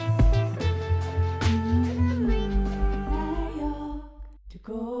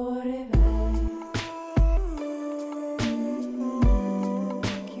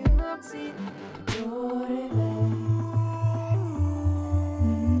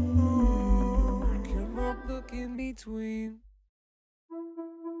between.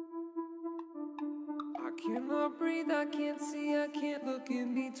 I cannot breathe, I can't see, I can't look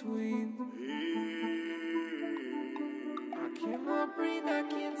in between. I cannot breathe, I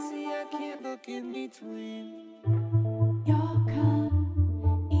can't see, I can't look in between. Jag kan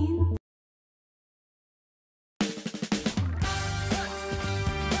inte.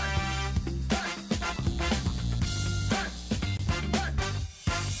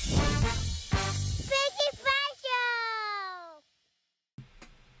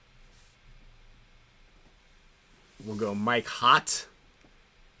 We'll go Mike Hot.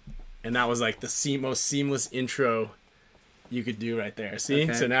 And that was like the most seamless intro you could do right there. See?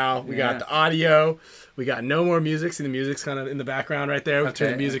 Okay. So now we got the audio. We got no more music. See, the music's kind of in the background right there. We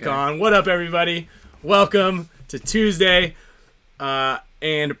turn the music on. What up, everybody? Welcome to Tuesday.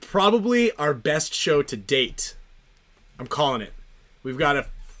 And probably our best show to date. I'm calling it. We've got an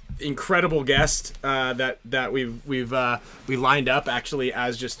incredible guest that we lined up actually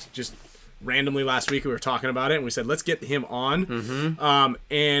as just randomly last week. We were talking about it and we said let's get him on.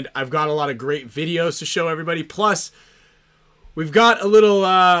 And I've got a lot of great videos to show everybody. Plus, we've got a little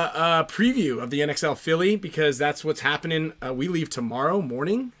preview of the NXL Philly because that's what's happening. We leave tomorrow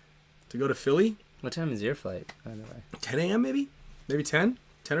morning to go to Philly. What time is your flight, by the way? 10 a.m. maybe 10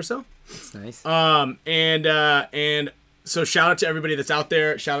 or so. That's nice. And so shout out to everybody that's out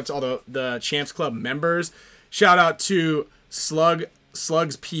there. Shout out to all the Champs Club members. Shout out to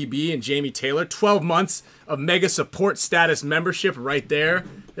Slugs PB and Jamie Taylor. 12 months of mega support status membership right there.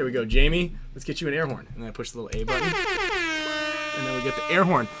 There we go, Jamie. Let's get you an air horn. And then I push the little A button. And then we get the air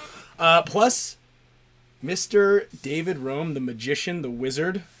horn. Plus, Mr. David Rome, the magician, the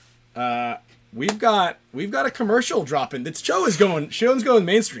wizard. We've got a commercial dropping. This show's going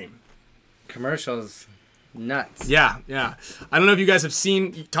mainstream. Commercials, nuts. Yeah. I don't know if you guys have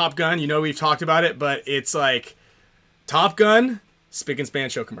seen Top Gun. You know we've talked about it, but it's like Top Gun, Spick and Span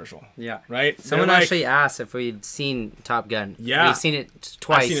show commercial. Yeah. Right? Someone actually asked if we'd seen Top Gun. Yeah. We've seen it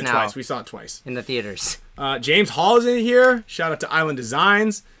twice I've seen it now. twice. We saw it twice. In the theaters. James Hall is in here. Shout out to Island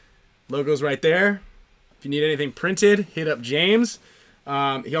Designs. Logo's right there. If you need anything printed, hit up James.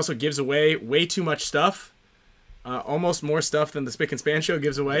 He also gives away way too much stuff. Almost more stuff than the Spick and Span show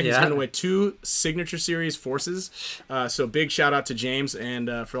gives away. He's giving away 2 Signature Series Forces. So big shout out to James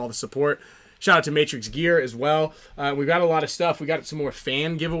and for all the support. Shout out to Matrix Gear as well. We've got a lot of stuff. We got some more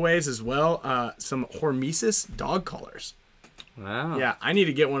fan giveaways as well. Some Hormesis dog collars. Wow. Yeah, I need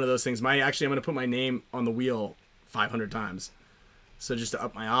to get one of those things. I'm going to put my name on the wheel 500 times. So just to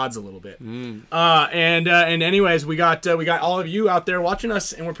up my odds a little bit. And anyways, we got all of you out there watching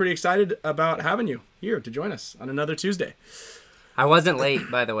us, and we're pretty excited about having you here to join us on another Tuesday. I wasn't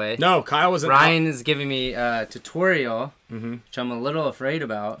late, by the way. No, Kyle wasn't. Ryan is giving me a tutorial, which I'm a little afraid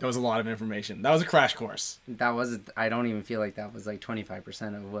about. That was a lot of information. That was a crash course. I don't even feel like that was like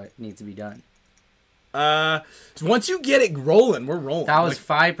 25% of what needs to be done. So once you get it rolling, we're rolling. That was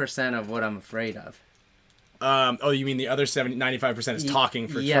 5% of what I'm afraid of. Oh, you mean the other 95% is talking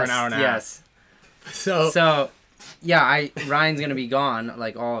for an hour and a half? Yes. So, yeah, Ryan's gonna be gone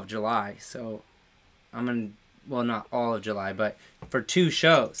like all of July. So, I'm gonna, well, not all of July, but for 2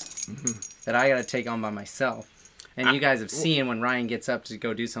 shows that I gotta take on by myself. And you guys have seen when Ryan gets up to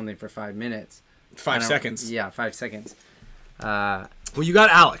go do something for 5 minutes. 5 seconds. Yeah, 5 seconds. Well, you got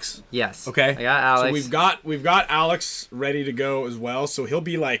Alex. Yes. Okay. I got Alex. So we've got Alex ready to go as well. So he'll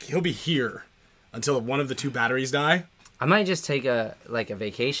be here until one of the 2 batteries die. I might just take a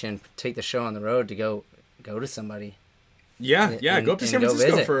vacation, take the show on the road to go to somebody. Yeah, go up to San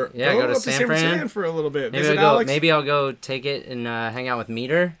Francisco go to San Fran for a little bit. Maybe I'll go take it and hang out with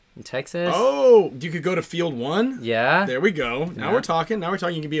Meter in Texas. Oh, you could go to Field 1. Yeah. There we go. Now we're talking. You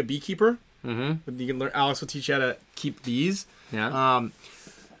can be a beekeeper. Mm-hmm. You can learn. Alex will teach you how to keep bees. Yeah.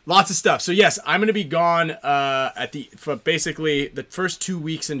 Lots of stuff. So yes, I'm gonna be gone for basically the first 2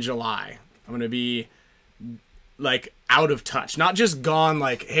 weeks in July. I'm gonna be like out of touch. Not just gone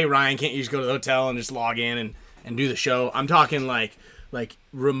like, hey Ryan, can't you just go to the hotel and just log in and do the show? I'm talking like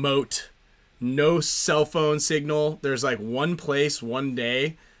remote, no cell phone signal. There's like one place, one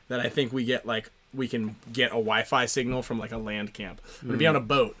day that I think we can get a Wi-Fi signal from like a land camp. I'm gonna be on a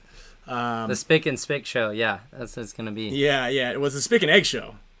boat. The Spick and Spick show, yeah, that's what it's gonna be. Yeah, it was the Spick and Egg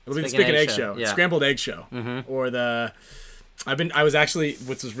show. It'll be the Spick and Egg show. Yeah. Scrambled egg show. Or I was actually,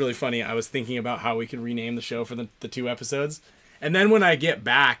 which was really funny, I was thinking about how we could rename the show for the 2 episodes. And then when I get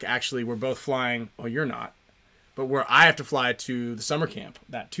back, actually, we're both flying. Oh, you're not. But I have to fly to the summer camp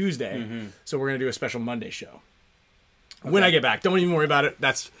that Tuesday. So we're going to do a special Monday show. Okay. When I get back. Don't even worry about it.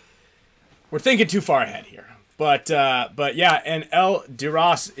 We're thinking too far ahead here. But yeah, and El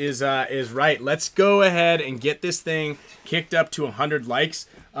Duras is right. Let's go ahead and get this thing kicked up to 100 likes.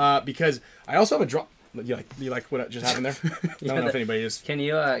 Because I also have a drop. You like what just happened there? I don't know if anybody just. Can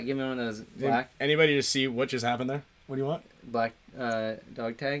you give me one of those black? Anybody just see what just happened there? What do you want? Black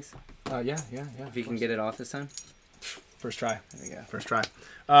dog tags. Yeah. If you can get it off this time. First try. There we go. First try.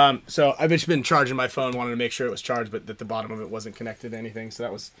 So I've just been charging my phone, wanted to make sure it was charged, but that the bottom of it wasn't connected to anything. So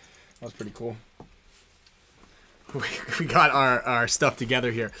that was pretty cool. We got our stuff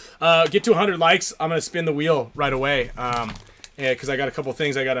together here. Get to 100 likes. I'm gonna spin the wheel right away. Because I got a couple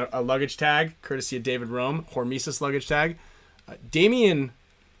things. I got a luggage tag, courtesy of David Rome, Hormesis luggage tag. Damien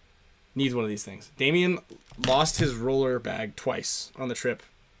needs one of these things. Damien lost his roller bag twice on the trip.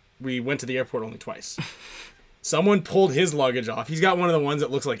 We went to the airport only twice. Someone pulled his luggage off. He's got one of the ones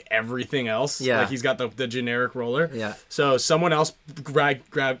that looks like everything else. Yeah. Like he's got the generic roller. Yeah. So someone else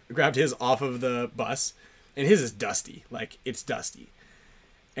grabbed his off of the bus, and his is dusty. Like, it's dusty.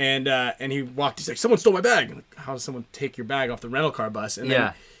 And he walked. He's like, someone stole my bag. I'm like, how does someone take your bag off the rental car bus? And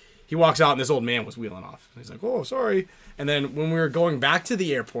then he walks out, and this old man was wheeling off. And he's like, oh, sorry. And then when we were going back to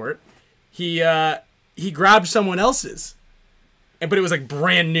the airport, he grabbed someone else's. But it was like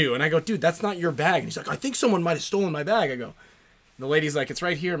brand new. And I go, dude, that's not your bag. And he's like, I think someone might have stolen my bag. I go, the lady's like, it's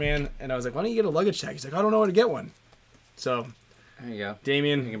right here, man. And I was like, why don't you get a luggage tag? He's like, I don't know where to get one. So there you go.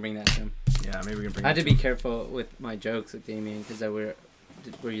 Damien. You can bring that to him. Yeah, maybe we can bring I had that to be careful with my jokes with Damien because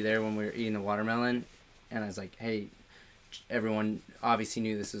were you there when we were eating the watermelon? And I was like, hey, everyone obviously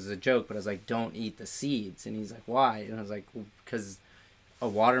knew this was a joke, but I was like, don't eat the seeds. And he's like, why? And I was like, well, because a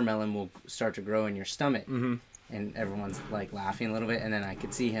watermelon will start to grow in your stomach. Mm-hmm. And everyone's like laughing a little bit, and then I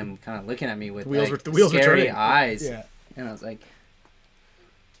could see him kind of looking at me with the wheels scary eyes. Yeah. And I was like,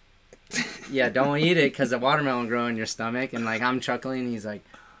 "Yeah, don't eat it because the watermelon grow in your stomach." And like I'm chuckling, and he's like,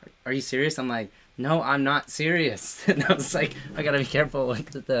 "Are you serious?" I'm like, "No, I'm not serious." And I was like, "I gotta be careful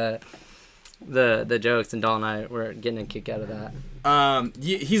with the jokes." And Doll and I were getting a kick out of that.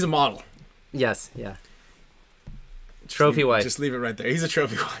 He's a model. Yes. Yeah. Trophy wife. Just leave it right there. He's a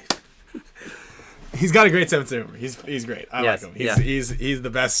trophy wife. He's got a great sense of humor. He's great. I like him. He's the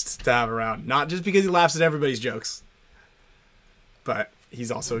best to have around. Not just because he laughs at everybody's jokes, but he's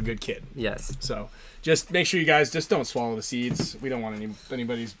also a good kid. Yes. So just make sure you guys just don't swallow the seeds. We don't want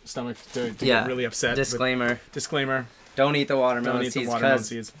anybody's stomach to get really upset. Disclaimer. Don't eat the watermelon seeds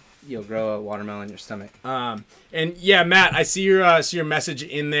because you'll grow a watermelon in your stomach. And yeah, Matt, I see your message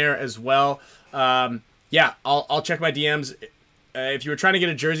in there as well. Yeah, I'll check my DMs. If you were trying to get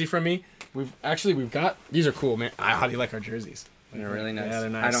a jersey from me. We've got these are cool, man. How do you like our jerseys? They're really nice. Yeah, they're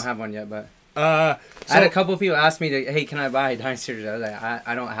nice. I don't have one yet, but I had a couple of people ask me, hey, can I buy a Dynasty jersey? I was like,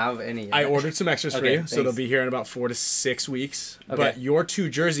 I don't have any yet. I ordered some extras for you, thanks. So they'll be here in about 4 to 6 weeks. Okay. But your 2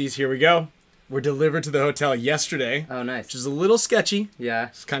 jerseys, here we go, were delivered to the hotel yesterday. Oh, nice. Which is a little sketchy. Yeah.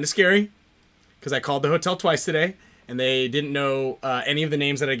 It's kind of scary because I called the hotel twice today, and they didn't know any of the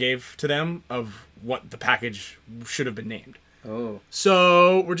names that I gave to them of what the package should have been named. Oh.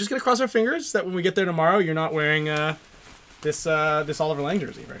 So we're just gonna cross our fingers that when we get there tomorrow, you're not wearing this Oliver Lang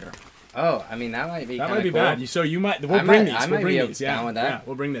jersey right here. Oh, I mean that might be cool. Bad. So you might we'll bring these. Yeah, with that. Yeah,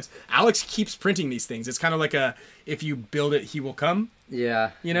 we'll bring this. Alex keeps printing these things. It's kind of like if you build it, he will come. Yeah.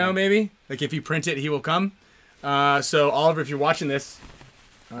 You know, maybe like if you print it, he will come. So Oliver, if you're watching this,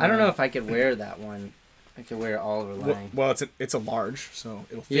 I don't know if I could wear that one. I could wear Oliver Lang. Well, it's a large, so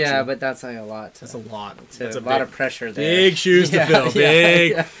it'll fit you. But that's like a lot. That's a lot. It's a lot of pressure there. Big shoes to fill.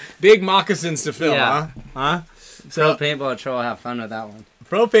 Big moccasins to fill. Yeah. Huh? So Pro Paintball Troll, have fun with that one.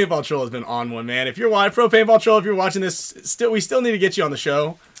 Pro Paintball Troll has been on one, man. If you're Pro Paintball Troll, if you're watching this, we still need to get you on the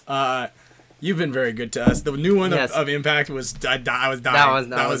show. You've been very good to us. The new one of Impact was I was dying.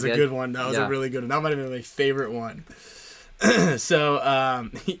 That was a good one. That was a really good one. That might have been my favorite one. So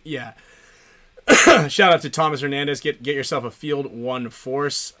yeah. Shout out to Thomas Hernandez. Get yourself a Field 1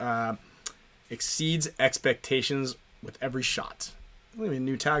 Force. Exceeds expectations with every shot. Maybe a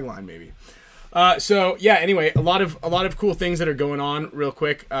new tagline, maybe. So yeah. Anyway, a lot of cool things that are going on. Real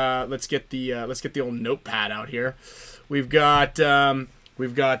quick, let's get the old notepad out here. We've got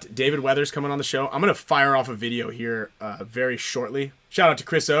David Weathers coming on the show. I'm gonna fire off a video here very shortly. Shout out to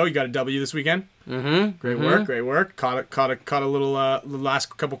Chris O. You got a W this weekend. Mm-hmm. Great work. Caught a little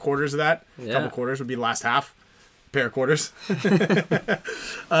last couple quarters of that. Yeah. Couple quarters would be the last half. Pair of quarters.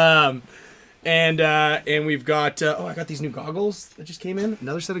 And we've got I got these new goggles that just came in.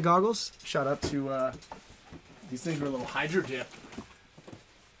 Another set of goggles. Shout out to these things were a little Hydro Dip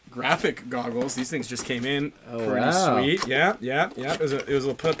graphic goggles. These things just came in. Pretty sweet. Yeah. It was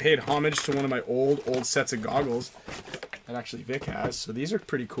a paid homage to one of my old sets of goggles that actually Vic has. So these are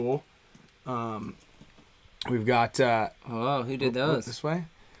pretty cool. We've got Oh, who did those? this way.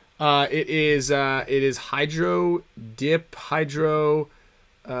 It is Hydro Dip Hydro.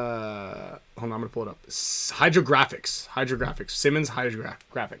 Hold on, I'm gonna pull it up. Hydrographics. Simmons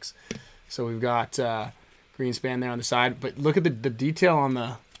Hydrographics. So we've got Greenspan there on the side, but look at the detail on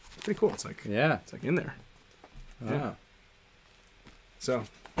the. It's pretty cool. It's like it's like in there. Oh. Yeah. So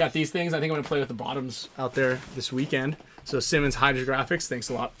got these things. I think I'm gonna play with the bottoms out there this weekend. So Simmons Hydrographics. Thanks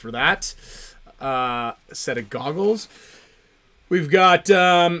a lot for that. A set of goggles. We've got,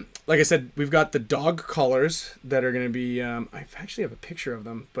 like I said, we've got the dog collars that are going to be, I actually have a picture of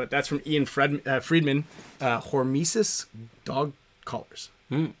them, but that's from Ian Friedman, Hormesis dog collars.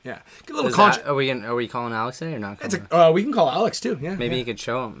 Yeah. Get a little Are we calling Alex today or not? We can call Alex too, yeah. Maybe yeah. you could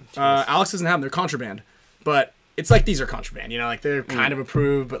show him. Alex doesn't have them. They're contraband, but it's like these are contraband, you know, like they're kind of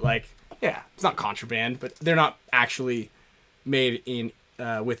approved, but like, yeah, it's not contraband, but they're not actually made in,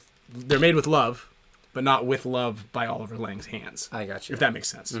 they're made with love, but not with love by Oliver Lang's hands. I got you. If that makes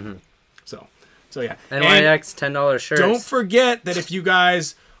sense. Mm-hmm. So yeah. NYX $10 shirts. Don't forget that if you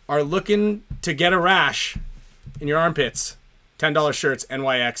guys are looking to get a rash in your armpits, $10 shirts,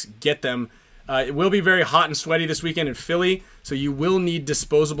 NYX, get them. It will be very hot and sweaty this weekend in Philly, so you will need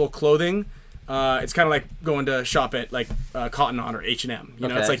disposable clothing. It's kind of like going to shop at like Cotton On or H&M. You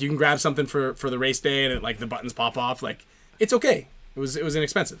know, it's like you can grab something for the race day and like the buttons pop off. Like it's okay. It was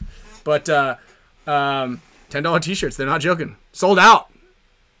inexpensive, but $10 t-shirts. They're not joking. Sold out.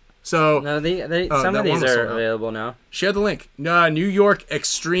 So no, some of these are available now. Share the link.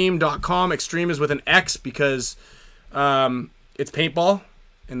 NewYorkExtreme.com. Extreme is with an X because it's paintball,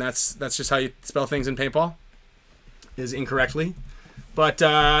 and that's just how you spell things in paintball. Is incorrectly, but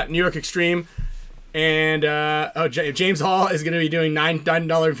New York Extreme. And James Hall is going to be doing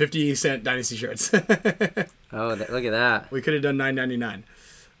 $9.50 Dynasty shirts. Oh, look at that. We could have done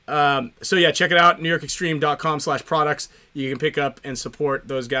 $9.99. So yeah, check it out. NewYorkExtreme.com/products. You can pick up and support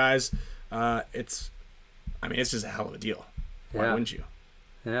those guys. It's just a hell of a deal. Why wouldn't you?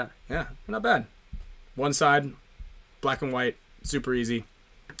 Yeah, not bad. One side, black and white, super easy.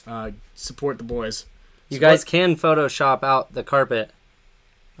 Support the boys. You guys can Photoshop out the carpet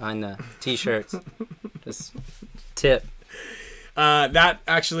on the t-shirts. Just tip. That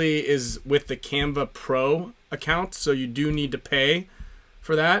actually is with the Canva Pro account, so you do need to pay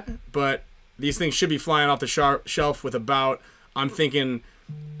for that. But these things should be flying off the shelf with about, I'm thinking,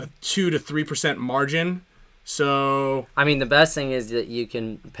 a 2 to 3% margin. So I mean, the best thing is that you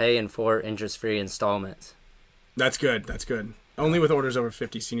can pay in 4 interest-free installments. That's good. Only with orders over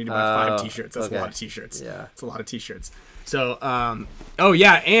 50, so you need to buy 5 t-shirts. That's a lot of t-shirts. Yeah. It's a lot of t-shirts. So,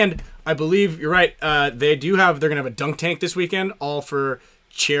 and I believe you're right. They're going to have a dunk tank this weekend, all for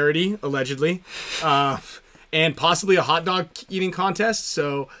charity, allegedly. And possibly a hot dog eating contest.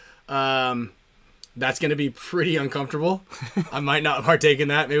 So, that's going to be pretty uncomfortable. I might not partake in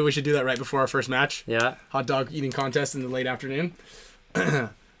that. Maybe we should do that right before our first match. Yeah. Hot dog eating contest in the late afternoon.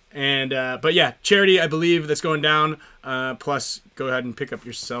 And but yeah, charity, I believe that's going down. Plus, go ahead and pick up.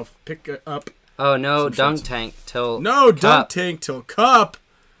 Oh no, dunk tank till dunk tank till cup.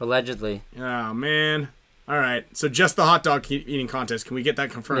 Allegedly. Oh man. All right. So just the hot dog eating contest. Can we get that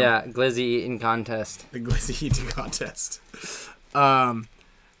confirmed? Yeah, glizzy eating contest. The glizzy eating contest. When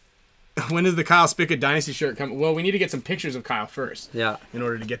does the Kyle Spick Dynasty shirt come? Well, we need to get some pictures of Kyle first. Yeah. In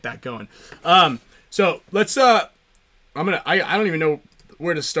order to get that going. So let's. I don't even know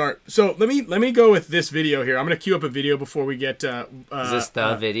where to start. So let me go with this video here. I'm gonna queue up a video before we get. Is this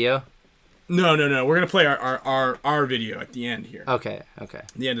the video? No. We're gonna play our video at the end here. Okay.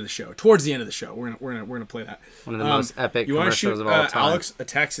 The end of the show. Towards the end of the show, we're gonna play that. One of the most epic you commercials of all time. Alex a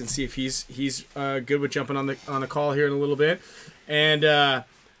text and see if he's good with jumping on the call here in a little bit, and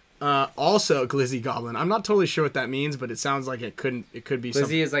also Glizzy Goblin. I'm not totally sure what that means, but it sounds like it could be Glizzy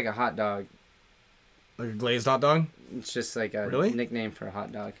something. is like a hot dog. Like a glazed hot dog. It's just like a nickname for a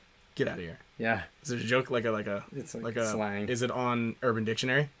hot dog. Get out of here. Yeah. Is it a joke? It's like a slang. Is it on Urban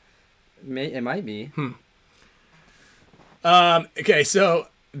Dictionary? It might be. Okay, so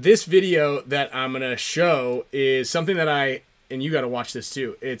this video that I'm gonna show is something that and you got to watch this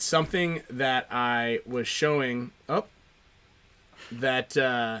too. It's something that I was showing that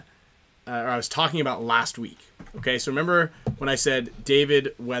or I was talking about last week. Okay, so remember when I said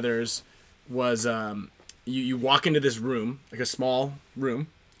David Weathers was you walk into this room, like a small room,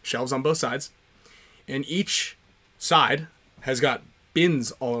 shelves on both sides, and each side has got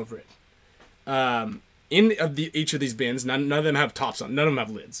bins all over it. Each of these bins, none of them have tops on. None of them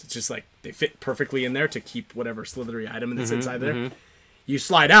have lids. It's just like they fit perfectly in there to keep whatever slithery item that's inside there. You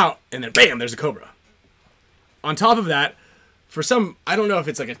slide out, and then bam, there's a Cobra. On top of that, for some, I don't know if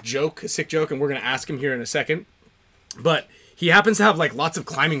it's like a joke, a sick joke, and we're gonna ask him here in a second, but he happens to have like lots of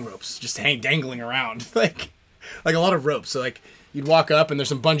climbing ropes just dangling around, like a lot of ropes. So like you'd walk up and there's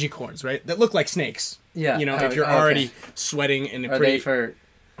some bungee cords, right, that look like snakes. Yeah. You know, if you're already sweating and are they for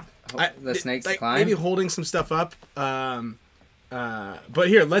the snakes to climb? Maybe holding some stuff up. But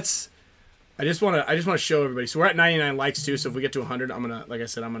here, I just want to show everybody. So we're at 99 likes too. So if we get to 100, I'm gonna, like I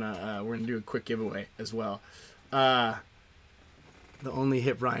said, we're gonna do a quick giveaway as well. The only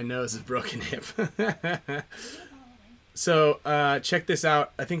hip Ryan knows is broken hip. So check this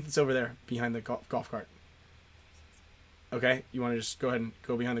out. I think it's over there behind the golf cart. Okay, you want to just go ahead and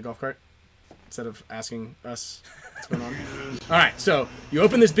go behind the golf cart instead of asking us what's going on? All right, so you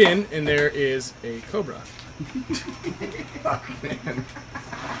open this bin and there is a cobra. Fuck, man.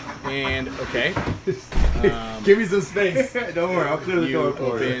 And okay, Give me some space. Don't worry, I'll clear the door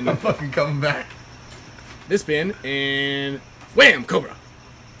for you. open I'm fucking coming back. this bin and wham, cobra.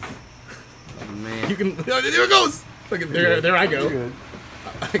 Oh, man. You can. Oh, there it goes. Look at there. There I go. Good.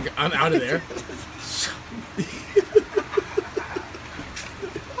 I'm out of there.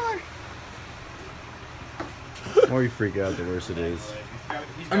 The more you freak out, the worse it is.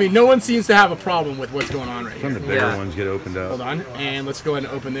 I mean, no one seems to have a problem with what's going on right When here. the bigger Yeah. ones get opened up. Hold on, and let's go ahead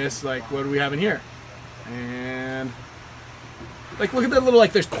and open this. Like, what do we have in here? And like, look at that little,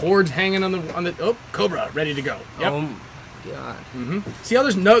 like, there's cords hanging on the. Oh, cobra, ready to go. Yep. Oh, my God. See how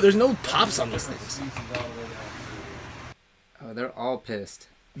there's no tops on these things. Oh, they're all pissed.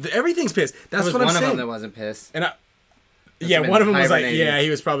 Everything's pissed. There That's was what I'm one of saying. them that wasn't pissed. And Must've yeah, been one of them was like, hibernating. yeah, he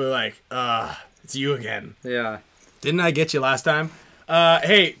was probably like, it's you again. Yeah. Didn't I get you last time?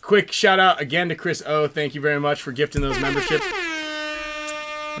 Hey, quick shout out again to Chris O. Thank you very much for gifting those memberships.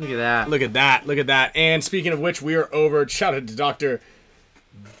 Look at that. Look at that. Look at that. And speaking of which, we are over. Shout out to Dr.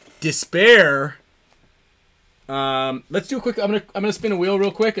 Despair. Let's do a quick. I'm gonna spin a wheel real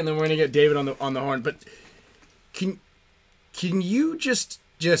quick, and then we're gonna get David on the horn. But can you just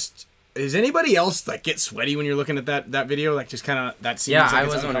does anybody else like get sweaty when you're looking at that video? Like just kind of that seems Yeah, like I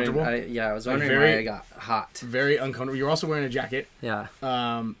it's was uncomfortable. wondering. I was wondering very- why I got hot. Very uncomfortable. You're also wearing a jacket. Yeah.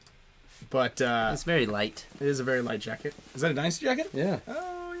 But It's very light. it is a very light jacket. Is that a Dynasty jacket? Yeah.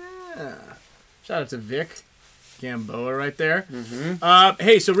 Oh yeah. Shout out to Vic Gamboa right there. Mm-hmm.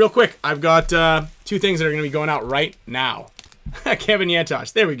 Hey, so real quick, I've got 2 things that are going to be going out right now. Kevin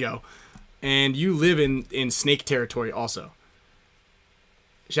Yantosh, there we go. And you live in snake territory also.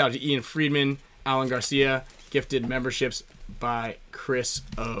 Shout out to Ian Friedman, Alan Garcia, gifted memberships by Chris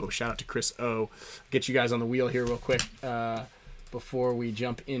O. Shout out to Chris O. Get you guys on the wheel here real quick before we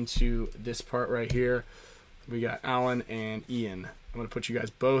jump into this part right here. We got Alan and Ian. I'm going to put you guys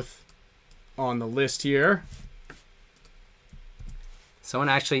both on the list here. Someone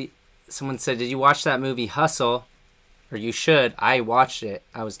said, did you watch that movie Hustle? Or you should. I watched it.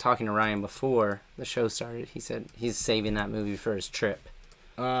 I was talking to Ryan before the show started. He said he's saving that movie for his trip.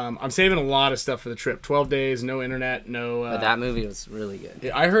 I'm saving a lot of stuff for the trip. 12 days, no internet, no... But that movie was really good.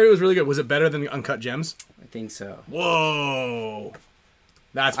 I heard it was really good. Was it better than Uncut Gems? I think so. Whoa.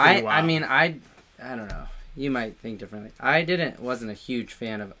 That's pretty wild. I mean, I don't know. You might think differently. Wasn't a huge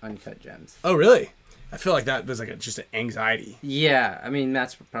fan of Uncut Gems. Oh, really? I feel like that was like just an anxiety. Yeah, I mean,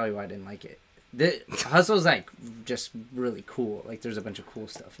 that's probably why I didn't like it. The Hustle's like just really cool. Like there's a bunch of cool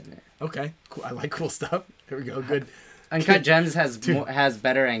stuff in there. Okay, cool. I like cool stuff. Here we go. Good. Uncut Gems has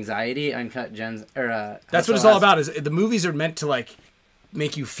better anxiety. Uncut Gems That's what it's all about. Is the movies are meant to like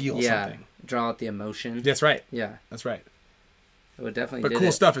make you feel something. Draw out the emotion. That's right. Yeah, That's right. it would definitely. But did cool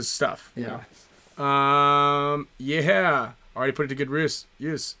it. stuff is stuff. Yeah. You know? Yeah. Already put it to good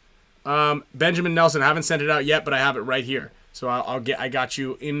use. Benjamin Nelson. I haven't sent it out yet, but I have it right here. So I got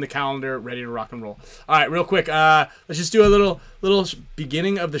you in the calendar, ready to rock and roll. All right, real quick. Let's just do a little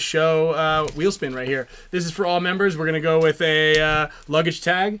beginning of the show wheel spin right here. This is for all members. We're gonna go with a luggage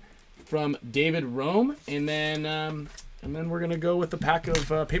tag from David Rome, and then we're gonna go with the pack of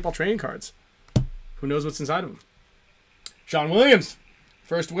paintball trading cards. Who knows what's inside of them? Sean Williams,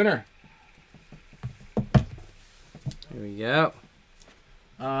 first winner. Here we go.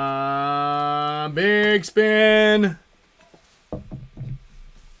 Big spin.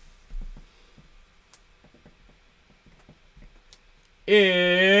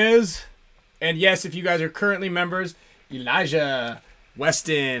 Is, and yes, if you guys are currently members, Elijah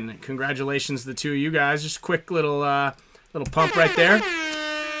Weston. Congratulations to the two of you guys. Just a quick little pump right there.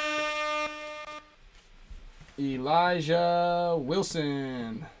 Elijah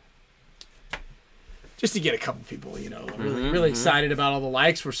Wilson. Just to get a couple people, you know, really excited about all the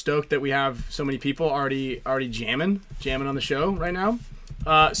likes. We're stoked that we have so many people already jamming on the show right now.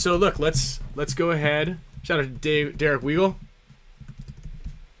 So look, let's go ahead. Shout out to Derek Weagle.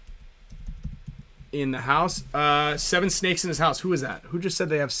 in the house. 7 snakes in his house. Who is that? Who just said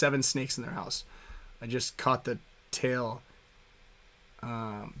they have 7 snakes in their house? I just caught the tail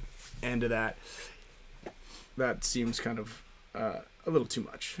end of that. That seems kind of a little too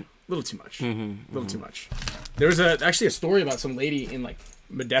much. A little too much. Too much. There was actually a story about some lady in like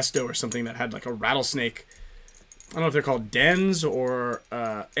Modesto or something that had like a rattlesnake. I don't know if they're called dens or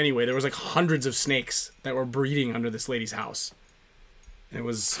anyway, there was like hundreds of snakes that were breeding under this lady's house. And it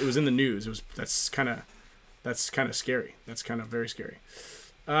was in the news. That's kind of scary. That's kind of very scary.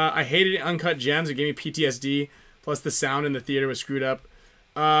 I hated Uncut Gems. It gave me PTSD. Plus the sound in the theater was screwed up.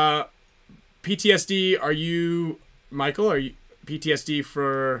 PTSD, are you Michael? Are you PTSD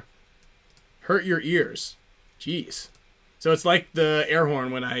for hurt your ears? Jeez. So it's like the air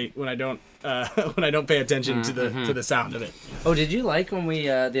horn when I don't when I don't pay attention to the sound of it. Oh, did you like when we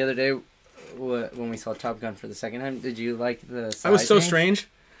the other day when we saw Top Gun for the second time? Did you like the? That was so strange.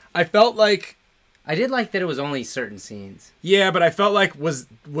 I felt like I did like that it was only certain scenes. Yeah, but I felt like was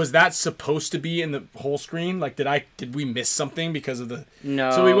that supposed to be in the whole screen? Like did we miss something because of the? No.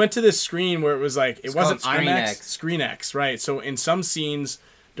 So we went to this screen where it was like it wasn't called Screen IMAX, X. Screen X, right? So in some scenes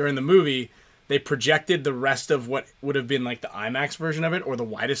during the movie, they projected the rest of what would have been like the IMAX version of it or the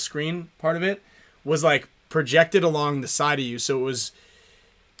widest screen part of it was like projected along the side of you. So it was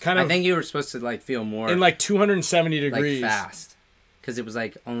kind of. I think you were supposed to like feel more in like 270 degrees. like fast, because it was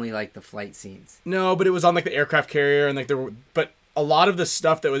like only like the flight scenes. No, but it was on like the aircraft carrier and like there were, but a lot of the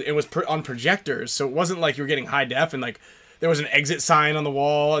stuff that was on projectors, so it wasn't like you were getting high def and like there was an exit sign on the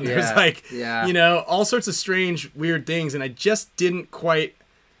wall and there was like you know all sorts of strange weird things and I just didn't quite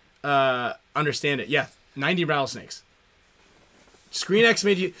understand it. Yeah, 90 rattlesnakes. Screen X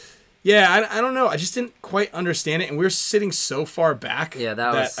made you. Yeah, I don't know. I just didn't quite understand it, and we were sitting so far back that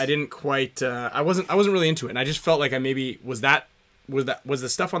I didn't quite. I wasn't really into it, and I just felt like I maybe was the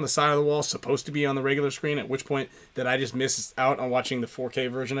stuff on the side of the wall supposed to be on the regular screen? At which point did I just miss out on watching the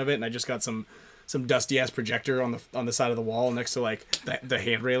 4K version of it, and I just got some dusty ass projector on the side of the wall next to like the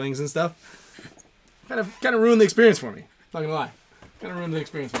hand railings and stuff. Kind of ruined the experience for me. Not gonna lie, kind of ruined the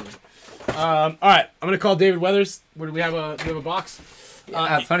experience for me. All right, I'm gonna call David Weathers. Where do we have a box?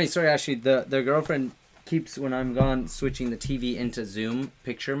 Funny story, actually. The girlfriend keeps, when I'm gone, switching the TV into Zoom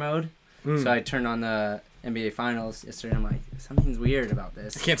picture mode. So I turned on the NBA Finals yesterday, and I'm like, something's weird about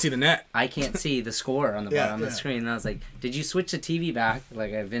this. I can't see the net. I can't see the score on the bottom of the screen. And I was like, did you switch the TV back?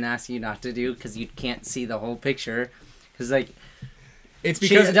 Like I've been asking you not to do, because you can't see the whole picture. Because like, it's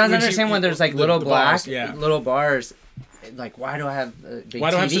because she doesn't understand when there's like little black bars, little bars. Like, why do I have a big TV?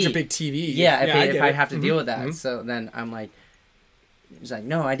 Why do I have such a big TV? Yeah, if I have to deal with that. So then I'm like, he's like,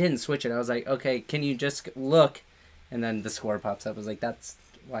 no, I didn't switch it. I was like, okay, can you just look? And then the score pops up. I was like, that's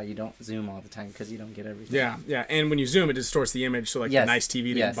why you don't zoom all the time, because you don't get everything. Yeah. And when you zoom, it distorts the image. So like the nice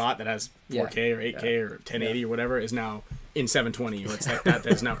TV that you bought that has 4K or 8K or 1080 or whatever is now in 720. Or it's like that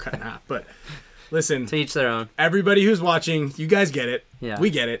is now cut in half. But listen, to each their own. Everybody who's watching, you guys get it. Yeah. We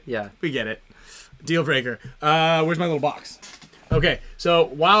get it. Yeah. We get it. Deal breaker. Where's my little box? Okay, so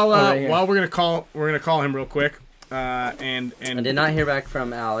while we're gonna call him real quick, and I did not hear back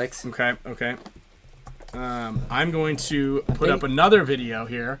from Alex. Okay. I'm going to put up another video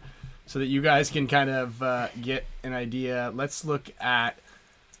here, so that you guys can kind of get an idea. Let's look at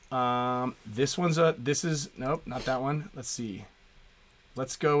this one's nope, not that one. Let's see.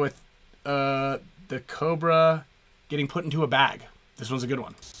 Let's go with the Cobra getting put into a bag. This one's a good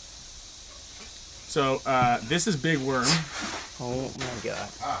one. So this is Big Worm. Oh my god.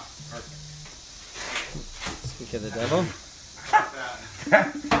 Ah, perfect. Speak of the devil. How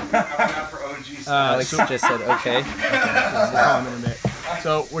about that for OG Alex just said okay. We'll call him in a bit.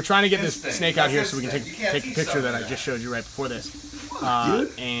 So we're trying to get this snake out here so we can take the picture that I just showed you right before this.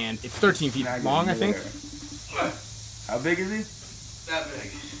 And it's 13 feet long, I think. How big is he? That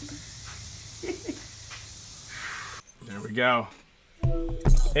big. There we go.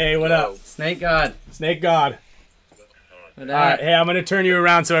 Hey, what up? Snake God. Snake God. All right, hey, I'm going to turn you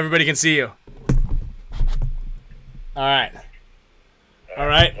around so everybody can see you. All right.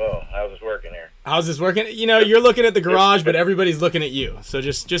 Whoa, how's this working here? How's this working? You know, you're looking at the garage, but everybody's looking at you. So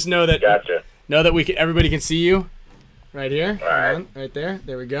just know that. Gotcha. Know that everybody can see you. Right here. All right. Hold on, right there.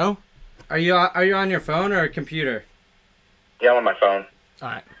 There we go. Are you on your phone or a computer? Yeah, I'm on my phone. All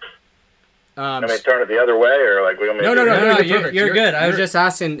right. I mean, turn it the other way, or like we don't. No, you're good. I was just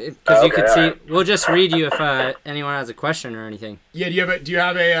asking because you could see. We'll just read you if anyone has a question or anything. Yeah. Do you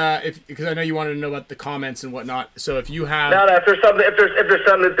have a because I know you wanted to know about the comments and whatnot. So if you have. No. If there's something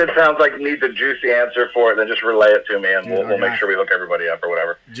that sounds like needs a juicy answer for it, then just relay it to me, and we'll make sure we hook everybody up or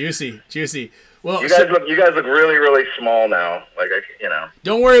whatever. Juicy. Well, you guys look really, really small now. Like, you know.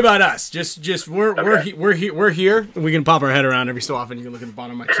 Don't worry about us. Just we're here. We can pop our head around every so often. You can look at the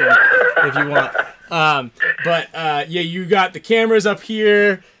bottom of my chair if you want. Yeah, you got the cameras up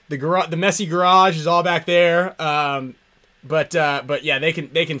here. The messy garage is all back there. But yeah, they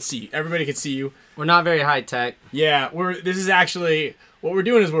can see. Everybody can see you. We're not very high tech. Yeah, this is actually what we're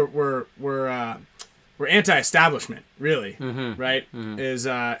doing is we're anti-establishment, really, right? Mm-hmm.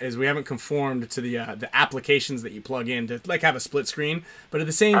 Is we haven't conformed to the applications that you plug in to like have a split screen, but at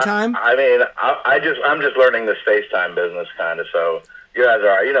the same time, I mean, I'm just learning this FaceTime business kind of. So you guys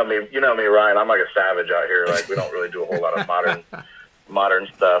are, you know me, Ryan. I'm like a savage out here. Like we don't really do a whole lot of modern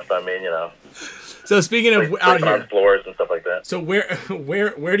stuff. I mean, you know. So speaking of out here, on floors and stuff like that. So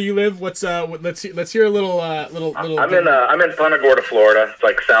where do you live? Let's hear a little. I'm in Punta Gorda, Florida. It's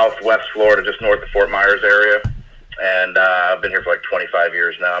like southwest Florida, just north of Fort Myers area. And I've been here for like 25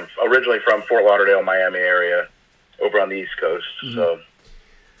 years now. I'm originally from Fort Lauderdale, Miami area, over on the East Coast. Mm-hmm. So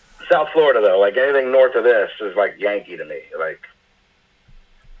South Florida though, like anything north of this is like Yankee to me. Like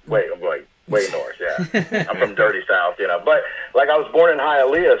way north, yeah. I'm from dirty South, you know. But like I was born in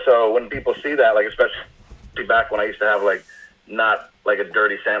Hialeah, so when people see that, like especially back when I used to have like not like a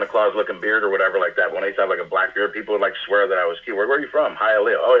dirty Santa Claus looking beard or whatever like that, when I used to have like a black beard, people would like swear that I was Cuban. Where are you from?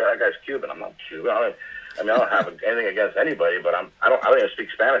 Hialeah. Oh yeah, that guy's Cuban. I'm not Cuban. I don't have anything against anybody, but I don't even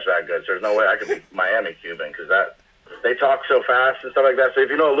speak Spanish that good. So there's no way I could be Miami Cuban because they talk so fast and stuff like that. So if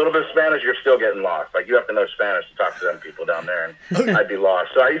you know a little bit of Spanish, you're still getting lost. Like you have to know Spanish to talk to them people down there, and I'd be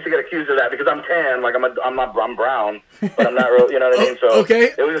lost. So I used to get accused of that because I'm tan, like I'm brown, but I'm not real. You know what I mean? So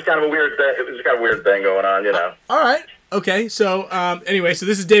okay. It was just kind of a weird thing. It was just kind of a weird thing going on, you know. All right. Okay. So anyway, so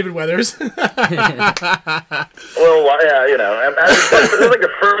this is David Weathers. Well, yeah, you know, this is like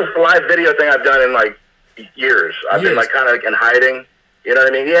the first live video thing I've done in like years. I've been like kind of in hiding. You know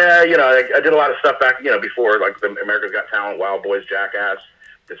what I mean? Yeah, you know, I did a lot of stuff back, you know, before, like the America's Got Talent, Wild Boys, Jackass,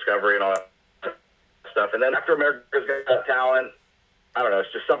 Discovery, and all that stuff. And then after America's Got Talent, I don't know,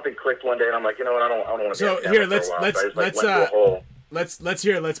 it's just something clicked one day, and I'm like, you know what, I don't want to. So here, let's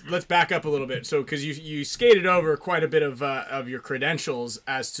back up a little bit. So because you skated over quite a bit of your credentials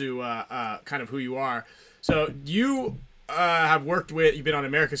as to kind of who you are. So you you've been on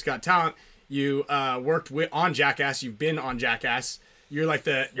America's Got Talent. You worked on Jackass. You've been on Jackass. You're like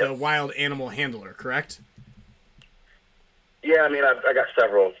the wild animal handler, correct? Yeah, I mean, I got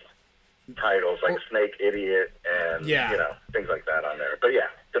several titles, like Snake Idiot and, you know, things like that on there. But, yeah,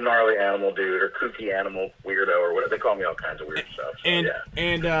 the gnarly animal dude or kooky animal weirdo or whatever. They call me all kinds of weird stuff. So,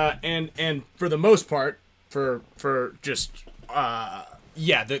 and for the most part, for just, the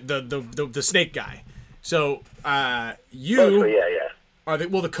snake guy. So, you... Mostly, yeah.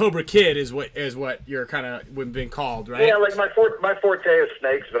 The Cobra Kid is what you're kind of been called, right? Yeah, like my forte is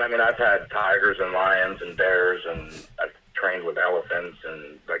snakes, but I mean I've had tigers and lions and bears, and I've trained with elephants,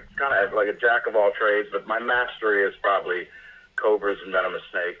 and like kind of like a jack of all trades. But my mastery is probably cobras and venomous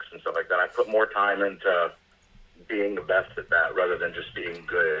snakes and stuff like that. I put more time into being the best at that rather than just being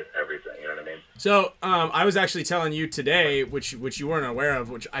good at everything. You know what I mean? So I was actually telling you today, which you weren't aware of,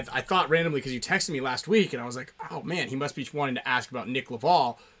 which I thought randomly because you texted me last week, and I was like, oh man, he must be wanting to ask about Nick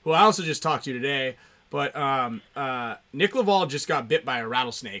Laval, who I also just talked to today. But Nick Laval just got bit by a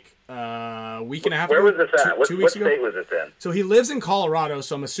rattlesnake a week and a half ago. Where was this at? What state was this in? So he lives in Colorado,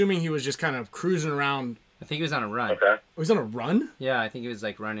 so I'm assuming he was just kind of cruising around. I think he was on a run. Okay. He was on a run? Yeah, I think he was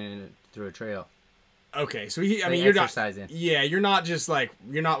like running through a trail. Okay, so you're exercising. not. Yeah, you're not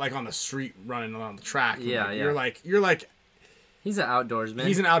like on the street running along the track. Yeah. You're like. He's an outdoorsman.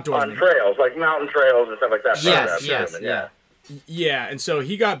 He's an outdoorsman. On trails, like mountain trails and stuff like that. Yes. Yeah, and so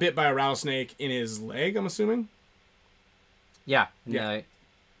he got bit by a rattlesnake in his leg, I'm assuming? Yeah, the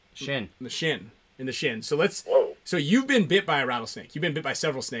shin. In the shin. So Whoa. So you've been bit by a rattlesnake. You've been bit by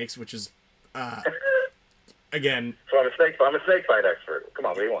several snakes, which is, again... So I'm a snake fight expert. Come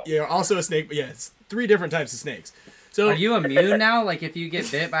on, what do you want? You're also a snake, it's 3 different types of snakes. So are you immune now? Like, if you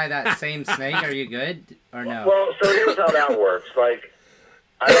get bit by that same snake, are you good or no? Well, so here's how that works. Like,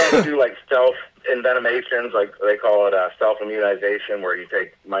 I don't do, like, self-envenomations, like they call it self-immunization, where you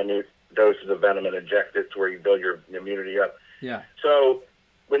take minute doses of venom and inject it to where you build your immunity up. Yeah. So,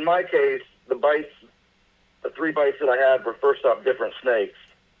 in my case, the 3 bites that I had were first off different snakes.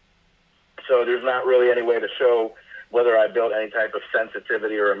 So there's not really any way to show whether I built any type of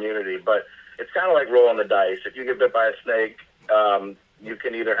sensitivity or immunity. But it's kind of like rolling the dice. If you get bit by a snake, you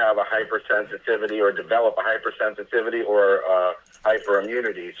can either have a hypersensitivity or develop a hypersensitivity or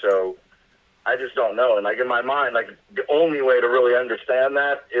hyperimmunity. So I just don't know. And like in my mind, like the only way to really understand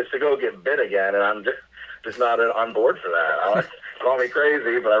that is to go get bit again. And just not on board for that. Call me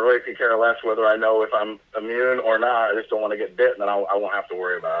crazy, but I really could care less whether I know if I'm immune or not. I just don't want to get bit, and then I won't have to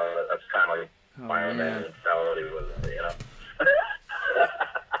worry about it. That's kind of like my mentality with it, you know.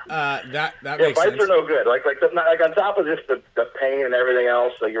 That yeah, makes bites sense. are no good. Like on top of just the pain and everything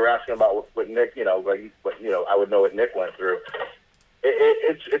else. Like you're asking about what Nick, you know, like what I would know what Nick went through.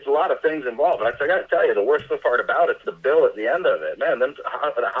 It's a lot of things involved. And I got to tell you, the worst part about it's the bill at the end of it. Man, the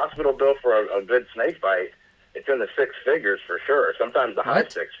hospital bill for a good snake bite, it's in the six figures for sure. Sometimes the high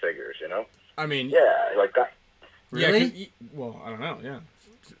six figures, you know. I mean, yeah, like that. Really? Well, I don't know. Yeah.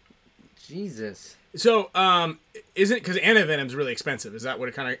 Jesus. So, isn't because antivenom's really expensive? Is that what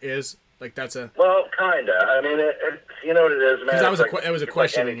it kind of is? Like that's a kinda. I mean, you know what it is, man. That was a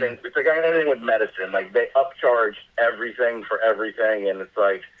question. Like anything, it's like anything with medicine. Like they upcharge everything for everything, and it's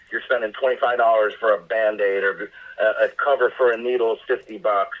like you're spending $25 for a Band-Aid or a cover for a needle is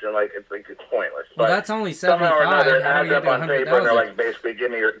 $50, and like it's pointless. Well, but that's only 75. Somehow or another, it How do adds you up get on paper, and they're like basically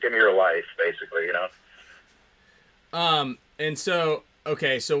give me your life, basically, you know. And so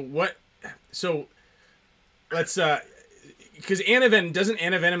okay, so what? So let's because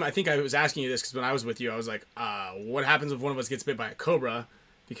antivenom, I think I was asking you this because when I was with you, I was like, what happens if one of us gets bit by a cobra?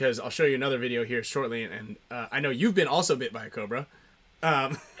 Because I'll show you another video here shortly, and I know you've been also bit by a cobra.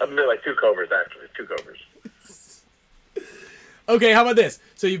 I've been like two cobras, actually. Two cobras. Okay, how about this?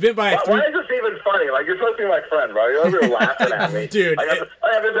 So you've been by why is this even funny? Like, you're supposed to be my friend, bro. You're over here laughing at me. Dude. I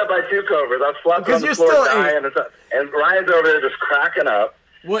have been bit by two cobras. I was flopping on the floor dying, and Ryan's over there just cracking up.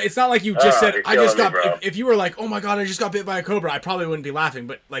 Well, it's not like you just said, I just got... Me, if you were like, oh my god, I just got bit by a cobra, I probably wouldn't be laughing,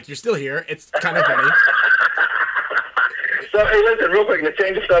 but, like, you're still here. It's kind of funny. So, hey, listen, real quick, to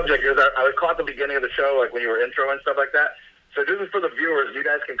change the subject, because I was caught at the beginning of the show, like, when you were intro and stuff like that. So this is for the viewers. You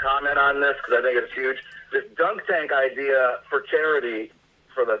guys can comment on this, because I think it's huge. This dunk tank idea for charity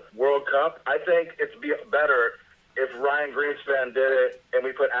for the World Cup, I think it's better if Ryan Greenspan did it and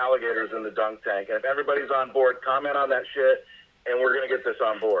we put alligators in the dunk tank. And if everybody's on board, comment on that shit. And we're gonna get this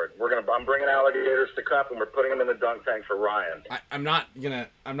on board. I'm bringing alligators to Cup, and we're putting them in the dunk tank for Ryan. I'm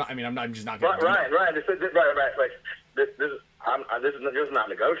just not gonna. Ryan. This is right. Like this is not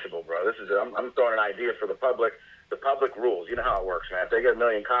negotiable, bro. I'm throwing an idea for the public. The public rules. You know how it works, man. If they get a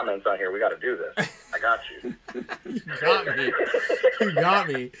million comments on here, we got to do this. I got you. You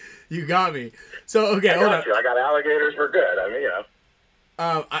got me. So okay, hold on. I got alligators. We're good. I mean, you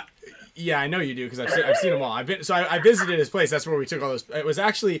know. Yeah, I know you do because I've seen them all. I visited his place. That's where we took all those. It was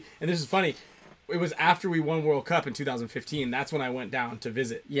actually, and this is funny. It was after we won World Cup in 2015. That's when I went down to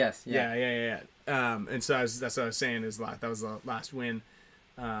visit. Yes. Yeah. And so that's what I was saying is that was the last win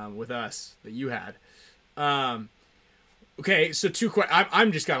with us that you had. Okay, so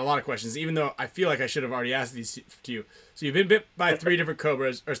I'm just got a lot of questions, even though I feel like I should have already asked these to you. So you've been bit by 3 different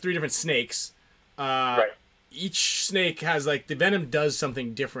cobras or 3 different snakes. Right. Each snake has like the venom does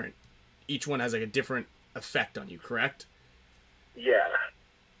something different. Each one has like a different effect on you, correct? Yeah.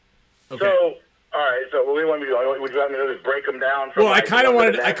 Okay. So, all right. So, what do you want me to do? Would you want me to just break them down? Well, I kind of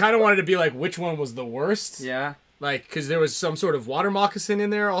wanted to be like, which one was the worst? Yeah. Like, because there was some sort of water moccasin in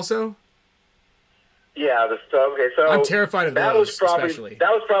there, also. Yeah. Okay. So I'm terrified of those, especially.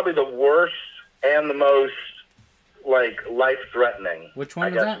 That was probably the worst and the most like life-threatening. Which one I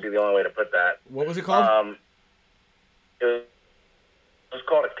was guess that? would be the only way to put that. What was it called? It's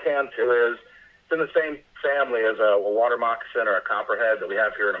called a cantil. It's in the same family as a water moccasin or a copperhead that we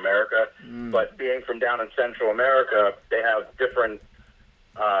have here in America. But being from down in Central America, they have different.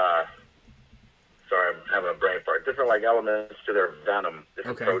 Sorry, I'm having a brain fart. Different like elements to their venom,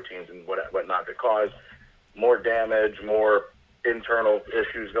 different proteins and whatnot that cause more damage, more internal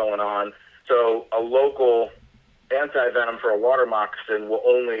issues going on. So a local anti-venom for a water moccasin will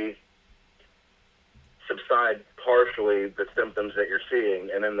only subside partially the symptoms that you're seeing,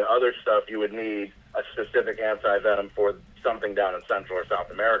 and then the other stuff you would need a specific anti-venom for something down in Central or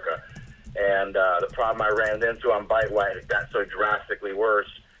South America. And the problem I ran into on bite why it got so drastically worse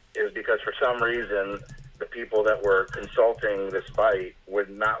is because for some reason the people that were consulting this bite would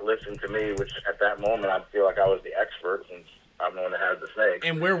not listen to me, which at that moment I feel like I was the expert since I'm the one that had the snake.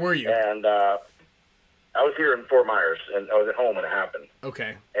 And where were you? And I was here in Fort Myers, and I was at home when it happened.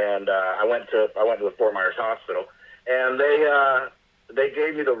 Okay. And I went to the Fort Myers hospital, and they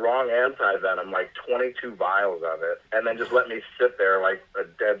gave me the wrong anti-venom, like 22 vials of it, and then just let me sit there like a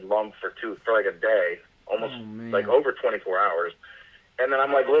dead lump for like a day, almost like over 24 hours. And then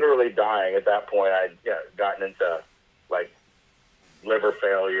I'm like literally dying at that point. I'd gotten into like liver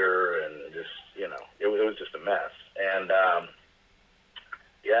failure and just, it was just a mess. And that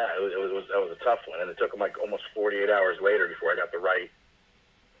was a tough one. And it took them like almost 48 hours later before I got the right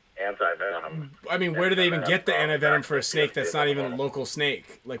anti-venom. I mean, where do they even get the anti-venom for a snake that's not even a local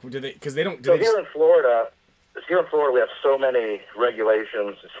snake? Like, do they? Because they don't. So here in Florida, we have so many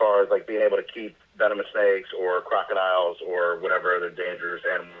regulations as far as like being able to keep venomous snakes or crocodiles or whatever other dangerous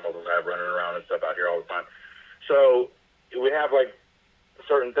animals I have running around and stuff out here all the time. So we have like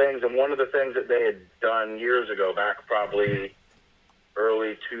certain things, and one of the things that they had done years ago, back probably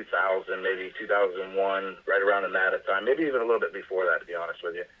early 2000, maybe 2001, right around in that time, maybe even a little bit before that, to be honest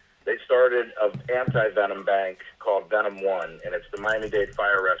with you. They started an anti-venom bank called Venom One, and it's the Miami-Dade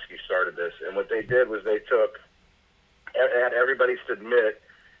Fire Rescue started this. And what they did was they had everybody submit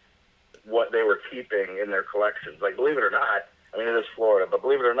what they were keeping in their collections. Like, believe it or not, I mean, it is Florida, but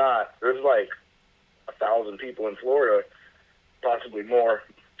believe it or not, there's like 1,000 people in Florida, possibly more,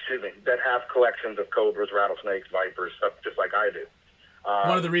 that have collections of cobras, rattlesnakes, vipers, stuff just like I do.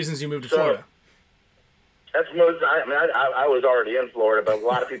 One of the reasons you moved to Florida. That's most. I was already in Florida, but a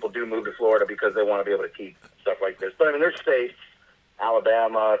lot of people do move to Florida because they want to be able to keep stuff like this. But I mean, there's states,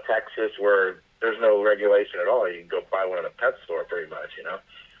 Alabama, Texas, where there's no regulation at all. You can go buy one at a pet store, pretty much, you know.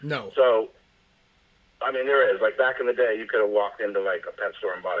 No. So, I mean, there is. Like back in the day, you could have walked into like a pet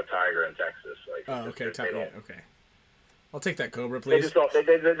store and bought a tiger in Texas. Like, oh, okay, okay. I'll take that cobra, please. They just don't.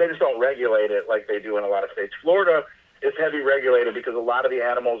 They just don't regulate it like they do in a lot of states. Florida is heavy regulated because a lot of the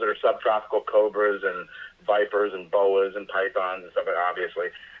animals that are subtropical cobras and vipers and boas and pythons and stuff, obviously,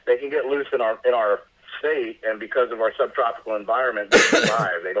 they can get loose in our state, and because of our subtropical environment, they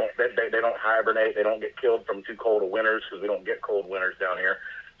survive. They don't hibernate. They don't get killed from too cold of winters because we don't get cold winters down here.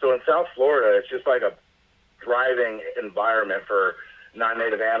 So in South Florida, it's just like a thriving environment for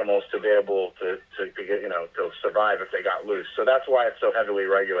non-native animals to be able to get, to survive if they got loose. So that's why it's so heavily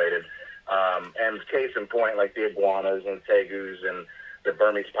regulated. And case in point, like the iguanas and tegus and the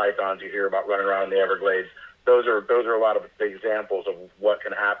Burmese pythons you hear about running around in the Everglades, those are a lot of the examples of what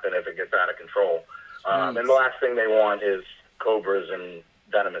can happen if it gets out of control. And the last thing they want is cobras and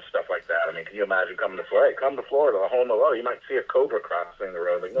venomous stuff like that. I mean, can you imagine coming to Florida? Hey, come to Florida, the home of low. You might see a cobra crossing the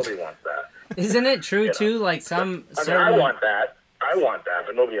road. Like, nobody wants that. Isn't it true, too? Like some I want that,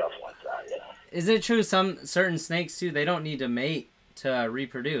 but nobody else wants that, Is it true some certain snakes, too, they don't need to mate to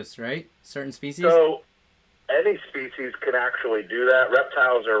reproduce, right? Certain species? So any species can actually do that.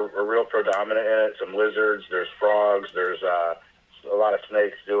 Reptiles are real predominant in it. Some lizards, there's frogs, there's a lot of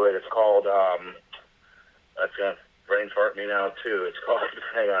snakes do it. It's called, that's going to brain fart me now too. It's called,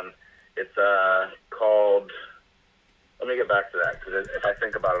 hang on, it's called, let me get back to that, because if I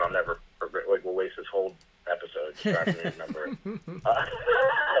think about it, I'll never, we'll waste this whole episode trying to remember it.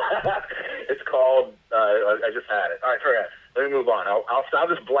 It's called, I just had it. All right, forget it. Let me move on. I'll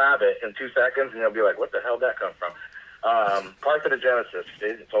just blab it in 2 seconds, and you'll be like, what the hell did that come from? Parthenogenesis.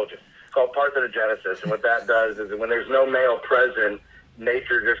 I told you. It's called parthenogenesis, and what that does is when there's no male present,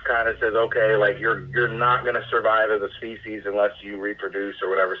 nature just kind of says, okay, like you're not going to survive as a species unless you reproduce or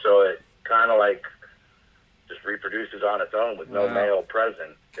whatever. So it kind of like just reproduces on its own with no male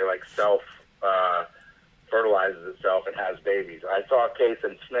present. It like fertilizes itself and has babies. I saw a case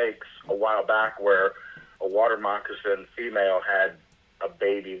in snakes a while back where a water moccasin female had a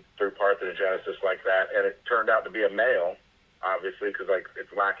baby through parthenogenesis like that, and it turned out to be a male, obviously, because like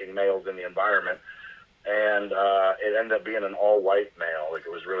it's lacking males in the environment, and it ended up being an all-white male. Like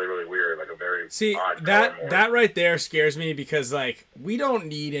it was really, really weird, like a very odd that right there scares me because like we don't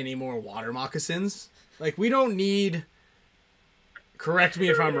need any more water moccasins. Like we don't need. Correct me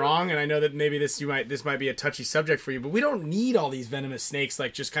if I'm wrong, and I know that maybe this might be a touchy subject for you, but we don't need all these venomous snakes.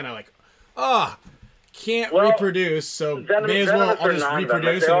 Like just kind of like, can't reproduce, so may as well I'll just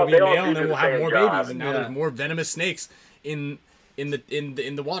reproduce and it'll be male, and then we'll have more babies. And now there's more venomous snakes in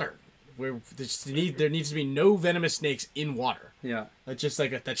the water. Where there needs to be no venomous snakes in water. Yeah, that's just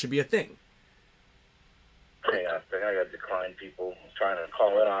like that should be a thing. Yeah, I think I got declined people trying to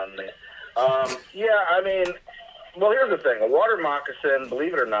call in on me. Yeah, I mean, well, here's the thing: a water moccasin,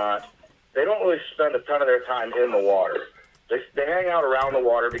 believe it or not, they don't really spend a ton of their time in the water. They hang out around the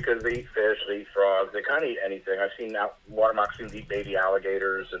water because they eat fish, they eat frogs, they kind of eat anything. I've seen water moccasins eat baby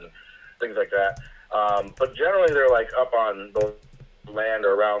alligators and things like that. But generally they're like up on the land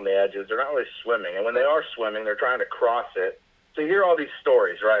or around the edges. They're not really swimming. And when they are swimming, they're trying to cross it. So you hear all these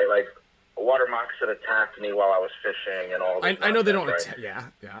stories, right? Like a water moccasin attacked me while I was fishing and all this. I know they don't right? Yeah.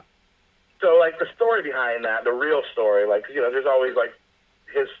 So like the story behind that, the real story, like, there's always like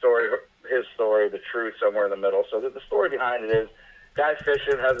his story, the truth somewhere in the middle. So the story behind it is, guy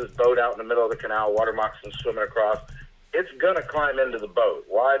fishing has his boat out in the middle of the canal, water moccasin swimming across. It's gonna climb into the boat.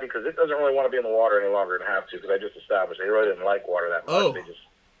 Why? Because it doesn't really want to be in the water any longer and have to. Because I just established they really didn't like water that much. Oh.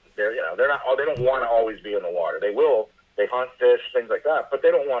 They don't want to always be in the water. They will They hunt fish, things like that, but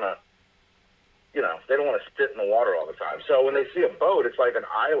they don't want to, they don't want to sit in the water all the time. So when they see a boat, it's like an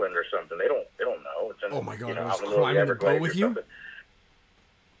island or something. They don't know. It's in, Oh my God! out It's in the middle of climbing the boat Everglades with or you. something.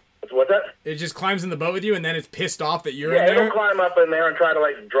 What's that? It just climbs in the boat with you, and then it's pissed off that you're Yeah, in there. it'll climb up in there and try to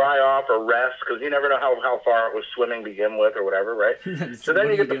like dry off or rest because you never know how far it was swimming to begin with or whatever, right? So then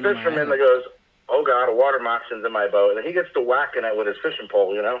you get the fisherman that goes, "Oh God, a water moccasin's in my boat," and then he gets to whacking it with his fishing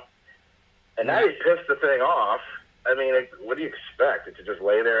pole, And now he pissed the thing off. I mean, what do you expect? It to just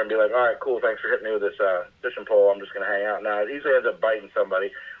lay there and be like, "All right, cool, thanks for hitting me with this fishing pole. I'm just gonna hang out." No, it usually ends up biting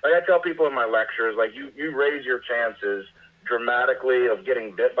somebody. Like I tell people in my lectures, like you raise your chances dramatically of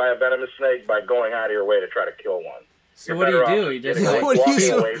getting bit by a venomous snake by going out of your way to try to kill one. So what do you do? You just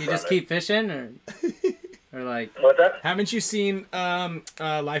you just keep fishing, or like what's that? Haven't you seen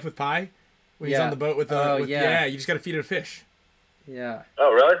Life with Pi? When he's on the boat with the yeah, you just got to feed it a fish. Yeah.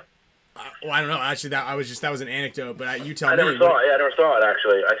 Oh really? Well, I don't know. Actually, that was an anecdote, but you tell I me. never saw it. Yeah, I never saw it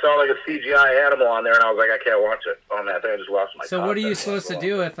actually. I saw like a CGI animal on there, and I was like, I can't watch it on that thing. I just lost my. So what are you supposed to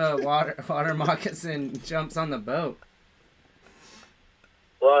do if a water moccasin jumps on the boat?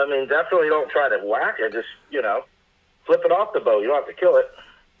 Well, I mean, definitely don't try to whack it. Just flip it off the boat. You don't have to kill it.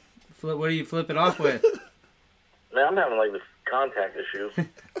 What do you flip it off with? Man, I'm having like this contact issue.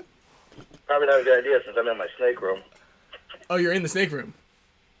 Probably not a good idea since I'm in my snake room. Oh, you're in the snake room.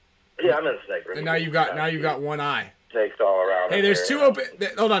 Yeah, I'm in the snake room. And now you've got one eye. Snakes all around. Hey, there's two open.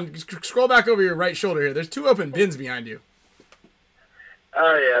 Hold on, scroll back over your right shoulder here. There's two open bins behind you.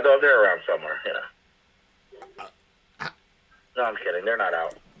 Oh yeah, they're around somewhere. No, I'm kidding. They're not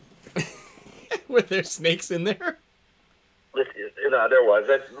out. Were there snakes in there? There was.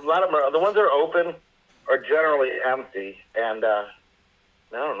 A lot of them the ones that are open are generally empty, and I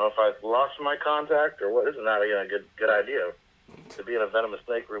don't know if I've lost my contact or what. This is not a good idea to be in a venomous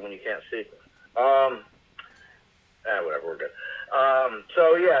snake room when you can't see. Whatever, we're good.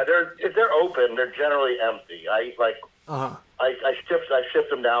 So yeah, if they're open, they're generally empty. I shift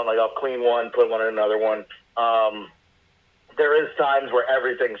them down. Like I'll clean one, put one in another one. There is times where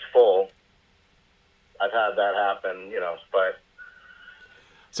everything's full. I've had that happen, but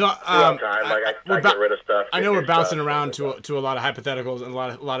so I get rid of stuff. I know we're bouncing around to a lot of hypotheticals and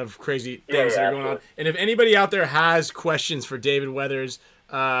a lot of crazy things that are going on. And if anybody out there has questions for David Weathers,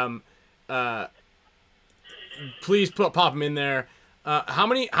 please pop them in there. How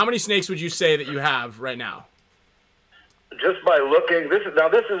many snakes would you say that you have right now? Just by looking, this is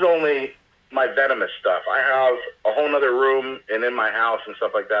only my venomous stuff. I have a whole other room and in my house and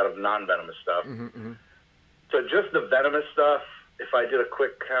stuff like that of non-venomous stuff. Mm-hmm. So just the venomous stuff, if I did a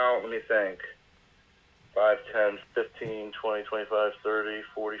quick count, let me think. 5, 10, 15, 20, 25, 30,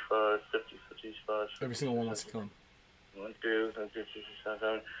 45, 50, 55. Every single one wants to kill him. 1, 2, 3, 4, 5, 6,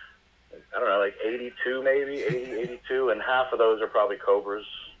 7. I don't know, like 82 maybe, 80, 82, and half of those are probably cobras.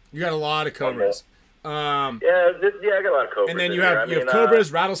 You got a lot of cobras. I got a lot of cobras. And then you have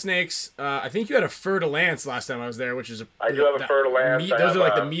cobras, rattlesnakes. I think you had a fer-de-lance last time I was there, which is I do have a fer-de-lance. Those are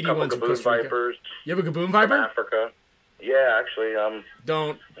like the meaty ones from Costa Rica. Vipers. You have a gaboon viper? From Africa. Yeah, actually.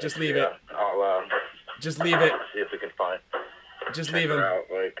 Don't. Just leave it. I'll just leave it. See if we can find. Just leave him. Out,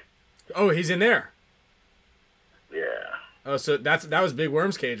 oh, he's in there. Yeah. Oh, so that was Big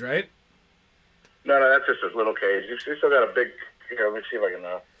Worm's cage, right? No, that's just his little cage. You still got a big. Here, let me see if I can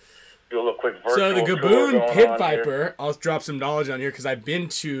do a little quick virtual. So the gaboon pit viper, I'll drop some knowledge on here because I've been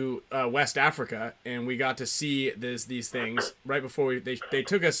to West Africa and we got to see these things right before they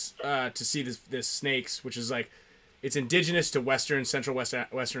took us to see this snakes, which is like it's indigenous to central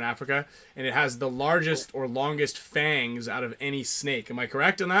western Africa, and it has the largest or longest fangs out of any snake. Am I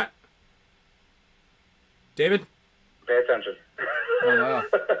correct on that, David? Pay attention. Oh wow.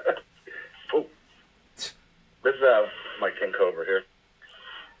 This is my king cobra here.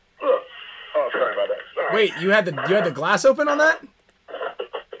 Oh, sorry about that. Sorry. Wait, you had the glass open on that?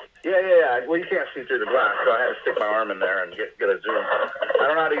 Yeah. Well, you can't see through the glass, so I had to stick my arm in there and get a zoom. I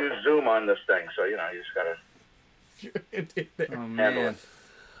don't know how to use zoom on this thing, so you just gotta handle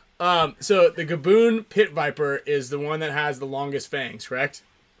it. So the gaboon pit viper is the one that has the longest fangs, correct?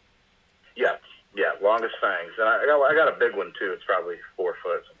 Yeah, longest fangs, and I got a big one too. It's probably 4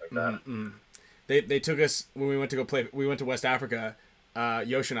 foot, something like that. Mm-hmm. They took us when we went to go play. We went to West Africa,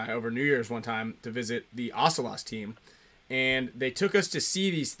 Yosh and I, over New Year's one time to visit the Ocelos team, and they took us to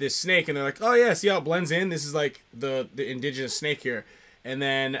see this snake, and they're like, "Oh yeah, see how it blends in? This is like the indigenous snake here." And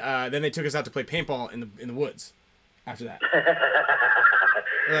then they took us out to play paintball in the woods. After that,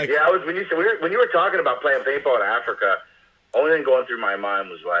 like, yeah, when you were talking about playing paintball in Africa, only thing going through my mind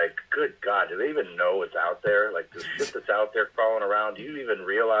was like, good God, do they even know what's out there? Like, the shit that's out there crawling around, do you even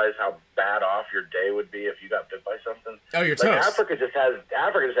realize how bad off your day would be if you got bit by something? Oh, you're like, toast. Africa just has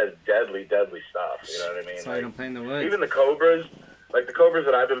deadly, deadly stuff. You know what I mean? So you don't play in the woods. Even the cobras, like the cobras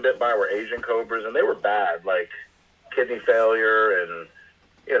that I've been bit by were Asian cobras, and they were bad, like kidney failure and,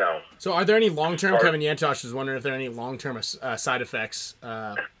 you know. So are there any long-term, Kevin Yantosh is wondering if there are any long-term side effects,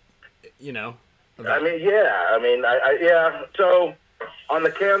 you know? I mean, yeah. So on the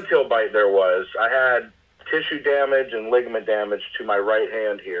camtail bite there was, I had tissue damage and ligament damage to my right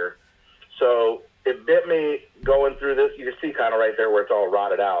hand here. So it bit me going through this. You can see kind of right there where it's all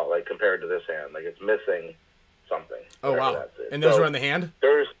rotted out, like compared to this hand. Like it's missing something. Oh, wow. And those were on the hand?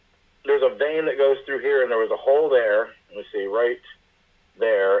 There's a vein that goes through here, and there was a hole there. Let me see, right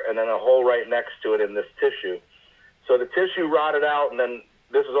there, and then a hole right next to it in this tissue. So the tissue rotted out, and then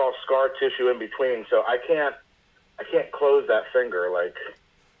this is all scar tissue in between. So I can't close that finger, like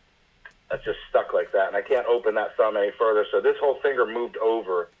that's just stuck like that, and I can't open that thumb any further. So this whole finger moved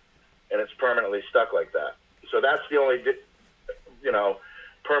over, and it's permanently stuck like that. So that's the only, you know,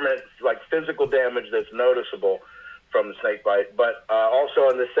 permanent, like physical damage that's noticeable from the snake bite. But also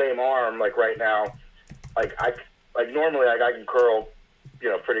in the same arm, like right now, like normally like I can curl, you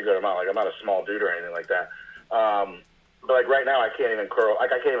know, pretty good amount. Like I'm not a small dude or anything like that. But like right now, I can't even curl.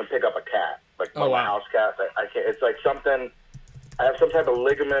 Like I can't even pick up a cat. Like my house cat. I can't. It's like something. I have some type of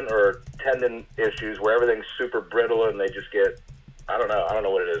ligament or tendon issues where everything's super brittle and they just get. I don't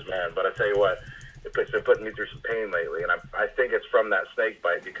know what it is, man. But I tell you what, it's been putting me through some pain lately, and I think it's from that snake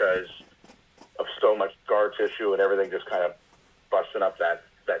bite because of so much scar tissue and everything just kind of busting up that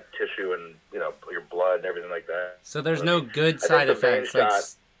tissue and, you know, your blood and everything like that. So there's no good side effects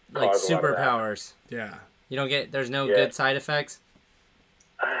like superpowers. Yeah. You don't get, there's no good side effects?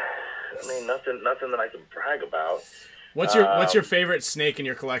 I mean, nothing that I can brag about. What's your favorite snake in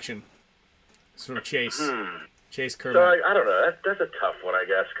your collection? It's from Chase. Chase Kermit. So I don't know. That's a tough one, I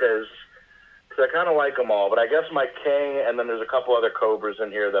guess, because I kind of like them all. But I guess my king, and then there's a couple other cobras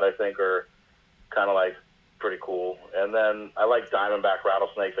in here that I think are kind of like pretty cool. And then I like diamondback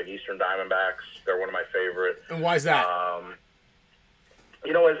rattlesnakes, like eastern diamondbacks. They're one of my favorite. And why is that?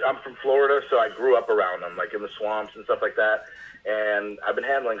 You know, I'm from Florida, so I grew up around them, like in the swamps and stuff like that. And I've been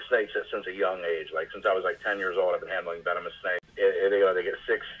handling snakes since a young age. Like since I was like 10 years old, I've been handling venomous snakes. They get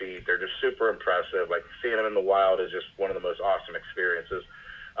 6 feet. They're just super impressive. Like seeing them in the wild is just one of the most awesome experiences.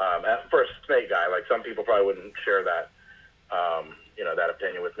 For a snake guy, like some people probably wouldn't share that, you know, that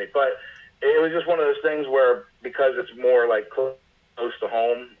opinion with me. But it was just one of those things where because it's more like close to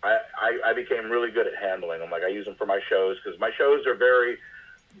home, I became really good at handling them. Like I use them for my shows because my shows are very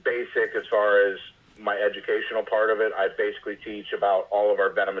basic as far as my educational part of it. I basically teach about all of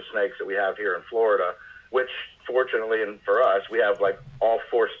our venomous snakes that we have here in Florida, which fortunately and for us, we have like all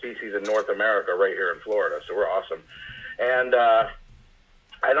 4 species in North America right here in Florida. So we're awesome. And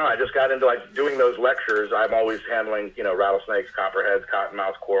I know I just got into like doing those lectures. I'm always handling, you know, rattlesnakes, copperheads,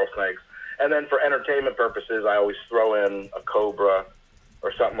 cottonmouths, coral snakes. And then for entertainment purposes, I always throw in a cobra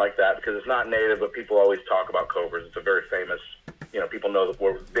or something like that because it's not native, but people always talk about cobras. It's a very famous, you know, people know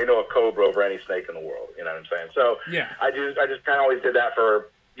they know a cobra over any snake in the world. You know what I'm saying? So yeah, I just kind of always did that for,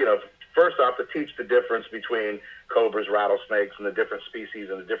 you know, first off to teach the difference between cobras, rattlesnakes, and the different species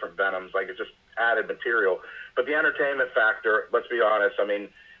and the different venoms. Like it's just added material. But the entertainment factor, let's be honest. I mean,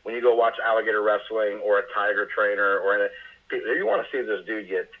 when you go watch alligator wrestling or a tiger trainer or you want to see this dude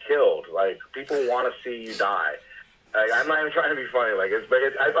get killed. Like people want to see you die. Like, I'm not even trying to be funny. Like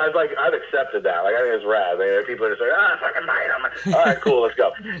I've accepted that. Like I think it's rad. Like, people are just like, fucking bite. I'm like, all right, cool, let's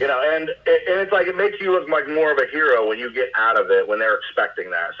go. You know, and it's like it makes you look like more of a hero when you get out of it when they're expecting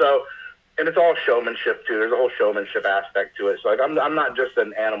that. So, and it's all showmanship too. There's a whole showmanship aspect to it. So like I'm not just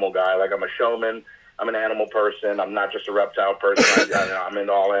an animal guy. Like I'm a showman. I'm an animal person. I'm not just a reptile person. I'm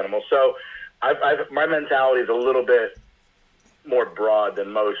into all animals. So my mentality is a little bit more broad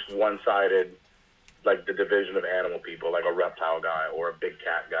than most one-sided, like the division of animal people, like a reptile guy or a big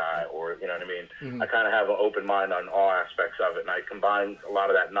cat guy, or you know what I mean. Mm-hmm. I kind of have an open mind on all aspects of it, and I combine a lot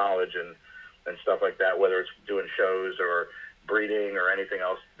of that knowledge and stuff like that, whether it's doing shows or breeding or anything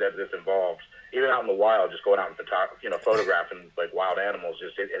else that this involves. Even out in the wild, just going out and photographing like wild animals,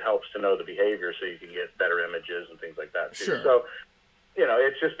 just it helps to know the behavior so you can get better images and things like that too. Sure. So, you know,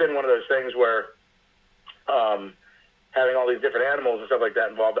 it's just been one of those things where having all these different animals and stuff like that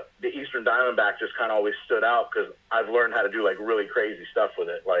involved, the eastern diamondback just kind of always stood out because I've learned how to do like really crazy stuff with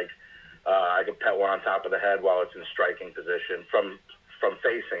it. Like I could pet one on top of the head while it's in striking position from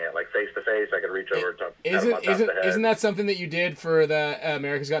facing it, like face to face. I could reach over to pet them on top of the head. Isn't that something that you did for the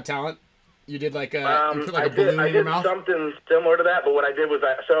America's Got Talent? You did like a you put like a balloon in your mouth. I did something similar to that, but what I did was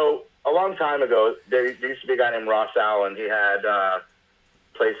so a long time ago there used to be a guy named Ross Allen. He had a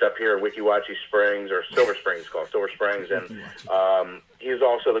place up here in Weeki Wachee Springs, or Silver Springs, called Silver Springs, and he's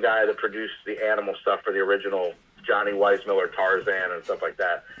also the guy that produced the animal stuff for the original Johnny Weissmuller Tarzan and stuff like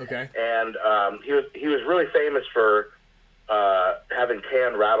that. Okay. And he was really famous for having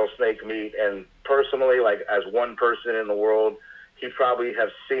canned rattlesnake meat, and personally, like as one person in the world, he probably have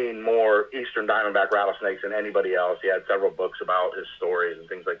seen more eastern diamondback rattlesnakes than anybody else. He had several books about his stories and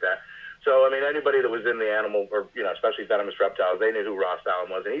things like that. So, I mean, anybody that was in the animal, or, you know, especially venomous reptiles, they knew who Ross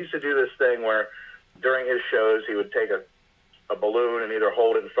Allen was. And he used to do this thing where during his shows, he would take a balloon and either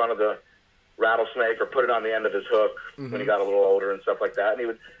hold it in front of the rattlesnake or put it on the end of his hook when he got a little older and stuff like that. And he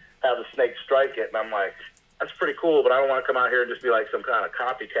would have the snake strike it. And I'm like, that's pretty cool, but I don't want to come out here and just be like some kind of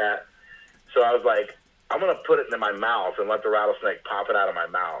copycat. So I was like, I'm going to put it in my mouth and let the rattlesnake pop it out of my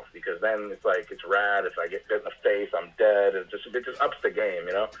mouth, because then it's like, it's rad. If I get hit in the face, I'm dead. It just ups the game,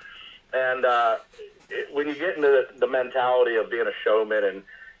 you know? And when you get into the mentality of being a showman, and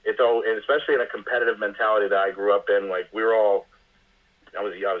and especially in a competitive mentality that I grew up in, like I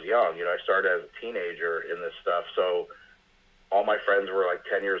was young, you know, I started as a teenager in this stuff. So all my friends were like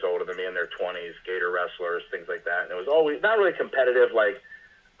 10 years older than me, in their 20s, gator wrestlers, things like that. And it was always not really competitive, like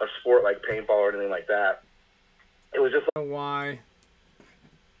a sport like paintball or anything like that. It was just I don't know why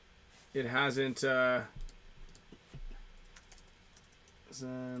it hasn't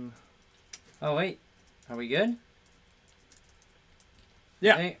Oh wait, are we good?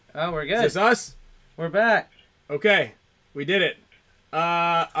 Yeah. Hey, oh, we're good. Is this us? We're back. Okay, we did it.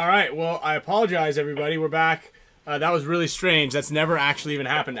 All right, well, I apologize, everybody. We're back. That was really strange. That's never actually even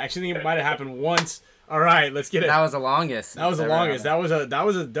happened. Actually, I think it might have happened once. All right, let's get it. That was the longest. That was the longest. That was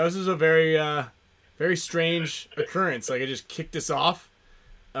a very strange occurrence. Like, it just kicked us off,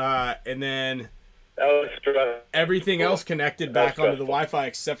 and then everything else connected back onto the Wi-Fi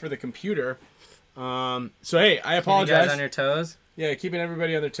except for the computer. So hey, I apologize. You guys on your toes? Yeah, keeping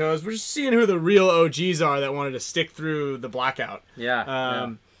everybody on their toes. We're just seeing who the real OGs are that wanted to stick through the blackout.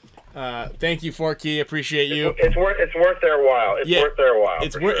 Yeah. Thank you, Forky. Appreciate you. It's worth their while. It's worth their while.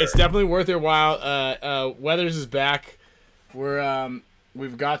 It's definitely worth their while. Weathers is back.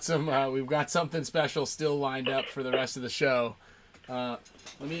 We've got something special still lined up for the rest of the show. Let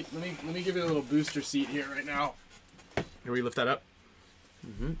me give you a little booster seat here right now. Here, we lift that up.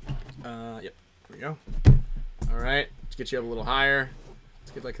 Yep. There we go. All right. Let's get you up a little higher.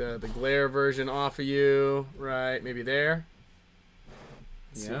 Let's get like the glare version off of you. Right. Maybe there.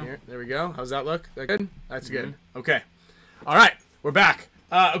 Let's see here. There we go. How's that look? That good? That's good. Okay. All right. We're back.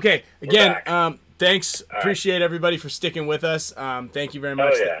 Okay. Again, thanks. Appreciate everybody for sticking with us. Thank you very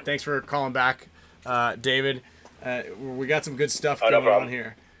much. Oh, yeah. Thanks for calling back, David. We got some good stuff going on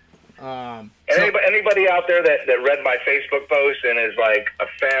here. Anybody out there that read my Facebook post and is like a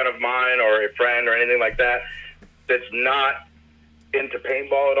fan of mine or a friend or anything like that, that's not into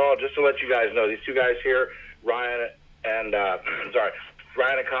paintball at all, just to let you guys know, these two guys here, Ryan and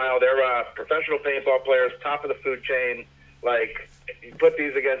Kyle, they're professional paintball players, top of the food chain. Like, you put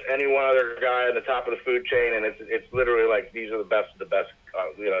these against any one other guy at the top of the food chain, and it's literally like, these are the best,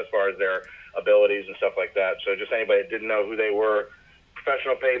 you know, as far as their abilities and stuff like that. So just anybody that didn't know who they were,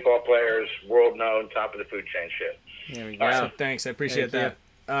 professional paintball players, world known, top of the food chain shit. There we go. Thanks, I appreciate that.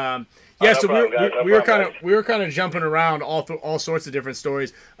 We were kind of jumping around all sorts of different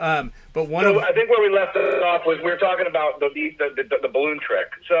stories. But I think where we left it off was we were talking about the balloon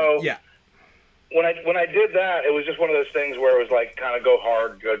trick. So yeah. When I did that, it was just one of those things where it was like kind of go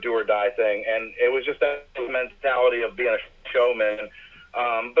hard, go do or die thing, and it was just that mentality of being a showman.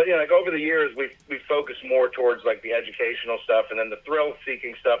 But you know, like over the years, we focused more towards like the educational stuff, and then the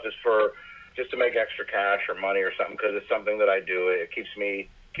thrill-seeking stuff is for just to make extra cash or money or something, because it's something that I do. It keeps the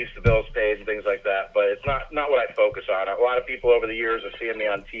bills paid and things like that. But it's not what I focus on. A lot of people over the years are seeing me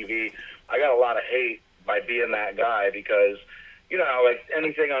on TV. I got a lot of hate by being that guy, because you know, like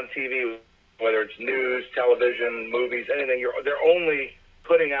anything on TV, whether it's news, television, movies, anything, they're only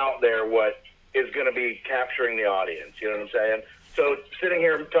putting out there what is going to be capturing the audience. You know what I'm saying? So sitting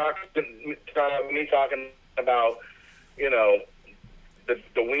here talking about, you know,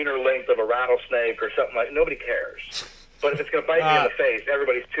 the wiener length of a rattlesnake or something like, nobody cares. But if it's going to bite me in the face,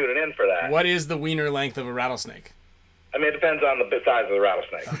 everybody's tuning in for that. What is the wiener length of a rattlesnake? I mean, it depends on the size of the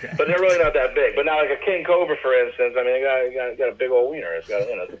rattlesnake. Okay. But they're really not that big. But now, like a king cobra, for instance, I mean, it got a big old wiener. It's got,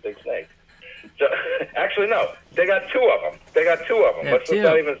 you know, it's a big snake. So, actually, no. They got two of them. Let's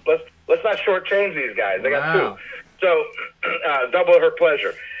not shortchange these guys. They got two. So, double her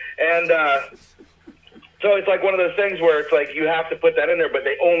pleasure. And So it's like one of those things where it's like you have to put that in there, but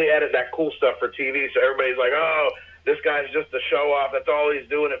they only edit that cool stuff for TV. So everybody's like, oh, this guy's just a show off. That's all he's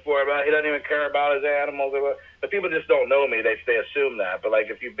doing it for. But he doesn't even care about his animals. But people just don't know me. They assume that. But like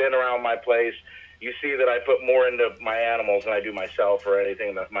if you've been around my place, you see that I put more into my animals than I do myself or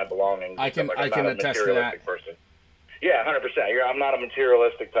anything that's my belongings. I can attest to that. Person. Yeah, 100%. I'm not a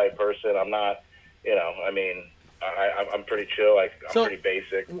materialistic type person. I'm not, I mean, I'm pretty chill. I'm pretty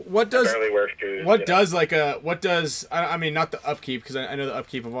basic. What does I barely wear shoes. I mean, not the upkeep, because I know the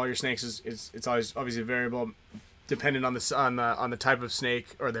upkeep of all your snakes is it's always obviously variable, dependent on the type of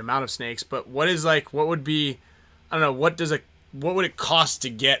snake or the amount of snakes. But what would it cost to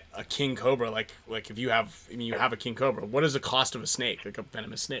get a king cobra? Like if you have a king cobra, what is the cost of a snake, like a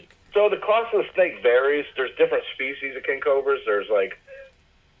venomous snake? So the cost of the snake varies. There's different species of king cobras. There's like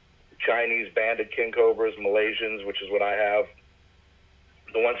Chinese banded king cobras, Malaysians, which is what I have.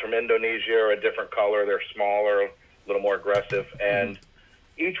 The ones from Indonesia are a different color. They're smaller, a little more aggressive, and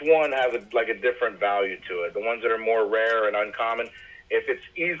each one has a different value to it. The ones that are more rare and uncommon, if it's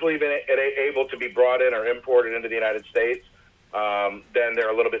easily been able to be brought in or imported into the United States, then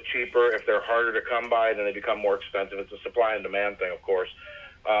they're a little bit cheaper. If they're harder to come by, then they become more expensive. It's a supply and demand thing, of course.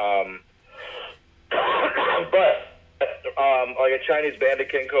 But like a Chinese banded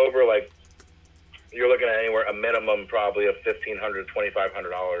king cobra, like you're looking at anywhere a minimum probably of $1,500,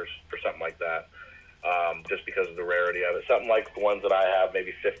 $2,500 for something like that, just because of the rarity of it. Something like the ones that I have,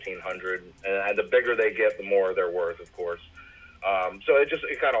 maybe $1,500, and the bigger they get, the more they're worth, of course. So it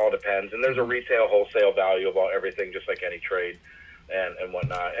kind of all depends, and there's a retail wholesale value of everything, just like any trade and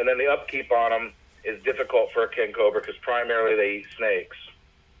whatnot. And then the upkeep on them is difficult for a king cobra because primarily they eat snakes.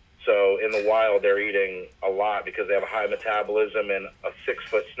 So in the wild, they're eating a lot because they have a high metabolism, and a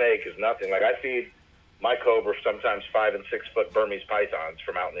 6-foot snake is nothing. Like I feed my cobra sometimes 5- and 6-foot Burmese pythons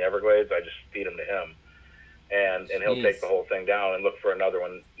from out in the Everglades. I just feed them to him, and he'll take the whole thing down and look for another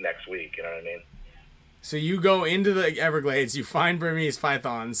one next week. You know what I mean? So you go into the Everglades, you find Burmese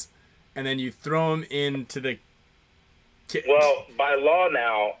pythons, and then you throw them into the. Well, by law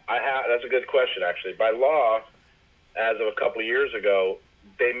now, that's a good question actually. By law, as of a couple of years ago,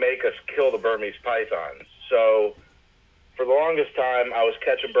 they make us kill the Burmese pythons. So for the longest time, I was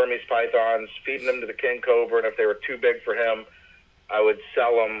catching Burmese pythons, feeding them to the king cobra, and if they were too big for him, I would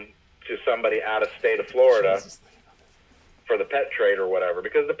sell them to somebody out of state of Florida for the pet trade or whatever,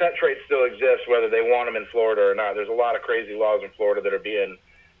 because the pet trade still exists whether they want them in Florida or not. There's a lot of crazy laws in Florida that are being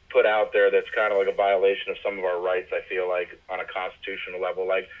put out there that's kind of like a violation of some of our rights, I feel like, on a constitutional level.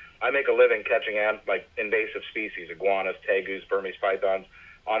 Like, I make a living catching invasive species, iguanas, tegus, Burmese pythons,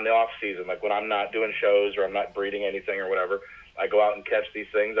 on the off season. Like when I'm not doing shows or I'm not breeding anything or whatever, I go out and catch these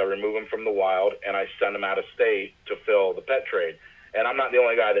things, I remove them from the wild, and I send them out of state to fill the pet trade. And I'm not the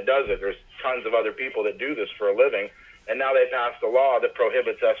only guy that does it. There's tons of other people that do this for a living, and now they passed a law that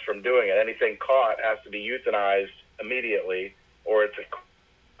prohibits us from doing it. Anything caught has to be euthanized immediately, or it's a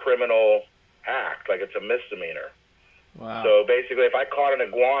criminal act, like it's a misdemeanor. Wow. So basically, if I caught an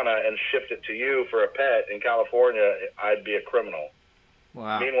iguana and shipped it to you for a pet in California, I'd be a criminal.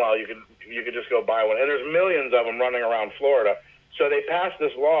 Wow. Meanwhile, you could just go buy one, and there's millions of them running around Florida. So they passed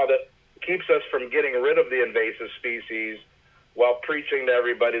this law that keeps us from getting rid of the invasive species while preaching to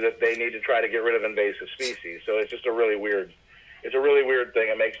everybody that they need to try to get rid of invasive species. So it's just a really weird thing.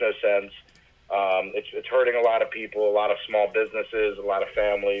 It makes no sense. It's hurting a lot of people, a lot of small businesses, a lot of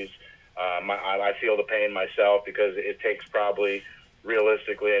families. I feel the pain myself because it takes probably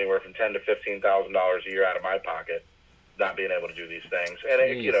realistically anywhere from $10,000 to $15,000 a year out of my pocket, not being able to do these things. And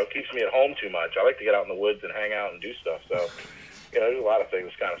it keeps me at home too much. I like to get out in the woods and hang out and do stuff. So, there's a lot of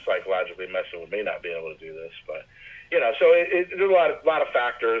things kind of psychologically messing with me not being able to do this. But, so there's a lot of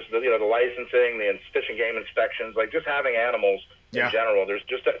factors, the licensing, the Fish and Game inspections, like just having animals in general. There's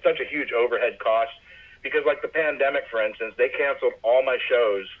just such a huge overhead cost because like the pandemic, for instance, they canceled all my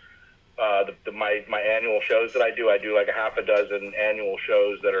shows. My annual shows that I do like a half a dozen annual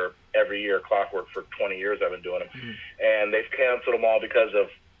shows that are every year, clockwork for 20 years I've been doing them. Mm-hmm. And they've canceled them all because of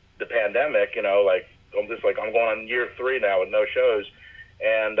the pandemic, I'm going on year 3 now with no shows.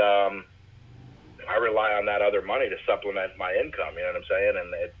 And I rely on that other money to supplement my income, you know what I'm saying?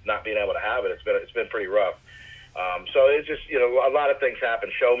 And not being able to have it, it's been pretty rough. So it's just, a lot of things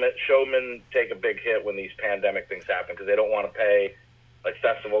happen. Showmen take a big hit when these pandemic things happen because they don't want to pay. Like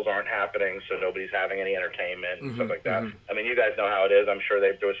festivals aren't happening, so nobody's having any entertainment and stuff like that. Mm-hmm. I mean, you guys know how it is. I'm sure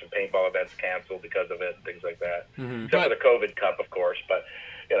there was some paintball events canceled because of it and things like that. Mm-hmm. Except for the COVID Cup, of course. But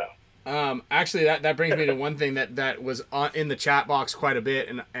actually, that brings me to one thing that was in the chat box quite a bit,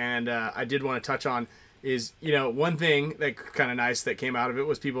 and I did want to touch on is one thing that kind of nice that came out of it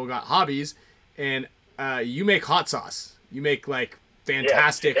was people got hobbies, and you make hot sauce. You make like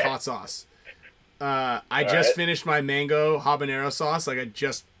fantastic hot sauce. I just finished my mango habanero sauce. Like I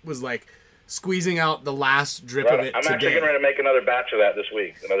just was like squeezing out the last drip of it I'm today. actually getting ready to make another batch of that this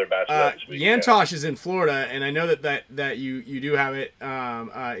week. Yantosh is in Florida, and I know that you do have it.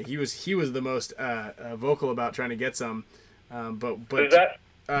 He was the most vocal about trying to get some. But who's that?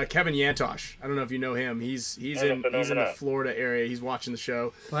 Kevin Yantosh. I don't know if you know him. He's in the Florida area. He's watching the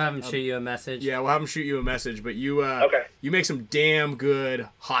show. We'll have him shoot you a message. Yeah, we'll have him shoot you a message. But you you make some damn good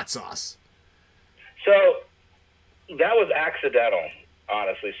hot sauce. So that was accidental,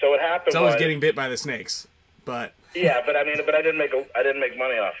 honestly. So what happened? It's always getting bit by the snakes, but. Yeah, but I didn't make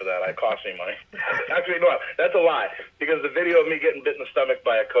money off of that. It cost me money. Actually, no, that's a lie. Because the video of me getting bit in the stomach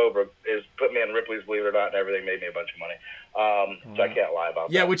by a cobra is put me in Ripley's Believe It or Not, and everything made me a bunch of money. So I can't lie about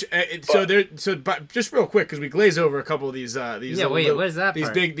that. Yeah, which but just real quick because we glaze over a couple of these. What is that?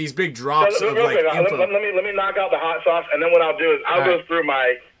 These big drops so, of like info. Let me knock out the hot sauce, and then what I'll do is I'll go through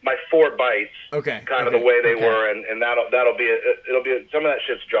my 4 bites. Okay. Kind of the way they were, and that'll be it'll be some of that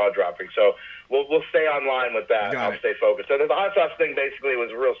shit's jaw dropping. So. We'll stay online with that. I'll stay focused. So the hot sauce thing basically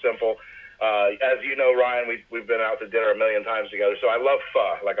was real simple. As you know, Ryan, we've been out to dinner a million times together. So I love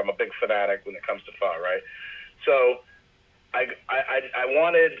pho. Like I'm a big fanatic when it comes to pho, right? So I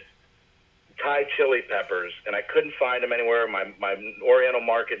wanted Thai chili peppers, and I couldn't find them anywhere. My Oriental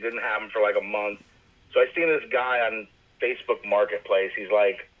Market didn't have them for like a month. So I seen this guy on Facebook Marketplace. He's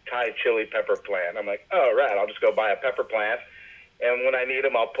like Thai chili pepper plant. I'm like, oh, right. I'll just go buy a pepper plant. And when I need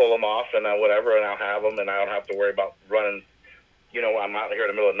them, I'll pull them off and whatever, and I'll have them, and I don't have to worry about running. You know, I'm out here in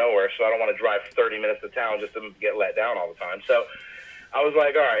the middle of nowhere, so I don't want to drive 30 minutes to town just to get let down all the time. So I was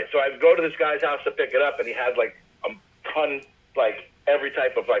like, all right. So I go to this guy's house to pick it up, and he has like a ton, like every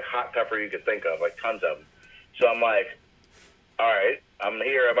type of like hot pepper you could think of, like tons of them. So I'm like, all right, I'm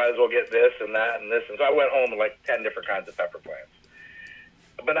here. I might as well get this and that and this. And so I went home with like 10 different kinds of pepper plants.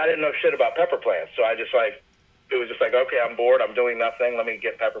 But I didn't know shit about pepper plants, so I just like. It was just like, okay, I'm bored. I'm doing nothing. Let me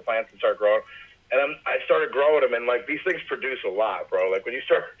get pepper plants and start growing. And I started growing them, and like these things produce a lot, bro. Like when you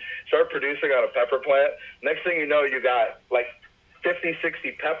start producing on a pepper plant, next thing you know, you got like 50,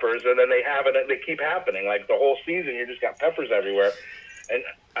 60 peppers, and then they keep happening. Like the whole season, you just got peppers everywhere. And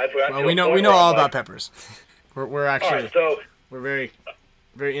we know all about peppers. We're actually we're very,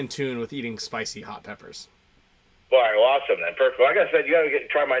 very in tune with eating spicy hot peppers. All right, well, awesome then. Perfect. Like I said, you got to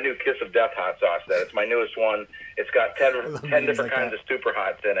try my new Kiss of Death hot sauce. Then it's my newest one. It's got 10 different kinds of super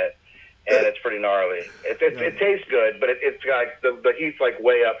hots in it, and it's pretty gnarly. It tastes good, but it's got the heat's like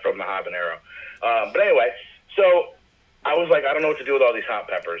way up from the habanero. But anyway, so I was like, I don't know what to do with all these hot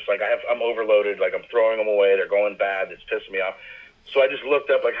peppers. Like I'm overloaded. Like I'm throwing them away. They're going bad. It's pissing me off. So I just looked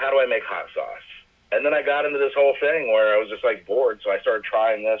up like, how do I make hot sauce? And then I got into this whole thing where I was just like bored. So I started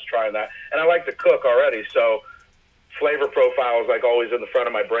trying this, trying that, and I like to cook already. So flavor profile is like always in the front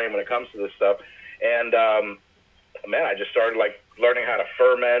of my brain when it comes to this stuff. And man, I just started like learning how to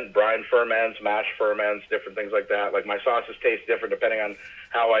ferment, brine ferments, mash ferments, different things like that. Like my sauces taste different depending on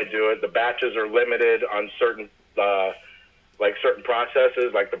how I do it. The batches are limited on certain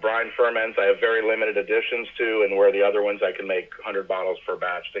processes. Like the brine ferments, I have very limited additions to, and where the other ones I can make 100 bottles per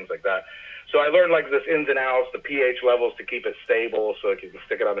batch, things like that. So I learned like this ins and outs, the pH levels to keep it stable, so you can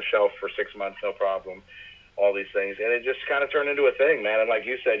stick it on the shelf for 6 months, no problem. All these things, and it just kind of turned into a thing, man. And like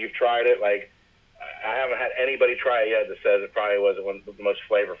you said, you've tried it. Like I haven't had anybody try it yet that says it probably was one of the most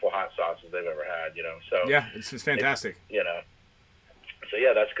flavorful hot sauces they've ever had. You know, so yeah, it's fantastic. So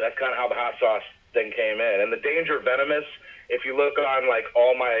yeah, that's kind of how the hot sauce thing came in. And the Danger Venomous, if you look on like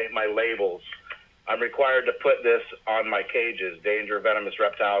all my labels, I'm required to put this on my cages, Danger Venomous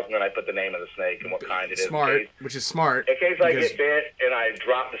Reptiles, and then I put the name of the snake and what kind it is. Which is smart. In case I get bit and I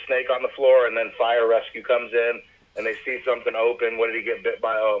drop the snake on the floor and then fire rescue comes in and they see something open, what did he get bit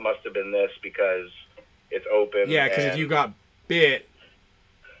by? Oh, it must have been this because it's open. Yeah, because if you got bit,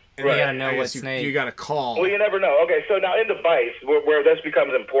 and you gotta know what snake. You gotta call. Well, you never know. Okay, so now into bites, where this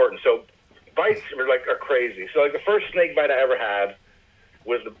becomes important. So bites are crazy. So like the first snake bite I ever had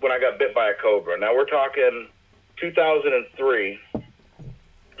was when I got bit by a cobra. Now we're talking 2003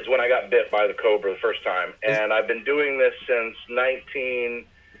 is when I got bit by the cobra the first time, and I've been doing this since it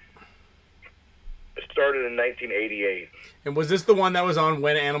started in 1988. And was this the one that was on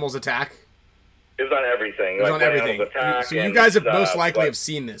When Animals Attack? It was on everything. It was on everything. So you guys have most likely have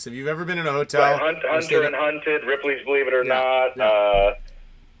seen this. If you've ever been in a hotel, Hunter and Hunted, Ripley's Believe It or Not.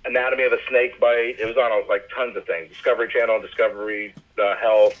 Anatomy of a Snake Bite. It was on like tons of things. Discovery Channel, Discovery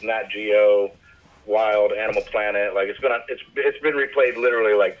Health, Nat Geo, Wild, Animal Planet. Like it's been replayed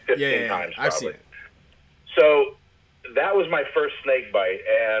literally like 15 times. Probably. I've seen it. So that was my first snake bite,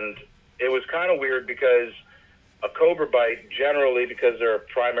 and it was kind of weird because a cobra bite, generally, because they're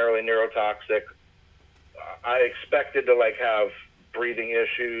primarily neurotoxic, I expected to like have breathing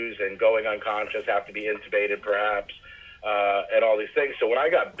issues and going unconscious, have to be intubated perhaps, and all these things. So when I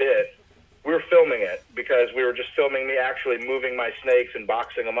got bit, we were filming it because we were just filming me actually moving my snakes and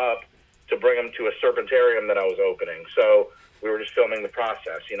boxing them up to bring them to a serpentarium that I was opening. So we were just filming the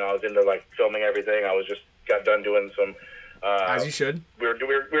process. You know, I was into like filming everything. I was just got done doing some. As you should. We were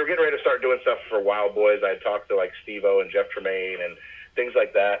getting ready to start doing stuff for Wild Boys. I had talked to like Steve-O and Jeff Tremaine and things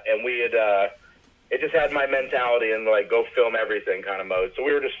like that, and we had. It just had my mentality in like go film everything kind of mode. So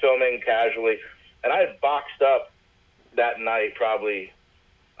we were just filming casually, and I had boxed up that night probably,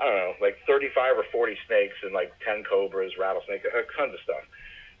 I don't know, like 35 or 40 snakes and like 10 cobras, rattlesnakes, tons of stuff.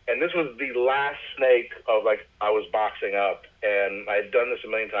 And this was the last snake of like I was boxing up, and I had done this a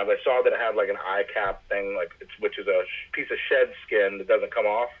million times. I saw that it had like an eye cap thing, like which is a piece of shed skin that doesn't come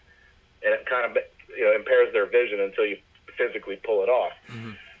off, and it kind of impairs their vision until you physically pull it off.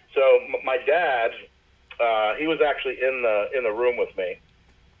 Mm-hmm. So my dad, he was actually in the room with me,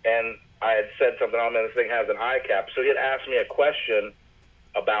 and I had said something. Oh man, this thing has an eye cap. So he had asked me a question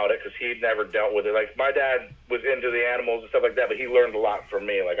about it because he'd never dealt with it. Like my dad was into the animals and stuff like that, but he learned a lot from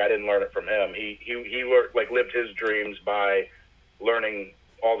me. Like I didn't learn it from him. He learned, like lived his dreams by learning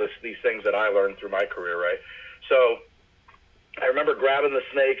all these things that I learned through my career, right? So I remember grabbing the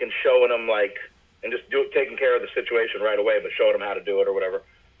snake and showing him and just taking care of the situation right away, but showing him how to do it or whatever.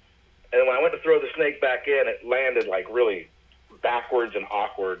 And when I went to throw the snake back in, it landed like really backwards and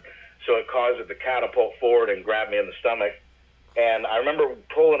awkward. So it caused it to catapult forward and grab me in the stomach. And I remember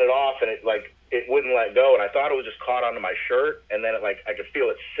pulling it off, and it wouldn't let go. And I thought it was just caught onto my shirt. And then I could feel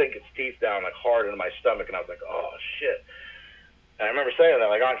it sink its teeth down like hard into my stomach. And I was like, oh shit. And I remember saying that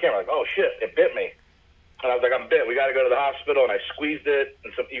like on camera, like, oh shit, it bit me. And I was like, I'm bit. We got to go to the hospital. And I squeezed it,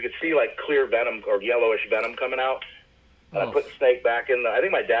 and so you could see like clear venom or yellowish venom coming out. And I put the snake back in. I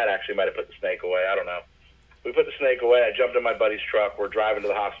think my dad actually might have put the snake away. I don't know. We put the snake away. I jumped in my buddy's truck. We're driving to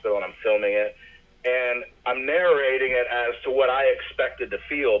the hospital, and I'm filming it. And I'm narrating it as to what I expected to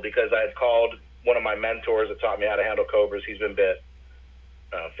feel because I had called one of my mentors that taught me how to handle cobras. He's been bit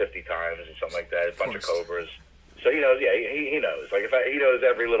 50 times or something like that, a bunch of cobras. So he knows, yeah, he knows. Like he knows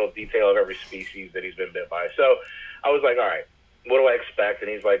every little detail of every species that he's been bit by. So I was like, all right, what do I expect?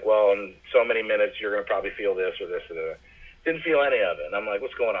 And he's like, well, in so many minutes, you're going to probably feel this or this or that. Didn't feel any of it. And I'm like,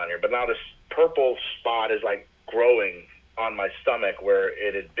 what's going on here? But now this purple spot is like growing on my stomach where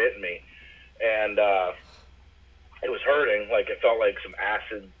it had bit me. And it was hurting. Like it felt like some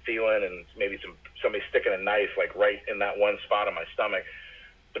acid feeling and maybe somebody sticking a knife like right in that one spot on my stomach.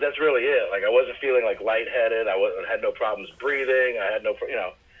 But that's really it. Like I wasn't feeling like lightheaded. I had no problems breathing. I had no,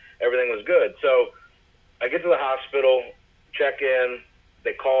 everything was good. So I get to the hospital, check in.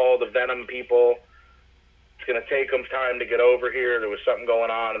 They call the venom people. It's going to take them time to get over here. There was something going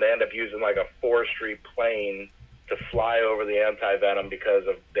on, and they end up using like a forestry plane to fly over the anti-venom because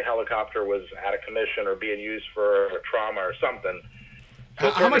of the helicopter was out of commission or being used for a trauma or something. So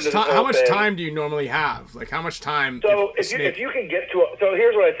how much time do you normally have? Like how much time? So if you can get to so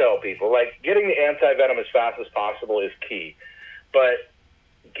here's what I tell people: like getting the anti-venom as fast as possible is key, but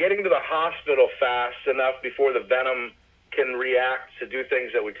getting to the hospital fast enough before the venom can react to do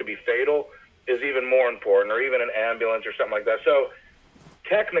things that could be fatal is even more important, or even an ambulance or something like that. So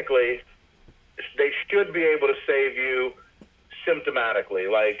technically, they should be able to save you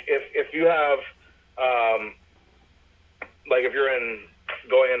symptomatically. Like if you have, like if you're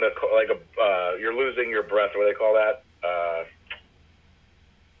going into like you're losing your breath, what do they call that?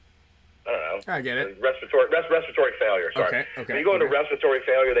 I don't know. I get it. Respiratory failure. Sorry. Okay. When you go into respiratory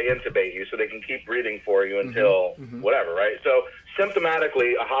failure, they intubate you so they can keep breathing for you until whatever, right? So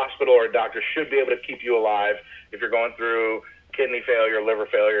symptomatically, a hospital or a doctor should be able to keep you alive if you're going through kidney failure, liver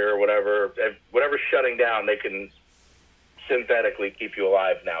failure, or whatever's shutting down. They can synthetically keep you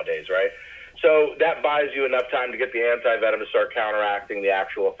alive nowadays, right? So that buys you enough time to get the anti-venom to start counteracting the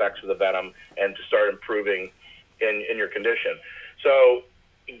actual effects of the venom and to start improving in your condition. So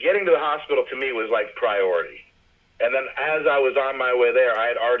getting to the hospital to me was like priority. And then as I was on my way there, I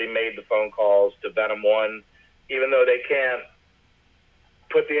had already made the phone calls to Venom 1, even though they can't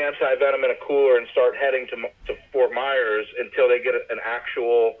put the anti-venom in a cooler and start heading to Fort Myers until they get an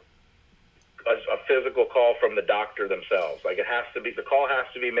actual a physical call from the doctor themselves. Like the call has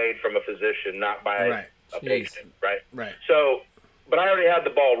to be made from a physician, not by a patient, right? Right. So, but I already had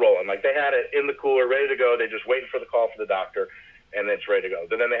the ball rolling. Like they had it in the cooler, ready to go. They just waiting for the call from the doctor, and it's ready to go.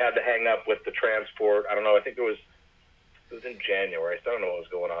 But then they had to hang up with the transport. I don't know. I think it was in January. So I don't know what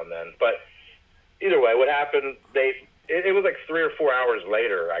was going on then. But either way, what happened? it was like 3 or 4 hours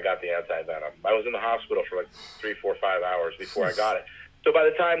later I got the anti-venom. I was in the hospital for like 3, 4, 5 hours before I got it. So by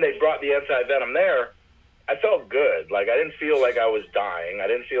the time they brought the anti-venom there, I felt good. Like, I didn't feel like I was dying. I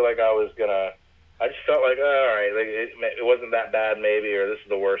didn't feel like I was going to... I just felt like, all right, like it wasn't that bad maybe, or this is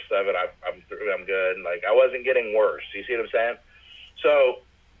the worst of it. I'm good. And like, I wasn't getting worse. You see what I'm saying? So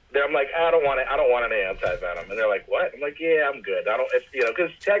then I'm like, I don't want any anti-venom. And they're like, what? I'm like, yeah, I'm good. Because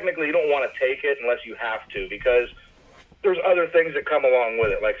technically you don't want to take it unless you have to, because there's other things that come along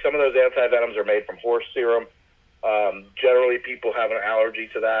with it. Like, some of those anti-venoms are made from horse serum. Generally people have an allergy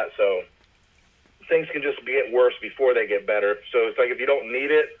to that. So things can just get worse before they get better. So it's like, if you don't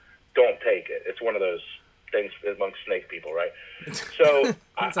need it, don't take it. It's one of those things amongst snake people, right? So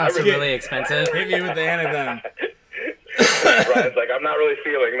it's also really expensive. Hit me with the anti-venom. Ryan's like, I'm not really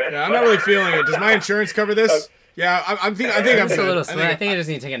feeling it. Yeah, I'm not really feeling it. Does my insurance cover this? Yeah, I think I'm just good. a little sleepy. I think I just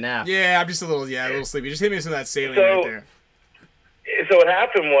need to take a nap. Yeah, I'm just a little sleepy. Just hit me with some of that saline right there. So what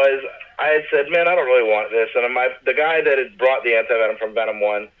happened was, I had said, man, I don't really want this. And the guy that had brought the anti-venom from Venom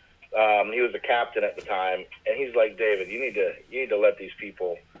 1, he was the captain at the time, and he's like, David, you need to let these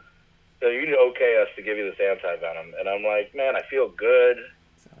people... So you need to okay us to give you this anti-venom. And I'm like, man, I feel good.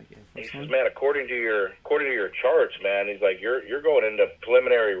 He says, man, according to your charts, man, he's like, you're going into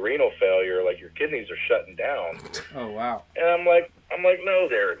preliminary renal failure. Like, your kidneys are shutting down. Oh, wow. And I'm like, no,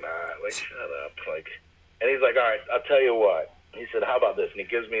 they're not. Like, shut up. Like, and he's like, all right, I'll tell you what. He said, how about this? And he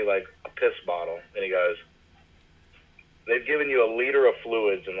gives me like a piss bottle, and he goes, they've given you a liter of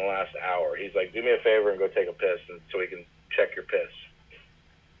fluids in the last hour. He's like, do me a favor and go take a piss, and so we can check your piss.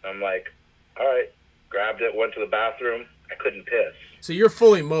 I'm like, all right. Grabbed it, went to the bathroom. I couldn't piss. So you're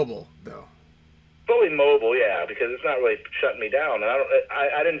fully mobile, though. Fully mobile, yeah, because it's not really shutting me down. And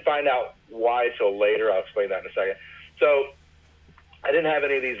I didn't find out why till later. I'll explain that in a second. So I didn't have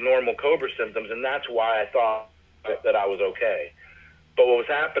any of these normal Cobra symptoms, and that's why I thought that I was okay. But what was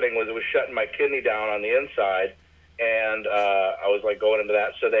happening was it was shutting my kidney down on the inside, and I was like going into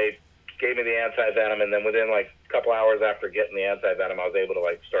that. So they gave me the anti-venom, and then within like a couple hours after getting the anti-venom, I was able to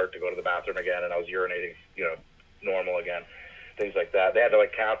like start to go to the bathroom again, and I was urinating, normal again, things like that. They had to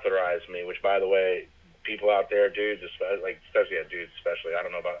like catheterize me, which, by the way, people out there, dudes, especially dudes, especially, I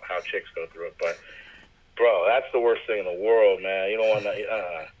don't know about how chicks go through it, but bro, that's the worst thing in the world, man. You don't want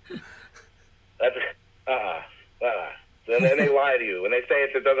to, Then they lie to you when they say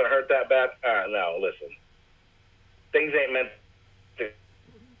it doesn't hurt that bad. No, listen, things ain't meant to.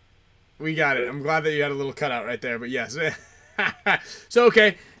 We got it. I'm glad that you had a little cutout right there, but yes. So,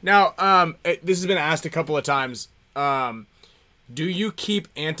 okay. Now, this has been asked a couple of times. Do you keep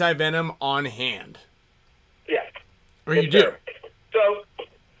anti-venom on hand? Yeah. Or you do? So,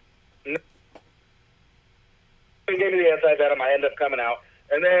 they gave me the anti-venom. I end up coming out.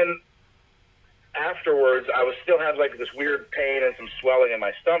 And then afterwards, I was still had like this weird pain and some swelling in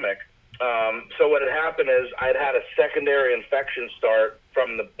my stomach. So what had happened is I'd had a secondary infection start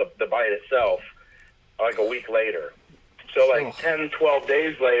from the bite itself like a week later. So like 10, 12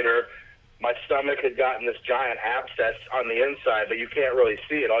 days later, my stomach had gotten this giant abscess on the inside, but you can't really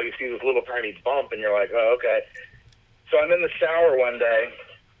see it. All you see is this little tiny bump, and you're like, oh, okay. So I'm in the shower one day,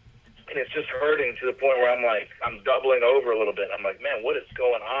 and it's just hurting to the point where I'm doubling over a little bit. I'm like, man, what is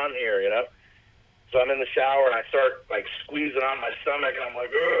going on here, So I'm in the shower, and I start, like, squeezing on my stomach, and I'm like,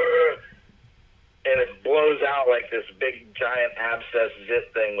 ugh! And it blows out like this big, giant abscess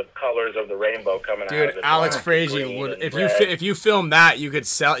zit thing with colors of the rainbow coming out of it. Dude, Alex Frazier would, if you filmed that, you could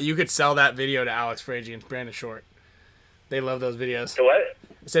sell that video to Alex Frazier and Brandon Short. They love those videos. To what?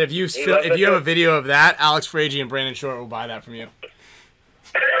 I said if you have a video of that, Alex Frazier and Brandon Short will buy that from you.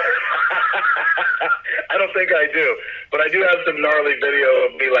 I don't think I do, but I do have some gnarly video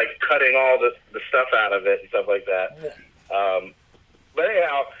of me like cutting all the stuff out of it and stuff like that. But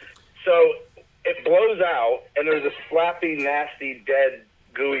anyhow, so it blows out, and there's a flappy, nasty, dead,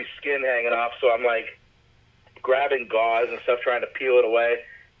 gooey skin hanging off. So I'm like grabbing gauze and stuff, trying to peel it away.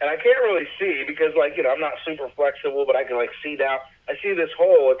 And I can't really see because, like, I'm not super flexible, but I can, like, see down. I see this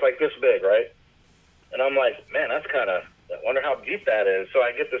hole. It's, like, this big, right? And I'm like, man, that's kind of, I wonder how deep that is. So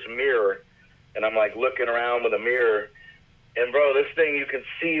I get this mirror, and I'm, like, looking around with a mirror. And, bro, this thing, you can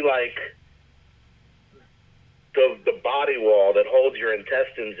see, like, the body wall that holds your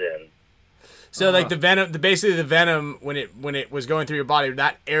intestines in. So like the venom when it was going through your body,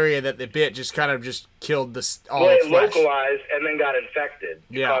 that area that they bit just kind of just killed all the flesh. Localized and then got infected.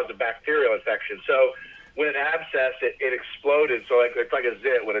 Caused a bacterial infection. So when it abscessed, it exploded. So like it's like a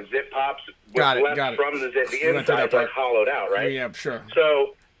zit. When a zit pops, got it. From the zit, the inside's like hollowed out, right? Yeah, sure.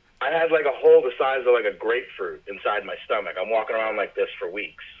 So I had like a hole the size of like a grapefruit inside my stomach. I'm walking around like this for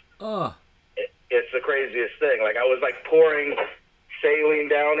weeks. Oh. it's the craziest thing. Like I was like pouring saline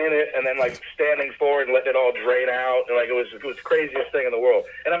down in it, and then like standing forward and letting it all drain out, and like it was the craziest thing in the world.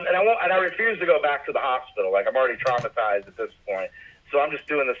 And I refuse to go back to the hospital. Like I'm already traumatized at this point, so I'm just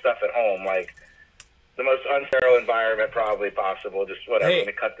doing this stuff at home, like the most unsterile environment probably possible. Just whatever. Hey. Let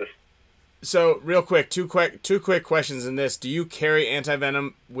me cut this. So real quick, two quick questions in this. Do you carry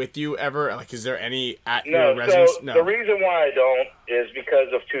anti-venom with you ever? Like, is there any at your residence? So the reason why I don't is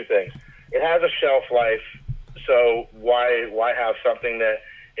because of two things. It has a shelf life, so why have something that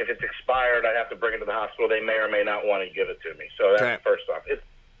if it's expired, I have to bring it to the hospital. They may or may not want to give it to me. So that's first off.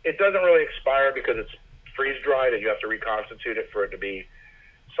 It doesn't really expire because it's freeze dried and you have to reconstitute it for it to be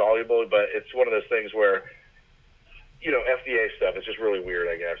soluble. But it's one of those things where, you know, FDA stuff is just really weird,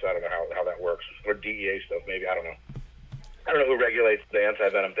 I guess. I don't know how that works. Or DEA stuff, maybe. I don't know. I don't know who regulates the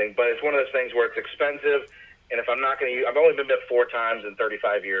anti-venom thing, but it's one of those things where it's expensive, and if I'm not going to use... I've only been bit 4 times in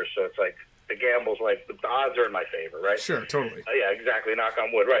 35 years, so it's like the gamble's like... The odds are in my favor, right? Sure, totally. Yeah, exactly. Knock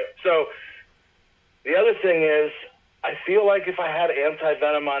on wood, right. So the other thing is, I feel like if I had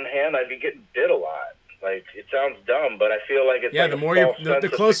anti-venom on hand, I'd be getting bit a lot. Like, it sounds dumb, but I feel like it's like the more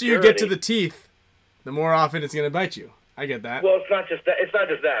the closer you get to the teeth, the more often it's going to bite you. I get that. Well, it's not just that. It's not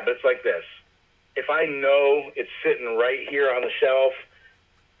just that, but it's like this. If I know it's sitting right here on the shelf,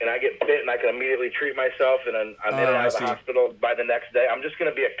 and I get bit, and I can immediately treat myself, and then I'm in and out of the hospital by the next day, I'm just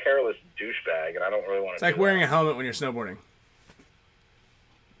going to be a careless douchebag, and I don't really want to. It's like wearing a helmet when you're snowboarding.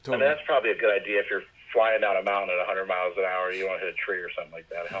 Totally. I mean, that's probably a good idea if you're flying down a mountain at 100 miles an hour. You want to hit a tree or something like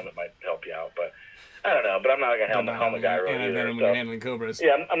that. A helmet might help you out, but. I don't know, but I'm not like a helmet guy really either. When you're handling cobras.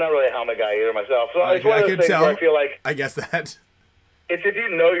 Yeah, I'm not really a helmet guy either myself. So it's I one of those things where I feel like... I guess that. It's if you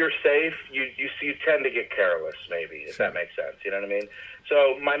know you're safe, you tend to get careless, maybe, if that makes sense. You know what I mean?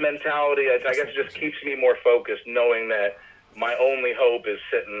 So my mentality, I guess, just keeps me more focused, knowing that my only hope is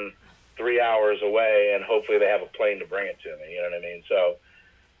sitting 3 hours away, and hopefully they have a plane to bring it to me. You know what I mean? So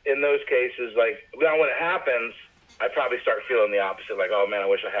in those cases, like, now when it happens, I probably start feeling the opposite, like, oh, man, I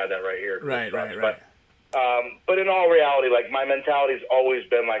wish I had that right here. Right. But in all reality, like, my mentality's always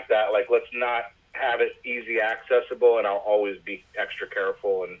been like that. Like, let's not have it easy accessible, and I'll always be extra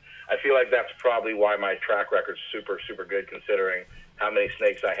careful. And I feel like that's probably why my track record's super, super good, considering how many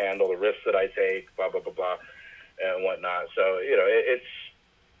snakes I handle, the risks that I take, blah, blah, blah, blah, and whatnot. So, you know,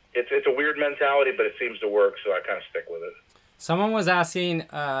 it's a weird mentality, but it seems to work, so I kind of stick with it. Someone was asking,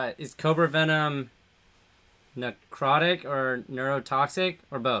 is cobra venom necrotic or neurotoxic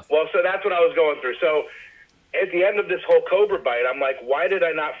or both? Well, so that's what I was going through. So at the end of this whole cobra bite, I'm like, why did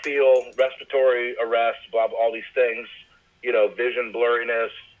I not feel respiratory arrest, blah, blah, all these things, you know, vision blurriness,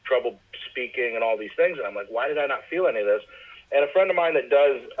 trouble speaking, and all these things? And I'm like, why did I not feel any of this? And a friend of mine that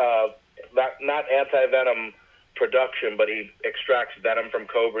does not anti-venom production, but he extracts venom from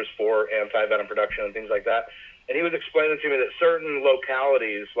cobras for anti-venom production and things like that. And he was explaining to me that certain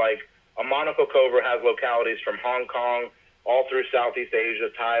localities, like a monocle cobra has localities from Hong Kong all through Southeast Asia,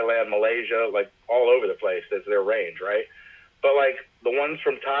 Thailand, Malaysia, like all over the place. That's their range, right? But like the ones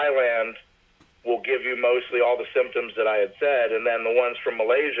from Thailand will give you mostly all the symptoms that I had said, and then the ones from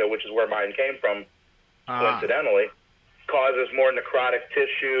Malaysia, which is where mine came from, coincidentally, causes more necrotic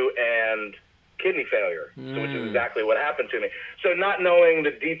tissue and kidney failure, which is exactly what happened to me. So not knowing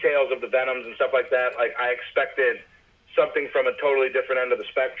the details of the venoms and stuff like that, like I expected something from a totally different end of the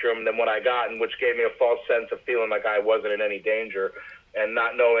spectrum than what I got, and which gave me a false sense of feeling like I wasn't in any danger, and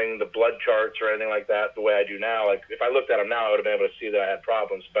not knowing the blood charts or anything like that the way I do now. Like if I looked at them now, I would have been able to see that I had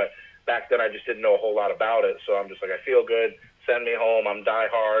problems, but back then I just didn't know a whole lot about it. So I'm just like, I feel good, send me home, I'm die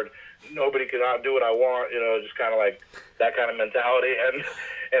hard, nobody can do what I want, you know, just kind of like that kind of mentality.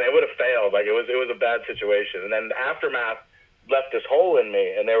 And it would have failed. Like it was a bad situation. And then the aftermath left this hole in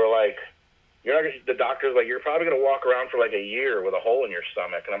me, and they were like, the doctor's like, you're probably going to walk around for like a year with a hole in your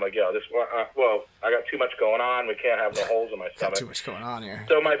stomach. And I'm like, yo, well, I got too much going on. We can't have no holes in my stomach. Got too much going on here.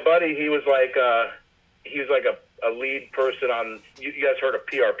 So my buddy, he was like a lead person on, you guys heard of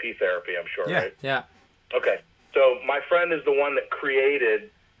PRP therapy, I'm sure, right? Yeah. Okay. So my friend is the one that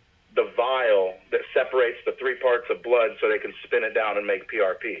created the vial that separates the 3 parts of blood so they can spin it down and make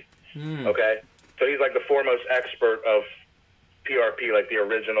PRP. Okay? So he's like the foremost expert of PRP, like the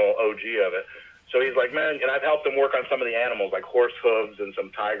original OG of it. So he's like, man, and I've helped him work on some of the animals, like horse hooves and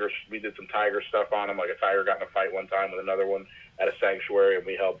some tigers. We did some tiger stuff on him. Like a tiger got in a fight one time with another one at a sanctuary, and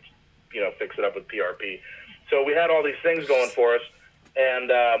we helped, you know, fix it up with PRP. So we had all these things going for us,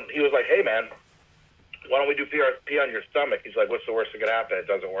 and he was like, hey, man, why don't we do PRP on your stomach? He's like, what's the worst that could happen? It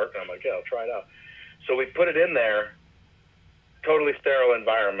doesn't work. And I'm like, yeah, I'll try it out. So we put it in there, totally sterile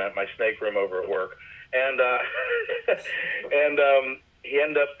environment, my snake room over at work. And he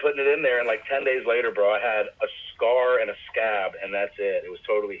ended up putting it in there, and like 10 days later, bro, I had a scar and a scab, and that's it. It was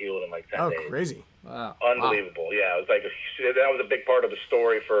totally healed in like 10 days. Oh, crazy. Wow. Unbelievable. Wow. Yeah, it was like that was a big part of the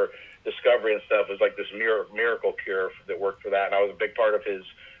story for Discovery and stuff. It was like this miracle cure that worked for that, and I was a big part of his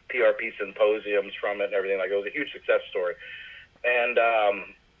PRP symposiums from it and everything. Like, it was a huge success story. And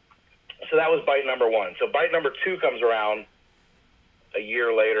so that was bite number 1. So bite number 2 comes around a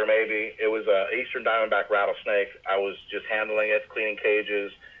year later, maybe. It was a Eastern Diamondback rattlesnake. I was just handling it, cleaning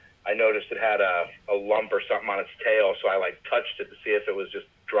cages. I noticed it had a lump or something on its tail, so I like touched it to see if it was just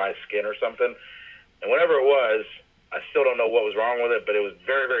dry skin or something. And whatever it was, I still don't know what was wrong with it, but it was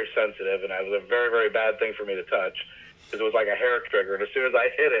very, very sensitive, and it was a very, very bad thing for me to touch because it was like a hair trigger. And as soon as I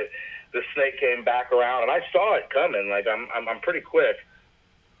hit it, the snake came back around, and I saw it coming. Like, I'm pretty quick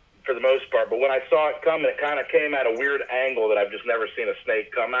for the most part, but when I saw it coming, it kind of came at a weird angle that I've just never seen a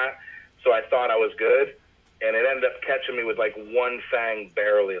snake come at. So I thought I was good, and it ended up catching me with like one fang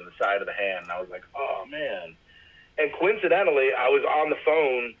barely in the side of the hand. And I was like, oh man. And coincidentally, I was on the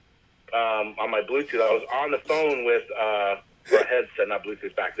phone on my Bluetooth. I was on the phone with or a headset, not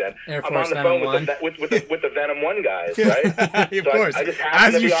Bluetooth back then. Air I'm Force on the phone Venom with the Venom 1 guys, right? Of So course. I just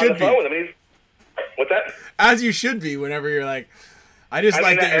happened As to you be on should the phone with him. And what's that? As you should be whenever you're like, I just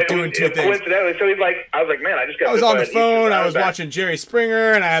like that you're doing two things. Coincidentally, so he's like, I was like, man, I just got. I was on the phone. I was watching Jerry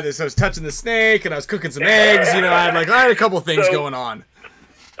Springer, and I was touching the snake, and I was cooking some eggs. You know, I had a couple things going on.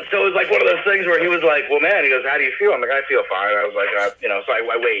 So it was like one of those things where he was like, well, man, he goes, how do you feel? I'm like, I feel fine. I was like, so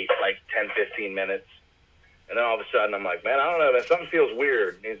I wait like 10, 15 minutes. And then all of a sudden I'm like, man, I don't know, man, something feels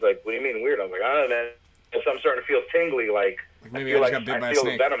weird. And he's like, what do you mean weird? I was like, I don't know, man. So I'm starting to feel tingly, like maybe I just got bit by a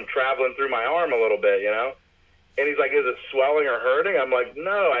snake. The venom traveling through my arm a little bit, you know? And he's like, is it swelling or hurting? I'm like,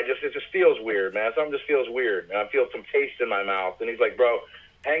 no, it just feels weird, man. Something just feels weird. And I feel some taste in my mouth. And he's like, bro,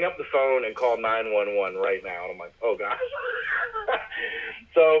 hang up the phone and call 911 right now. And I'm like, oh, God.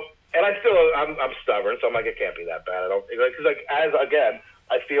 So, and I'm stubborn, so I'm like, it can't be that bad.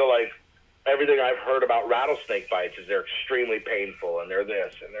 I feel like everything I've heard about rattlesnake bites is they're extremely painful, and they're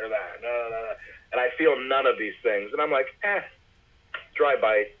this, and they're that. No. And I feel none of these things. And I'm like, dry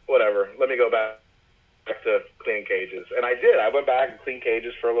bite, whatever. Let me go back to cleaning cages. And I did. I went back and cleaned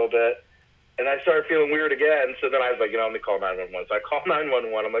cages for a little bit. And I started feeling weird again. So then I was like, let me call 911. So I called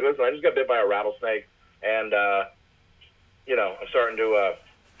 911. I'm like, listen, I just got bit by a rattlesnake. And, I'm starting to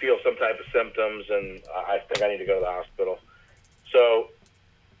feel some type of symptoms. And I think I need to go to the hospital. So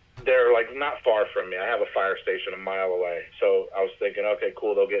they're, like, not far from me. I have a fire station a mile away. So I was thinking, okay,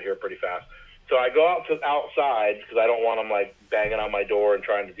 cool, they'll get here pretty fast. So I go outside because I don't want them, like, banging on my door and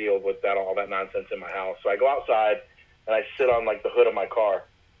trying to deal with all that nonsense in my house. So I go outside, and I sit on, like, the hood of my car,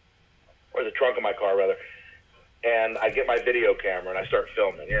 or the trunk of my car, rather, and I get my video camera, and I start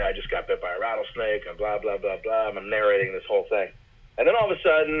filming. Yeah, I just got bit by a rattlesnake, and blah, blah, blah, blah. And I'm narrating this whole thing. And then all of a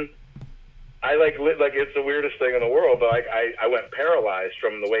sudden, I, like it's the weirdest thing in the world, but, like, I went paralyzed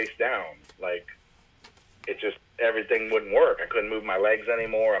from the waist down. Like, it just, everything wouldn't work. I couldn't move my legs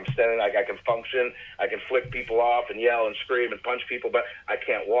anymore. I'm standing, like, I can function. I can flick people off and yell and scream and punch people, but I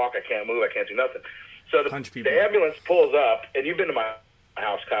can't walk. I can't move. I can't do nothing. So the ambulance pulls up, and you've been to my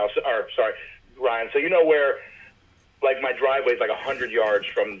house, Kyle, Ryan. So you know where, like, my driveway is like 100 yards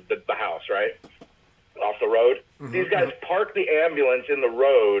from the house, right? Off the road. Mm-hmm. These guys park the ambulance in the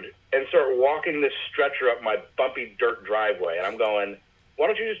road and start walking this stretcher up my bumpy dirt driveway. And I'm going, why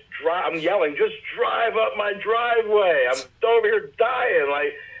don't you just drive? I'm yelling, just drive up my driveway. I'm over here dying.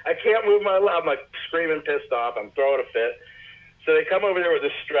 Like, I can't move my leg. I'm, like, screaming, pissed off. I'm throwing a fit. So they come over there with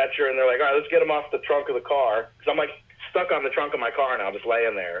this stretcher, and they're like, all right, let's get him off the trunk of the car. Because I'm, like, stuck on the trunk of my car now, just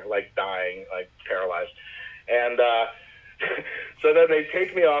laying there, like, dying, like, paralyzed. And so then they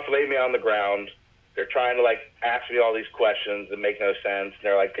take me off, lay me on the ground. They're trying to, like, ask me all these questions that make no sense. And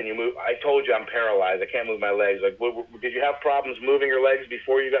they're like, can you move? I told you I'm paralyzed. I can't move my legs. Like, did you have problems moving your legs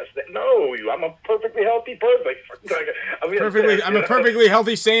before you got sick? No, I'm a perfectly healthy person. I'm a perfectly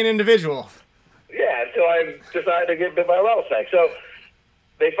healthy, sane individual. Yeah, until I decided to get bit by a rattlesnake. So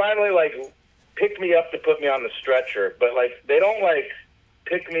they finally, like, picked me up to put me on the stretcher. But, like, they don't, like,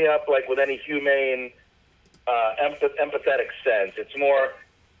 pick me up, like, with any humane, empathetic sense. It's more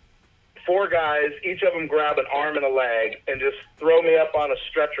 4 guys, each of them grab an arm and a leg and just throw me up on a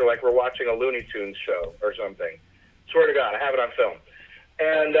stretcher like we're watching a Looney Tunes show or something. Swear to God, I have it on film.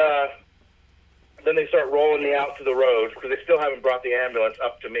 And then they start rolling me out to the road because they still haven't brought the ambulance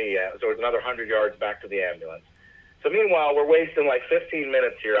up to me yet. So it's another 100 yards back to the ambulance. So meanwhile, we're wasting like 15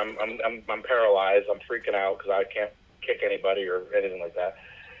 minutes here. I'm paralyzed. I'm freaking out because I can't kick anybody or anything like that.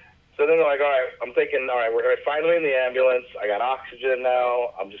 So then they're like, all right, I'm thinking, all right, we're finally in the ambulance. I got oxygen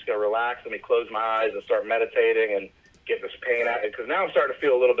now. I'm just going to relax. Let me close my eyes and start meditating and get this pain out, because now I'm starting to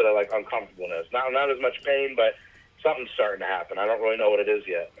feel a little bit of like uncomfortableness. Not as much pain, but something's starting to happen. I don't really know what it is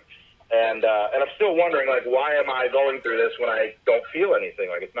yet. And I'm still wondering, like, why am I going through this when I don't feel anything?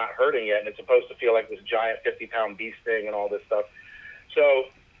 Like, it's not hurting yet, and it's supposed to feel like this giant 50-pound bee sting and all this stuff. So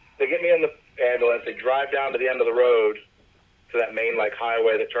they get me in the ambulance. They drive down to the end of the road to that main, like,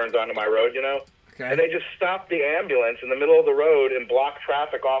 highway that turns onto my road, you know? Okay. And they just stop the ambulance in the middle of the road and block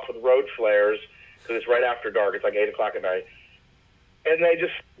traffic off with road flares, because it's right after dark. It's like 8 o'clock at night. And they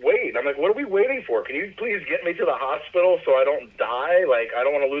just wait. I'm like, what are we waiting for? Can you please get me to the hospital so I don't die? Like, I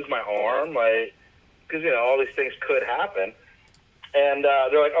don't want to lose my arm. Like, because, you know, all these things could happen. And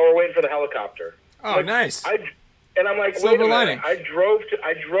they're like, oh, we're waiting for the helicopter. Oh, like, nice. And I'm like, Silver wait a minute. lining.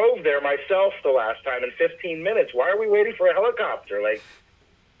 I drove there myself the last time in 15 minutes. Why are we waiting for a helicopter? Like,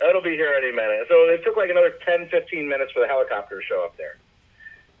 that'll be here any minute. So it took like another 10, 15 minutes for the helicopter to show up there.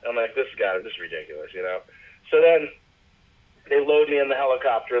 And I'm like, this is ridiculous, you know? So then they load me in the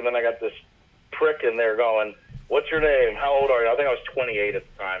helicopter, and then I got this prick in there going, what's your name? How old are you? I think I was 28 at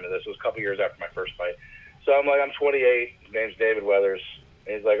the time of this. It was a couple years after my first fight. So I'm like, I'm 28. His name's David Weathers.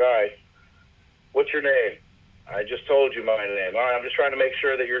 And he's like, all right, what's your name? I just told you my name. All right, I'm just trying to make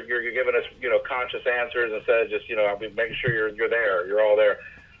sure that you're giving us, you know, conscious answers instead of just, you know, I'll be making sure you're there. You're all there.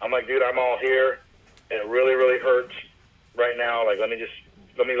 I'm like, dude, I'm all here, and it really, really hurts right now. Like, let me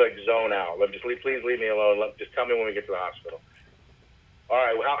like zone out. Please leave me alone. Just tell me when we get to the hospital. All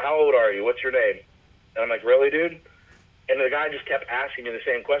right, how old are you? What's your name? And I'm like, really, dude? And the guy just kept asking me the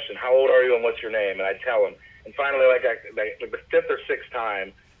same question. How old are you and what's your name? And I'd tell him. And finally, like the fifth or sixth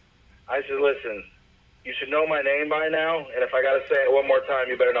time, I said, listen, you should know my name by now. And if I got to say it one more time,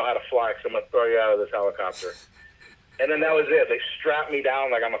 you better know how to fly, because I'm going to throw you out of this helicopter. And then that was it. They strapped me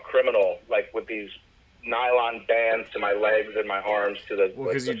down like I'm a criminal, like with these nylon bands to my legs and my arms to the,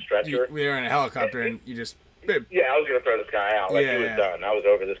 the stretcher. We were in a helicopter, and you just... Yeah, I was going to throw this guy out. Like, he was done. I was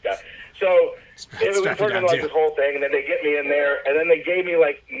over this guy. So it was turning like this whole thing, and then they get me in there, and then they gave me,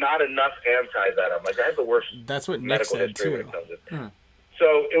 like, not enough anti-venom. Like, I had the worst That's what Nick medical said, history too. when it comes to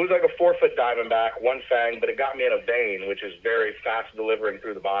So it was like a 4-foot diamondback, one fang, but it got me in a vein, which is very fast delivering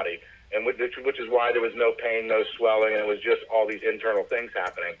through the body, and which is why there was no pain, no swelling, and it was just all these internal things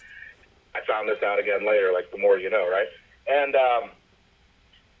happening. I found this out again later, like the more you know, right? And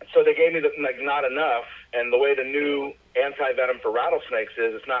so they gave me not enough, and the way the new anti-venom for rattlesnakes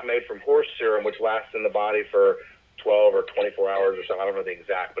is, it's not made from horse serum, which lasts in the body for 12 or 24 hours or so. I don't know the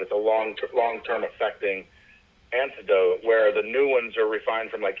exact, but it's a long-term affecting antidote, where the new ones are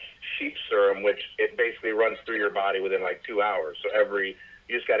refined from like sheep serum, which it basically runs through your body within like 2 hours. So you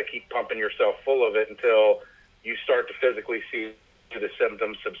just got to keep pumping yourself full of it until you start to physically see the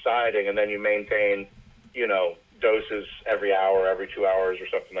symptoms subsiding, and then you maintain, you know, doses every hour, every 2 hours or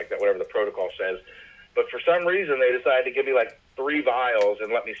something like that, whatever the protocol says. But for some reason, they decided to give me like 3 vials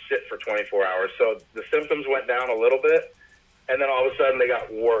and let me sit for 24 hours. So the symptoms went down a little bit, and then all of a sudden they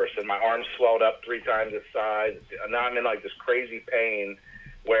got worse, and my arms swelled up 3 times its size. And now I'm in like this crazy pain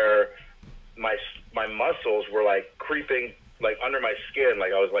where my muscles were like creeping like under my skin,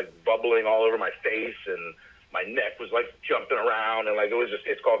 like I was like bubbling all over my face, and my neck was like jumping around, and like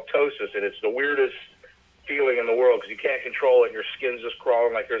it's called ptosis, and it's the weirdest feeling in the world because you can't control it, and your skin's just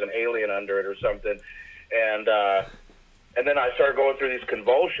crawling like there's an alien under it or something. And then I started going through these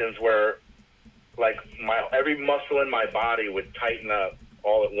convulsions where like every muscle in my body would tighten up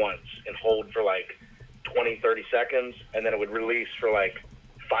all at once and hold for like 20-30 seconds, and then it would release for like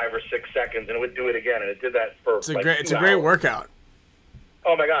 5 or 6 seconds, and it would do it again, and it did that for it's a great workout.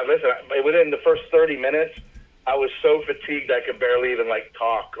 Oh my God, listen, within the first 30 minutes I was so fatigued I could barely even like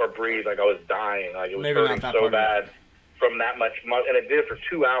talk or breathe. Like I was dying. Like it was hurting so bad from that much, and it did it for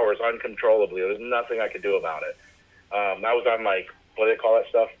 2 hours uncontrollably. There was nothing I could do about it. I was on like, what do they call that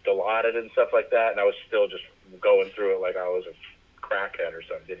stuff, Dilaudid and stuff like that, and I was still just going through it like I was a crackhead or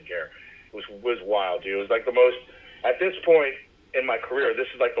something. Didn't care. It was wild, dude. It was like the most, at this point in my career, this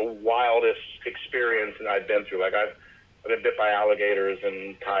is like the wildest experience that I've been through. Like I've been bit by alligators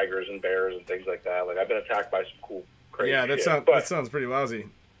and tigers and bears and things like that. Like I've been attacked by some cool, crazy shit. That sounds pretty lousy.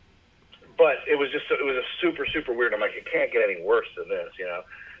 But it was a super, super weird. I'm like, it can't get any worse than this, you know?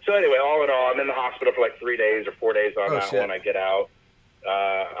 So anyway, all in all, I'm in the hospital for like 3 days or 4 days on that one. I get out.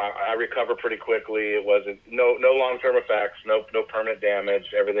 I recover pretty quickly. It wasn't, no long-term effects, no permanent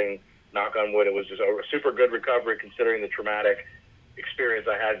damage, everything, knock on wood. It was just a super good recovery considering the traumatic experience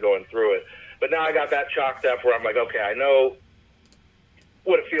I had going through it. But now I got that chalked up where I'm like, okay, I know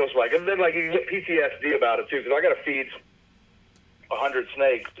what it feels like. And then, like, you get PTSD about it, too, because I got to feed 100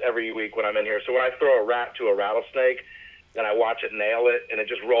 snakes every week when I'm in here. So when I throw a rat to a rattlesnake, and I watch it nail it, and it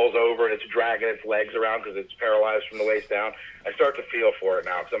just rolls over, and it's dragging its legs around because it's paralyzed from the waist down, I start to feel for it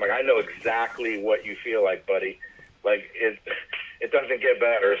now. Because I'm like, I know exactly what you feel like, buddy. Like, it doesn't get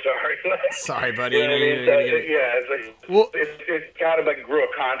better. Sorry. Sorry, buddy. You know what I mean? So, it's like, well, it's kind of like grew a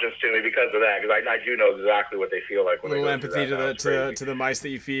conscience to me because of that. Because I do know exactly what they feel like when a little they go empathy to the mice that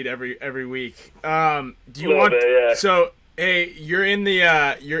you feed every week. Do you want? Bit, yeah. So, hey, you're in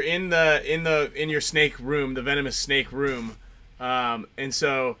your snake room, the venomous snake room, and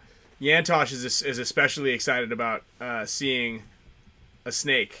so Yantosh is especially excited about seeing a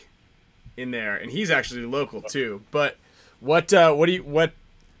snake in there, and he's actually local too. But what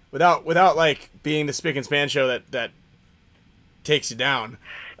without like being the Spick and Span show that takes you down,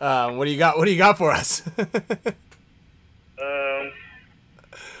 what do you got for us? Let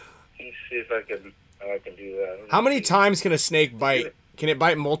me see if I can do that. How many times can a snake bite? Can it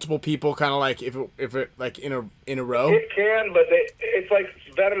bite multiple people? Kind of like if it like in a row. It can, but it's like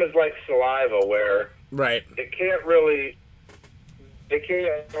venom is like saliva, where it can't really. They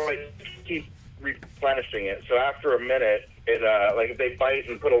can't like keep replenishing it. So after a minute, it like if they bite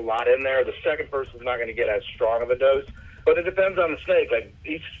and put a lot in there, the second person's not going to get as strong of a dose. But it depends on the snake. Like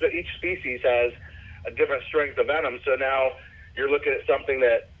each species has a different strength of venom. So now you're looking at something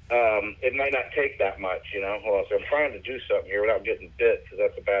that it might not take that much. You know. Hold on. So I'm trying to do something here without getting bit, because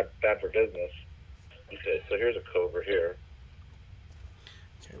that's a bad for business. Okay. So here's a cobra here.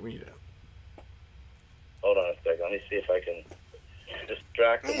 Okay, we need to. Hold on a second. Let me see if I can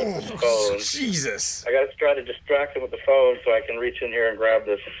distract him with the phone. Jesus! I gotta try to distract him with the phone so I can reach in here and grab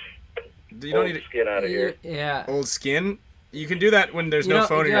this skin out of here. Yeah. Old skin? You can do that when there's no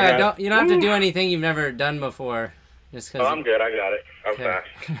phone in your hand. You don't have to do anything you've never done before. Just cause I'm good. I got it. I'm fast.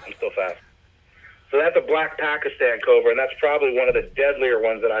 I'm still fast. So that's a black Pakistan cobra, and that's probably one of the deadlier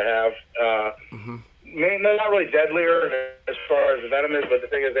ones that I have. Not really deadlier as far as the venom is, but the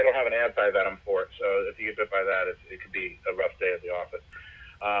thing is they don't have an anti-venom for it. So if you get bit by that, it could be a rough day at the office.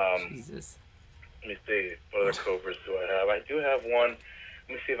 Jesus. Let me see. What other cobras do I have? I do have one.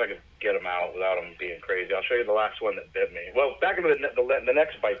 Let me see if I can get him out without him being crazy. I'll show you the last one that bit me. Well, back into the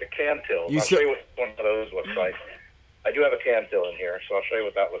next bite, the cantil. I'll show you what one of those looks like. I do have a cantil in here, so I'll show you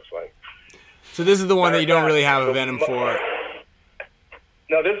what that looks like. So this is the one that you don't really have a venom for.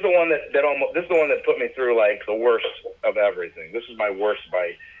 No, this is the one this is the one that put me through like the worst of everything. This is my worst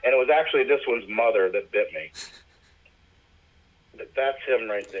bite, and it was actually this one's mother that bit me. That's him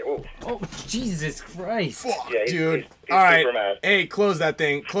right there. Ooh. Oh, Jesus Christ! Yeah, dude. He's all right, super mad. Hey, close that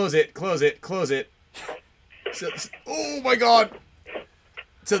thing. Close it. So, oh my God.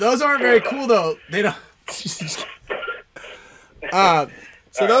 So those aren't very cool though. They don't.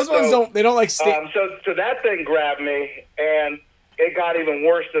 So those ones don't like stick. So that thing grabbed me, and it got even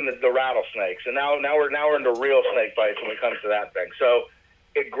worse than the rattlesnakes. And now we're into real snake bites when it comes to that thing. So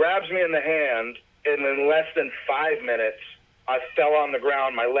it grabs me in the hand, and in less than 5 minutes, I fell on the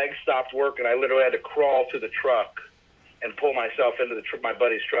ground. My legs stopped working. I literally had to crawl to the truck and pull myself into my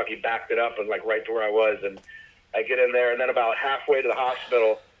buddy's truck. He backed it up and like right to where I was, and I get in there, and then about halfway to the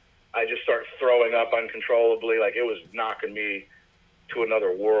hospital, I just start throwing up uncontrollably. Like it was knocking me to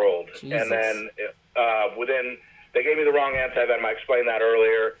another world. Jesus. And then they gave me the wrong anti-venom. I explained that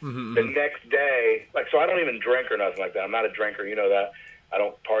earlier. The next day, so I don't even drink or nothing like that. I'm not a drinker, you know that. I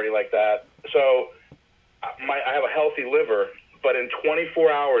don't party like that. So I have a healthy liver, but in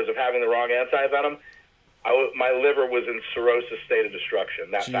 24 hours of having the wrong anti-venom, my liver was in cirrhosis state of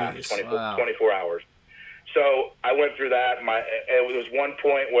destruction that fast, 24 hours. So I went through that. It was one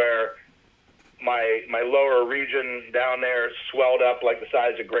point where my lower region down there swelled up like the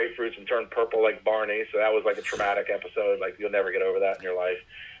size of grapefruits and turned purple like Barney. So that was like a traumatic episode. Like you'll never get over that in your life.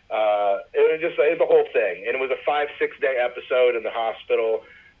 It was the whole thing. And it was a 5-6 day episode in the hospital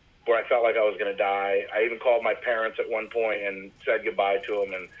where I felt like I was going to die. I even called my parents at one point and said goodbye to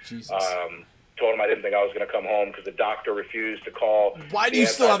them, and told them I didn't think I was going to come home because the doctor refused to call. Why do you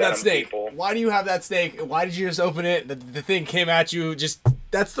still have that snake? Why do you have that snake? Why did you just open it? The thing came at you.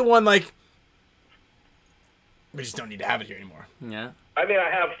 That's the one, like, we just don't need to have it here anymore. Yeah. I mean,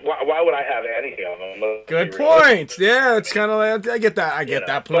 why would I have any of them? Good point. Yeah, it's kind of like, I get that. I get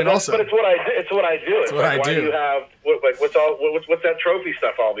that point also. But it's what I do. It's what I do. It's what I do. Why do you have what's that trophy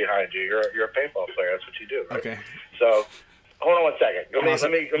stuff all behind you? You're a paintball player. That's what you do, right? Okay. So, hold on one second.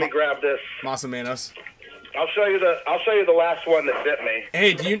 Let me grab this. Masa Manos. I'll show you the last one that bit me.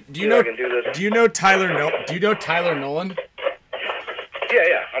 Hey, do you know Tyler Nolan?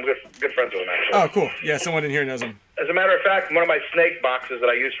 Yeah, I'm good friends with him actually. Oh, cool. Yeah, someone in here knows him. As a matter of fact, one of my snake boxes that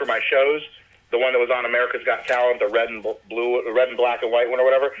I use for my shows, the one that was on America's Got Talent, the red and black and white one or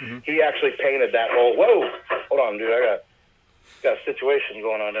whatever, he actually painted that whole. Whoa, hold on, dude. Got a situation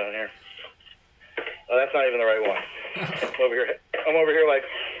going on down here. Oh, that's not even the right one. I'm over here like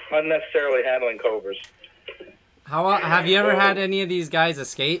unnecessarily handling cobras. Have you ever had any of these guys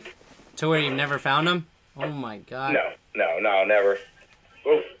escape to where you've never found them? Oh my god. No, never.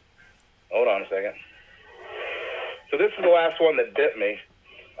 Oh, hold on a second. So this is the last one that bit me.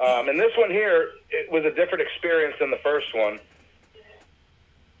 And this one here, it was a different experience than the first one.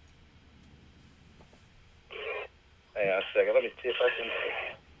 Hang on a second. Let me see if I can...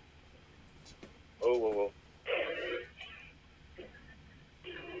 Whoa.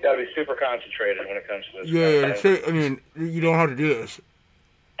 Got to be super concentrated when it comes to this. Yeah, I mean, you don't have to do this.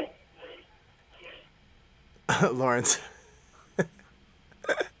 Lawrence.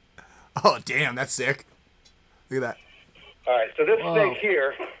 Oh, damn, that's sick. Look at that. All right, so this snake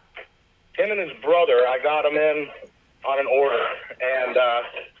here, him and his brother, I got him in on an order, and I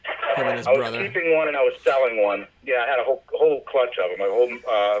was keeping one and I was selling one. Yeah, I had a whole clutch of them,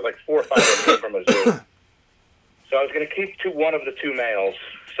 like 4 or 5 of them from a zoo. So I was going to keep one of the 2 males.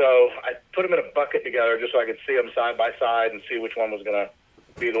 So I put them in a bucket together just so I could see them side by side and see which one was going to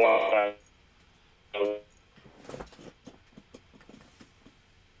be the one.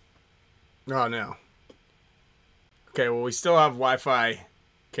 Oh, no. Okay, well, we still have Wi-Fi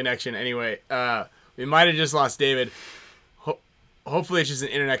connection anyway. We might have just lost David. Hopefully it's just an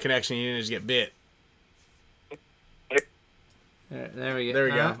internet connection. You didn't just get bit. There we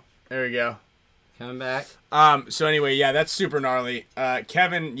go. There we go. Coming back. So anyway, yeah, that's super gnarly.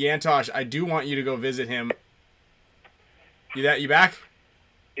 Kevin Yantosh, I do want you to go visit him. You back?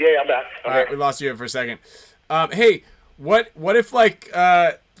 Yeah, I'm back. All right, we lost you for a second. Hey, what if like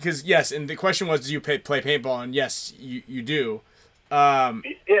because yes, and the question was, do you play paintball? And yes, you do. Yeah,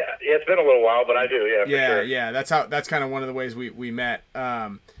 it's been a little while, but I do. Yeah. For sure. Yeah. That's kind of one of the ways we met. I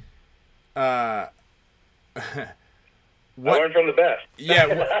learned from the best. Yeah,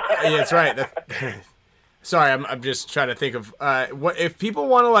 yeah, that's right. Sorry, I'm just trying to think of what if people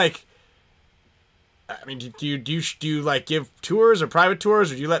want to like. I mean, do you like give tours or private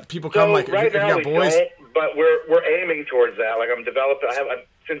tours, or do you let people come? So like right if you now got boys? Don't, but we're aiming towards that. Like I'm developing.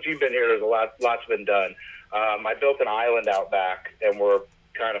 Since you've been here, there's lots been done. I built an island out back, and we're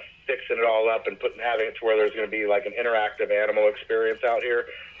kind of fixing it all up and having it to where there's going to be like an interactive animal experience out here,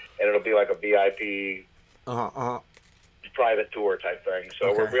 and it'll be like a VIP private tour type thing. So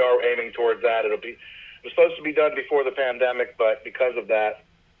okay. we are aiming towards that. It was supposed to be done before the pandemic, but because of that,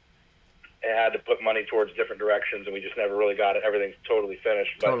 it had to put money towards different directions, and we just never really got it. Everything's totally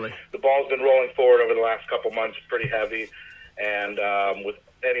finished. But the ball's been rolling forward over the last couple months, pretty heavy, and with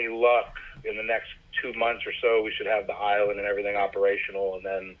any luck, in the next 2 months or so, we should have the island and everything operational, and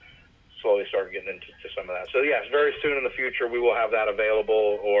then slowly start getting into some of that. So yes, very soon in the future, we will have that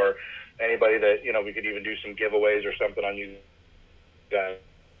available, or anybody that, we could even do some giveaways or something on you guys.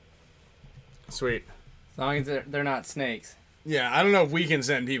 Sweet. As long as they're not snakes. Yeah, I don't know if we can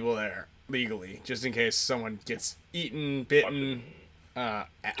send people there legally, just in case someone gets eaten, bitten. I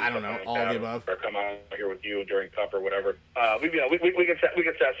don't know, all of the above. Or come on here with you during cup or whatever. We can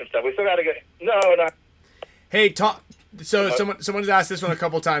set some stuff. We still got to get not. Hey, talk. So someone's asked this one a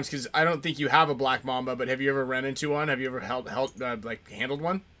couple times because I don't think you have a black mamba, but have you ever ran into one? Have you ever handled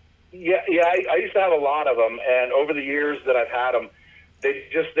one? Yeah. I used to have a lot of them, and over the years that I've had them,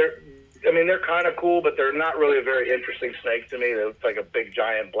 they're kind of cool, but they're not really a very interesting snake to me. They look like a big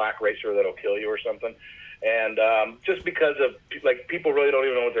giant black racer that'll kill you or something. And just because of people really don't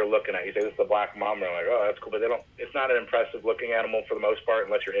even know what they're looking at. You say this is the black mamba, and they're like, oh, that's cool, but they don't. It's not an impressive looking animal for the most part,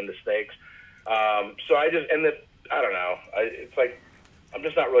 unless you're into snakes. So I don't know. It's like I'm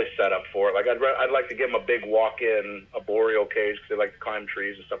just not really set up for it. Like I'd like to give them a big walk-in arboreal cage because they like to climb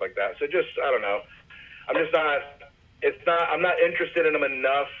trees and stuff like that. So I don't know. I'm not interested in them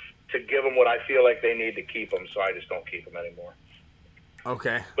enough to give them what I feel like they need to keep them. So I just don't keep them anymore.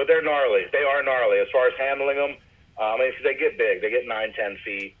 Okay. But they're gnarly. They are gnarly as far as handling them. They get big. They get 9-10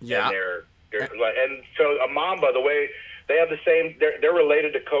 feet. Yeah. And so a mamba, the way they have the same, they're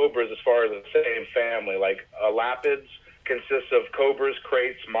related to cobras as far as the same family. Like lapids consists of cobras,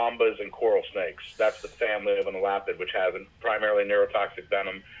 kraits, mambas, and coral snakes. That's the family of an elapid, which has primarily neurotoxic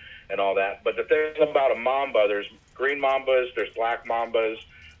venom and all that. But the thing about a mamba, there's green mambas, there's black mambas,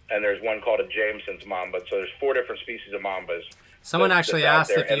 and there's one called a Jameson's mamba. So there's 4 different species of mambas. Someone actually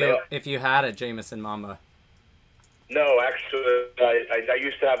asked if you had a Jameson mamba. No, actually, I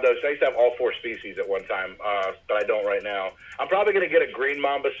used to have those. I used to have all 4 species at one time, but I don't right now. I'm probably going to get a green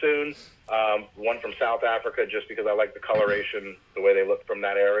mamba soon, one from South Africa, just because I like the coloration, the way they look from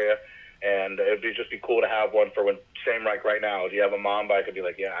that area. And it would just be cool to have one for when, same like right now. Do you have a mamba? I could be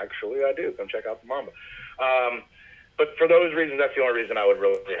like, yeah, actually I do. Come check out the mamba. but for those reasons, that's the only reason I would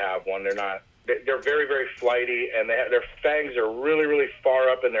really have one. They're very, very flighty, and their fangs are really, really far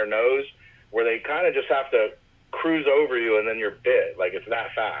up in their nose, where they kind of just have to cruise over you, and then you're bit. Like, it's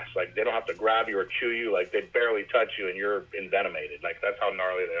that fast. Like, they don't have to grab you or chew you. Like, they barely touch you, and you're envenomated. Like, that's how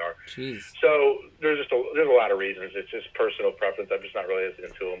gnarly they are. Jeez. So there's a lot of reasons. It's just personal preference. I'm just not really as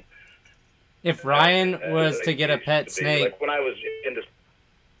into them. If Ryan was to get a pet snake, like when I was into.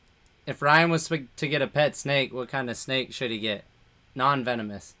 If Ryan was to get a pet snake, what kind of snake should he get?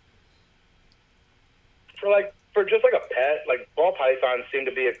 Non-venomous. For just like a pet, like ball pythons seem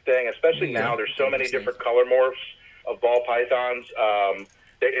to be a thing, especially now. There's so many different color morphs of ball pythons.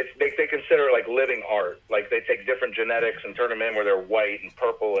 They consider it like living art. Like they take different genetics and turn them in where they're white and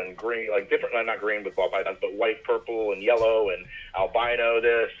purple and green, like different, not green with ball pythons, but white, purple, and yellow and albino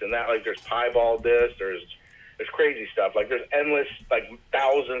this and that. Like there's piebald this, there's crazy stuff. Like there's endless, like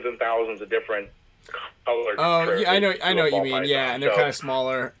thousands and thousands of different colors. Oh, yeah, I know what you mean. Python. Yeah, and they're kind of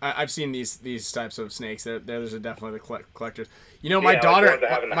smaller. I've seen these types of snakes. Those are definitely the collectors. You know, my daughter, in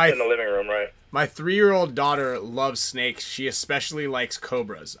the living room, right? My 3-year-old daughter loves snakes. She especially likes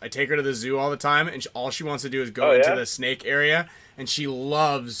cobras. I take her to the zoo all the time, and all she wants to do is go into the snake area, and she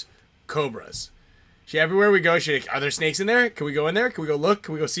loves cobras. Everywhere we go, she's like, are there snakes in there? Can we go in there? Can we go look?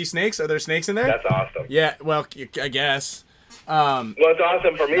 Can we go see snakes? Are there snakes in there? That's awesome. Yeah, well, I guess. Well, it's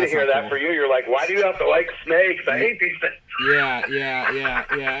awesome for me to hear that. Cool. For you, you're like, why do you have to like snakes? I hate these things. Yeah.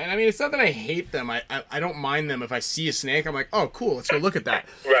 And I mean, it's not that I hate them. I don't mind them. If I see a snake, I'm like, oh, cool, let's go look at that.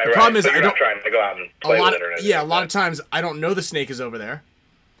 Right. The problem is I don't trying to go out and play with it or anything. Yeah, a lot of times I don't know the snake is over there,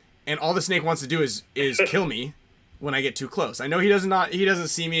 and all the snake wants to do is kill me when I get too close. I know he doesn't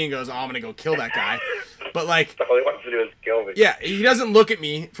see me and goes, oh, I'm gonna go kill that guy. But like, all he wants to do is kill me. Yeah, he doesn't look at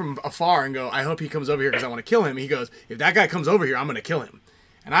me from afar and go, I hope he comes over here because I want to kill him. He goes, if that guy comes over here, I'm going to kill him.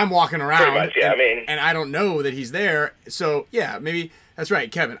 And I'm walking around, much, yeah, and I don't know that he's there. So, yeah, maybe, that's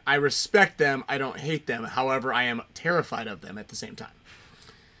right, Kevin. I respect them. I don't hate them. However, I am terrified of them at the same time.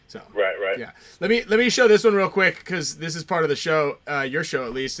 So Right. Yeah. Let me show this one real quick because this is part of the show, your show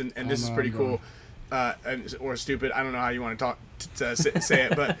at least, and this is pretty cool. Or stupid. I don't know how you want to talk to say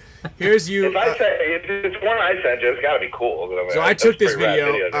it, but here's you. If I say it's one I sent you, it's got to be cool. So I took this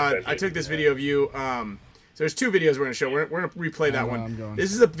video. I took this video of you. So there's 2 videos we're gonna show. We're gonna replay that one.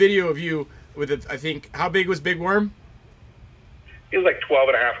 This is a video of you with I think, how big was Big Worm? He was like 12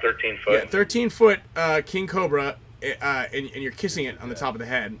 and a half, 13 foot. Yeah, 13 foot king cobra, and you're kissing it on the top of the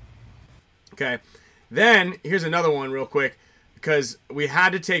head. Okay. Then here's another one real quick. Because we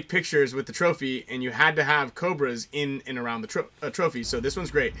had to take pictures with the trophy, and you had to have cobras in and around the trophy. So this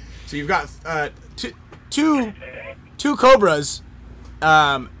one's great. So you've got two cobras,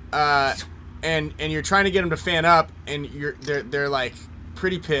 and you're trying to get them to fan up, and they're like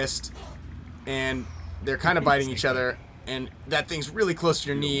pretty pissed, and they're kind of biting each other, and that thing's really close to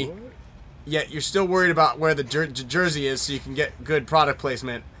your knee. Yet you're still worried about where the jersey is, so you can get good product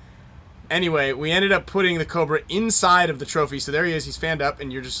placement. Anyway, we ended up putting the cobra inside of the trophy, so there he is. He's fanned up,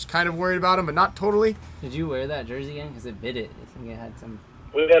 and you're just kind of worried about him, but not totally. Did you wear that jersey again? Because it bit it. I think it had some.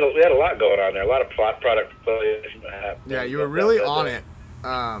 We had a lot going on there. A lot of product. Yeah, you were really on it.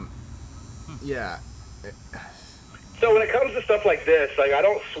 Yeah. So when it comes to stuff like this, like I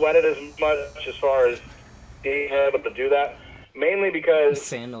don't sweat it as much as far as being able to do that. Mainly because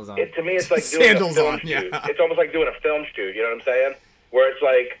sandals on. To me, it's like doing a film shoot. Yeah. It's almost like doing a film shoot. You know what I'm saying? Where it's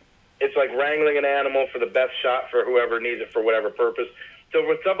like wrangling an animal for the best shot for whoever needs it for whatever purpose. So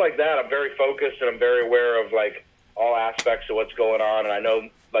with stuff like that, I'm very focused and I'm very aware of like all aspects of what's going on, and I know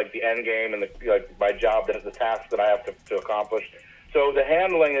like the end game and my job, the task that I have to accomplish. So the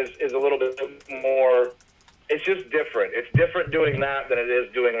handling is a little bit more. It's just different. It's different doing that than it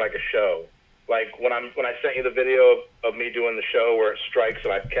is doing like a show. Like when I sent you the video of me doing the show where it strikes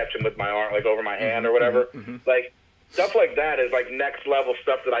and I catch him with my arm, like over my hand or whatever, like. Stuff like that is like next level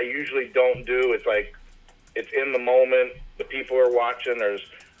stuff that I usually don't do. It's like, it's in the moment. The people are watching. There's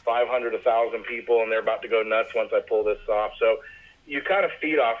 500, 1,000 people, and they're about to go nuts once I pull this off. So you kind of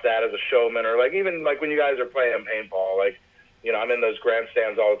feed off that as a showman, or like even like when you guys are playing paintball, like, you know, I'm in those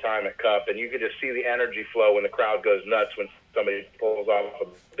grandstands all the time at Cup, and you can just see the energy flow when the crowd goes nuts when somebody pulls off a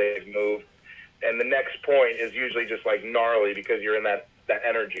big move. And the next point is usually just like gnarly because you're in that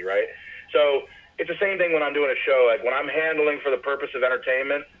energy, right? So it's the same thing when I'm doing a show. Like when I'm handling for the purpose of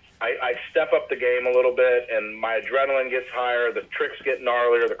entertainment, I step up the game a little bit, and my adrenaline gets higher, the tricks get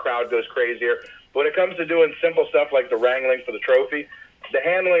gnarlier, the crowd goes crazier. But when it comes to doing simple stuff like the wrangling for the trophy, the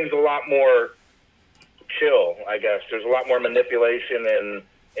handling's a lot more chill, I guess. There's a lot more manipulation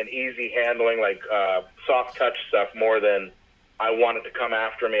and easy handling, like soft touch stuff more than I want it to come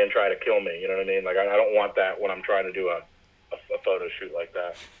after me and try to kill me. You know what I mean? Like I don't want that when I'm trying to do a photo shoot like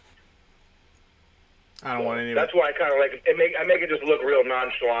that. I don't want any of That's why I kind of like it. I make it just look real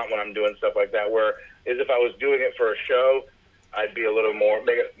nonchalant when I'm doing stuff like that. Where is if I was doing it for a show, I'd be a little more,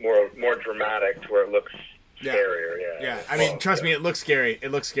 make it more dramatic to where it looks scarier. Yeah. I mean, trust me, it looks scary.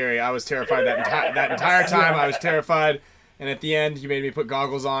 It looks scary. I was terrified that entire time. I was terrified. And at the end, he made me put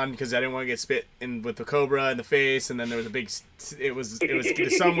goggles on because I didn't want to get spit in with the cobra in the face. And then there was a big,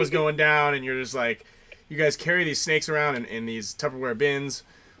 the sun was going down, and you're just like, you guys carry these snakes around in these Tupperware bins,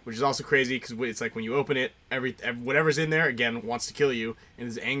 which is also crazy because it's like when you open it, whatever's in there again wants to kill you and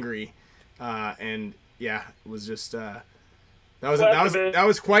is angry. And yeah, it was just that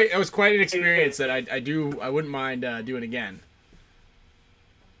was quite an experience that I wouldn't mind doing again.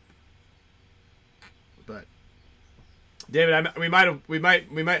 But David, we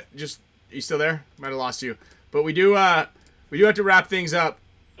might just, are you still there? Might have lost you, but we do have to wrap things up.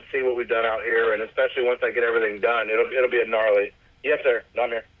 See what we've done out here, and especially once I get everything done, it'll be a gnarly. Yes, sir. No, I'm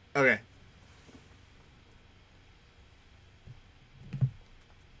here. Okay.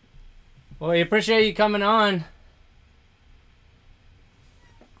 Well, we appreciate you coming on.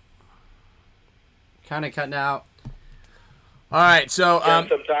 Kind of cutting out. All right, so Spend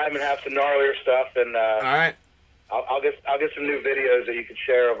some time and have some gnarlier stuff, and all right. I'll get some new videos that you can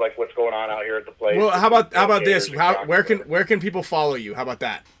share of like what's going on out here at the place. Well, how about this? Where can people follow you? How about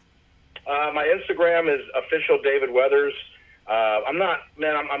that? My Instagram is official David Weathers.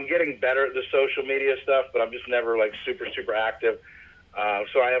 I'm getting better at the social media stuff, but I'm just never like super active.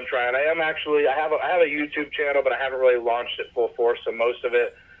 So I am trying. I have a YouTube channel, but I haven't really launched it full force. So most of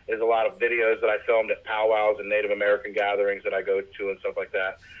it is a lot of videos that I filmed at powwows and Native American gatherings that I go to and stuff like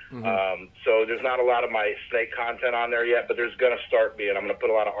that. Mm-hmm. So there's not a lot of my snake content on there yet, but there's going to start being. I'm going to put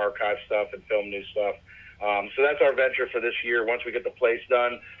a lot of archive stuff and film new stuff. So that's our venture for this year. Once we get the place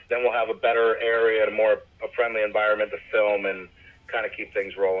done, then we'll have a better area and a friendly environment to film and kind of keep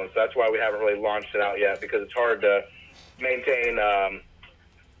things rolling. So that's why we haven't really launched it out yet, because it's hard to maintain,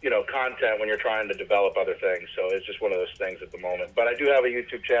 content when you're trying to develop other things. So it's just one of those things at the moment. But I do have a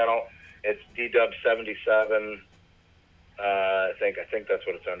YouTube channel. It's DW77. I think that's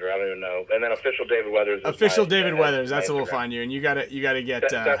what it's under. I don't even know. And then official David Weathers. Official David Weathers. That's where we'll find you. And you gotta get.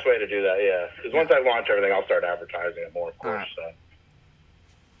 That's the best way to do that. Yeah. Because once I launch everything, I'll start advertising it more, of course.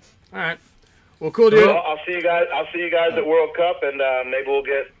 All right. Well, cool, dude. Well, I'll see you guys at World Cup, and maybe we'll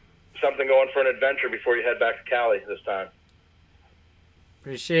get something going for an adventure before you head back to Cali this time.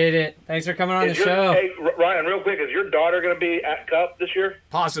 Appreciate it. Thanks for coming on the show. Hey, Ryan, real quick, is your daughter going to be at Cup this year?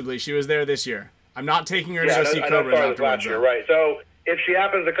 Possibly. She was there this year. I'm not taking her to go see Cobras afterwards. Last year, right. So if she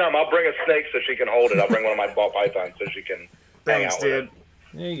happens to come, I'll bring a snake so she can hold it. I'll bring one of my ball pythons so she can hang out with it.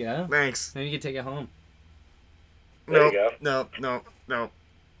 There you go. Thanks. Maybe you can take it home. There you go. No.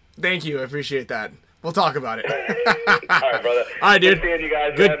 Thank you. I appreciate that. We'll talk about it. All right, brother. All right, dude. Good seeing you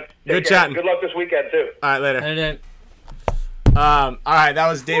guys, man. Good chatting. Good luck this weekend, too. All right, later. Later. All right, that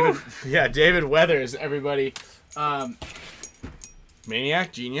was David. Yeah, David Weathers, everybody.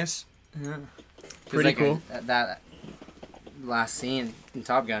 Maniac, genius. Yeah. Pretty like cool. That last scene in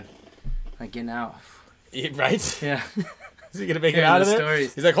Top Gun, like getting out. Right? Yeah. Is he gonna make it out of it?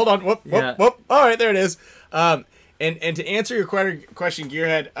 Stories. He's like, hold on, whoop. All right, there it is. And to answer your question,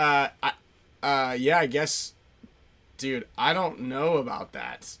 Gearhead, yeah, I guess, dude, I don't know about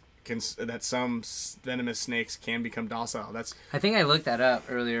that. That some venomous snakes can become docile. I think I looked that up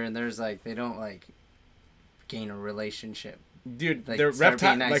earlier, and there's like they don't like gain a relationship. Dude, like, they're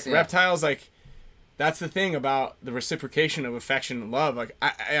nice, reptiles. Like that's the thing about the reciprocation of affection and love. Like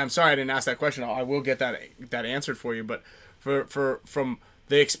I'm sorry I didn't ask that question. I will get that answered for you. But from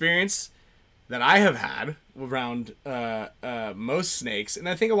the experience that I have had around most snakes, and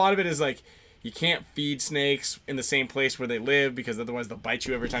I think a lot of it is like. You can't feed snakes in the same place where they live because otherwise they'll bite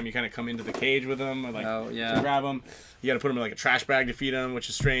you every time you kind of come into the cage with them or to grab them. You got to put them in like a trash bag to feed them, which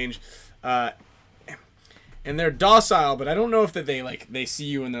is strange. And they're docile, but I don't know if that they see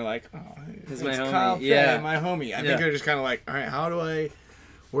you and they're like, oh, this is my homie. Kyle Fay, my homie. I think they're just kind of like, all right,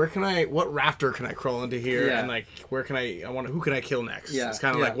 what rafter can I crawl into here? Yeah. And like, who can I kill next? Yeah. It's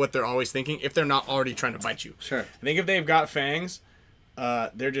kind of like what they're always thinking if they're not already trying to bite you. Sure. I think if they've got fangs,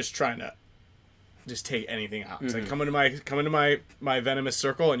 they're just trying to just take anything out. It's like come into my venomous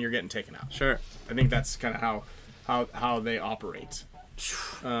circle and you're getting taken out. Sure. I think that's kind of how they operate.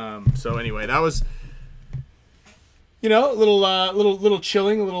 So anyway, that was a little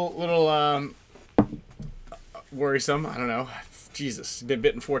chilling, a little worrisome. I don't know. Jesus, been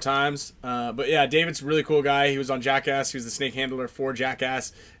bitten 4 times. But yeah, David's a really cool guy. He was on Jackass. He was the snake handler for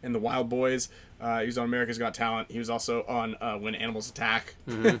Jackass and the Wild Boys. He was on America's Got Talent. He was also on When Animals Attack.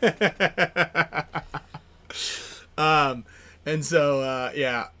 And so,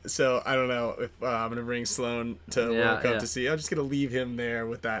 yeah. So I don't know if I'm gonna bring Sloan to World Cup to see. I'm just gonna leave him there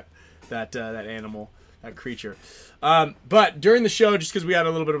with that animal, that creature. But during the show, just because we had a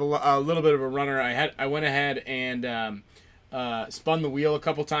little bit of a runner, I went ahead and spun the wheel a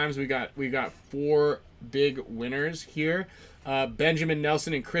couple times. We got 4 big winners here. Benjamin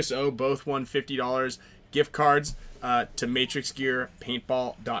Nelson and Chris O both won $50 gift cards to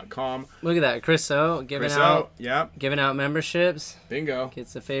matrixgearpaintball.com. Look at that, Chris O giving out memberships. Bingo.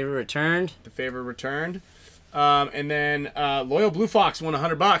 Gets the favor returned. And then Loyal Blue Fox won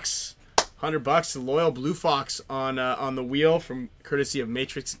 $100. $100 to Loyal Blue Fox on the wheel from courtesy of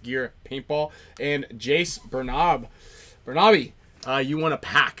Matrix Gear Paintball. And Jace Bernabi, you won a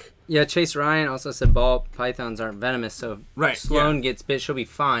pack. Yeah, Chase Ryan also said ball pythons aren't venomous, so if Sloan gets bit, she'll be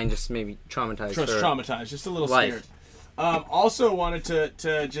fine. Just maybe traumatized. Just a little scared. Also wanted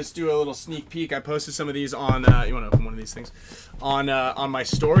to just do a little sneak peek. I posted some of these on. You want to open one of these things on my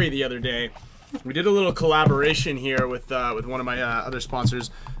story the other day. We did a little collaboration here with one of my other sponsors,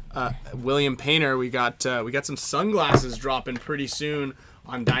 William Painter. We got some sunglasses dropping pretty soon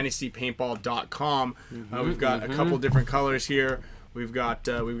on DynastyPaintball.com. We've got a couple different colors here. We've got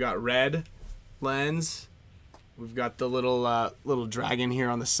red lens. We've got the little dragon here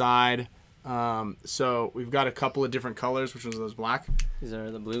on the side. So we've got a couple of different colors. Which ones are those? Black? These are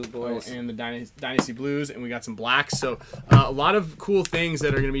the blue boys. And the Dynasty Blues, and we got some blacks. So a lot of cool things that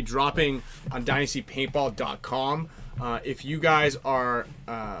are going to be dropping on DynastyPaintball.com. If you guys are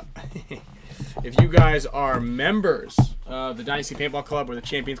members of the Dynasty Paintball Club or the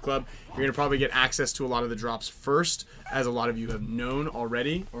Champions Club, you're going to probably get access to a lot of the drops first, as a lot of you have known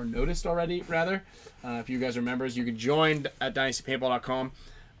already, or noticed already, rather. If you guys are members, you can join at DynastyPaintball.com.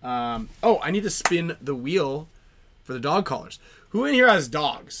 I need to spin the wheel for the dog collars. Who in here has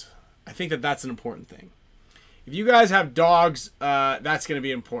dogs? I think that's an important thing. If you guys have dogs, that's going to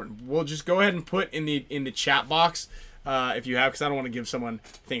be important. We'll just go ahead and put in the chat box if you have, because I don't want to give someone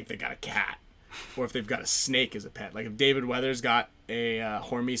think they got a cat, or if they've got a snake as a pet. Like if David Weathers got a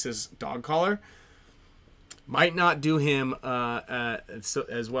Hormesis dog collar, might not do him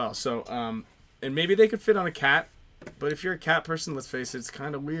as well. So and maybe they could fit on a cat. But if you're a cat person, let's face it, it's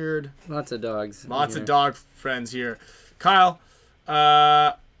kind of weird. Lots of dogs. Lots of dog friends here. Kyle,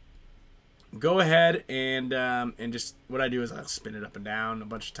 go ahead and just what I do is I'll spin it up and down a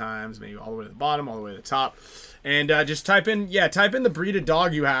bunch of times, maybe all the way to the bottom, all the way to the top, and just type in the breed of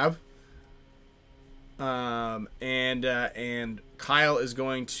dog you have. And Kyle is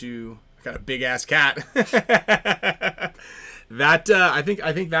going to. I got a big ass cat. That I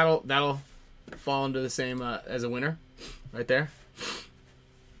think that'll fall into the same as a winner right there.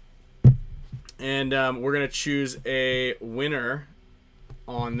 And we're gonna choose a winner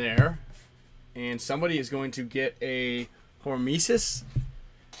on there, and somebody is going to get a Hormesis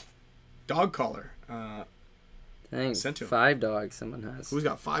dog collar Thanks. sent to him. 5 dogs someone has. Who's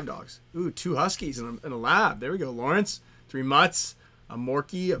got 5 dogs? Ooh, 2 huskies and a lab. There we go. Lawrence, 3 mutts, a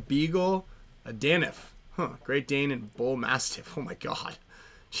Morkie, a beagle, a Daniff, Great Dane, and bull mastiff. Oh my god.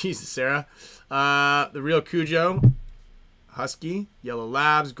 Jesus, Sarah. The real Cujo, husky, yellow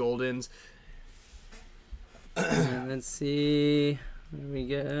labs, goldens. Let's see. Where we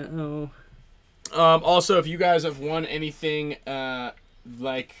go? Also, if you guys have won anything, let's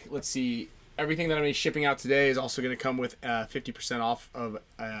see, everything that I'm going to be shipping out today is also going to come with 50% off of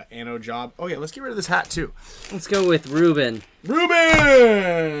Anno job. Oh yeah, let's get rid of this hat too. Let's go with Ruben.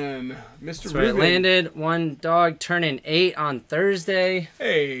 Ruben! Mr. So Ruben. it landed 1 dog turning 8 on Thursday.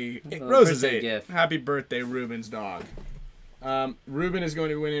 Hey, A Rose is birthday 8. gift. Happy birthday, Ruben's dog. Ruben is going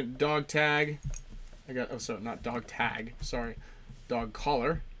to win a dog tag. Not dog tag. Sorry, dog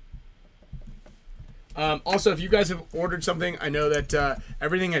collar. Also, if you guys have ordered something, I know that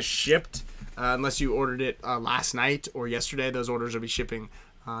everything has shipped. Unless you ordered it last night or yesterday, those orders will be shipping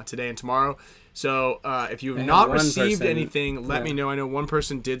today and tomorrow. So if you have not received anything, let me know. I know one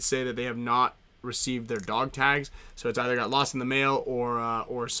person did say that they have not received their dog tags, so it's either got lost in the mail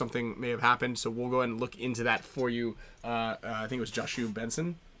or something may have happened. So we'll go ahead and look into that for you. I think it was Joshua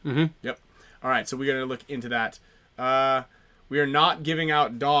Benson. Yep. All right, so we're gonna look into that. We are not giving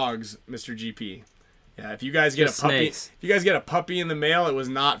out dogs, Mr. GP. Yeah, if you guys get a puppy in the mail, it was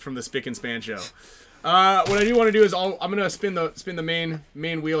not from the Spick and Span show. What I do want to do is I'm gonna spin the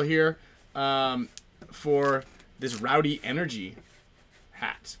main wheel here for this Rowdy Energy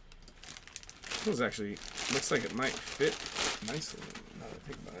hat. This actually looks like it might fit nicely. Now that I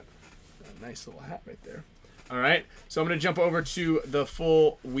think about it, a nice little hat right there. All right, so I'm gonna jump over to the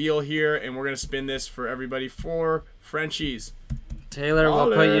full wheel here, and we're gonna spin this for everybody for Frenchies. Taylor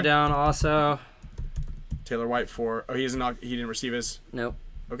will put you down also. Taylor White for he didn't receive his. Nope.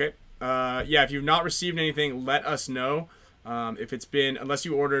 Okay. Yeah, if you've not received anything, let us know. If it's been, unless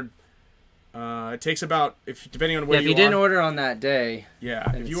you ordered, it takes about, depending on where if you didn't order on that day.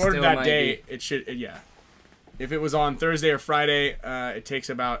 Yeah, if you ordered that day, it should, yeah. If it was on Thursday or Friday, it takes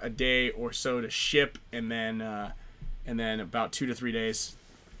about a day or so to ship, and then about 2 to 3 days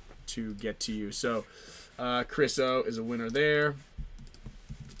to get to you. So, Chris O is a winner there.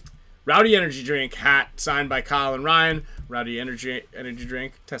 Rowdy Energy Drink hat signed by Kyle and Ryan. Rowdy Energy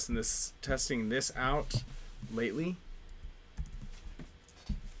Drink, testing this out lately.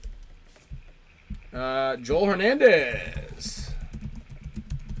 Joel Hernandez.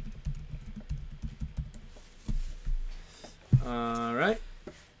 All right,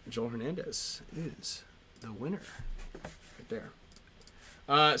 Joel Hernandez is the winner right there.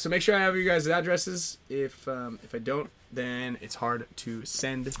 So make sure I have you guys' addresses. If I don't, then it's hard to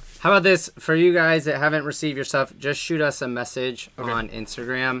send. How about this? For you guys that haven't received your stuff, just shoot us a message on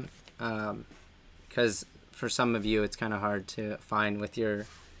Instagram. Because for some of you, it's kind of hard to find with your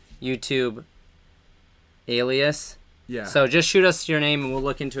YouTube alias. Yeah. So just shoot us your name and we'll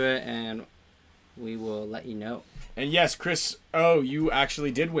look into it and we will let you know. And yes, Chris O, you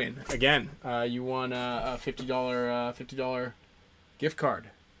actually did win again. You won a $50 gift card,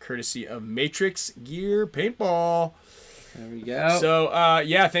 courtesy of Matrix Gear Paintball. There we go. So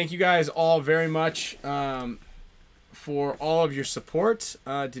yeah, thank you guys all very much for all of your support.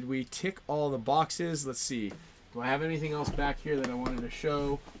 Did we tick all the boxes? Let's see. Do I have anything else back here that I wanted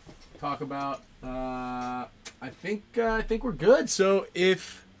to talk about? I think we're good. So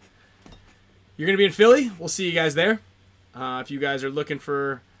if you're gonna be in Philly, we'll see you guys there. If you guys are looking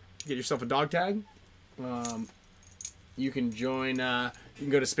to get yourself a dog tag, you can join. You can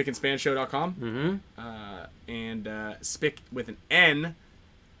go to spickandspanshow.com and Spick with an N,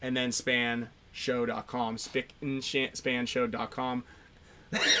 and then spanshow.com. Spickandspanshow.com.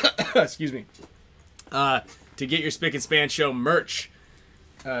 Excuse me. To get your Spick and Span Show merch,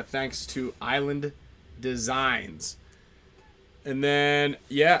 thanks to Island Designs. And then,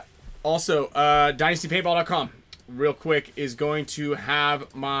 yeah, also, DynastyPaintball.com, real quick, is going to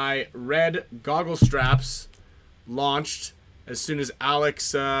have my red goggle straps launched as soon as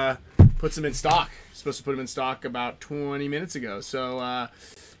Alex puts them in stock. He's supposed to put them in stock about 20 minutes ago. So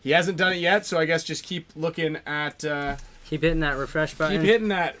he hasn't done it yet, so I guess just keep looking at... keep hitting that refresh button. Keep hitting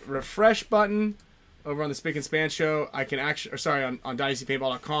that refresh button over on the Spick and Span Show. I can actually... Or sorry, on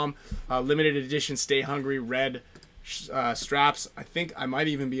DynastyPaintball.com. Limited edition Stay Hungry red straps. I think I might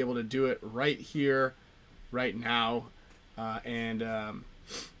even be able to do it right here, right now, and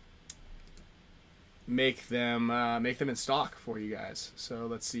make them in stock for you guys. So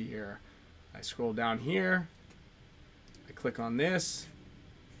let's see here. I scroll down here. I click on this.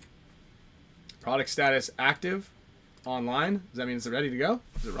 Product status active, online. Does that mean it's ready to go?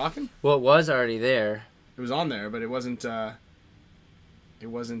 Is it rocking? Well, it was already there. It was on there, but it wasn't. It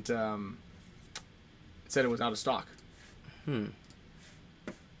said it was out of stock. Do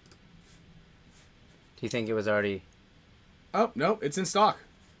you think it was already... Oh, no, it's in stock.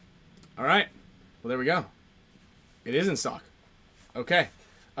 All right. Well, there we go. It is in stock. Okay.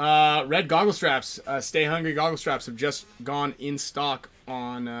 Red goggle straps, Stay Hungry goggle straps have just gone in stock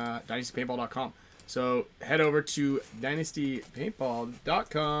on DynastyPaintball.com. So head over to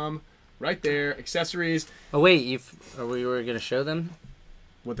DynastyPaintball.com. Right there. Accessories. Oh, wait. We were going to show them?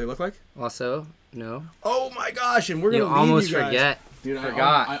 What they look like? Also, no. Oh, my gosh. And we're going to leave almost you guys. Forget. Dude,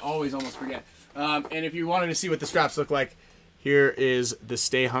 Forgot. I always almost forget. And if you wanted to see what the straps look like, here is the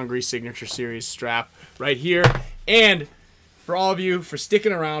Stay Hungry Signature Series strap right here. And for all of you, for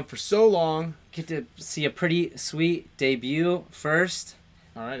sticking around for so long. Get to see a pretty sweet debut first.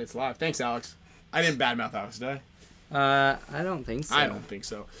 All right, it's live. Thanks, Alex. I didn't badmouth Alex, did I don't think so. I don't think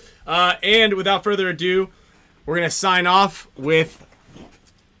so. And without further ado, we're going to sign off with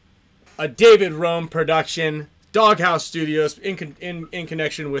a David Rome production, Doghouse Studios, in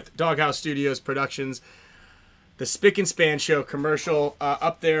connection with Doghouse Studios Productions, the Spick and Span Show commercial,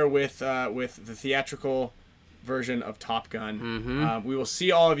 up there with the theatrical version of Top Gun. We will see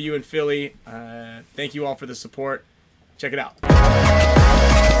all of you in Philly. Thank you all for the support. Check it out.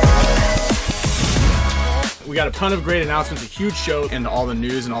 We got a ton of great announcements, a huge show, and all the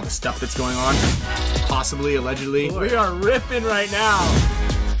news and all the stuff that's going on. Possibly, allegedly. Boy. We are ripping right now.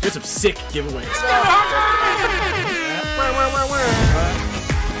 Get some sick giveaways.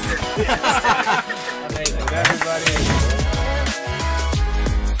 everybody.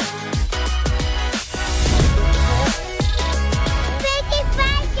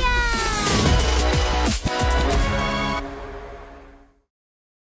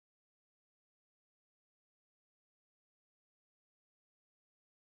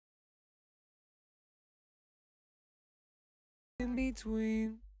 In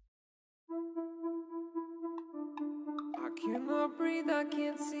between, I cannot breathe, I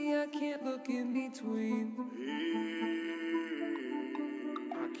can't see, I can't look in between.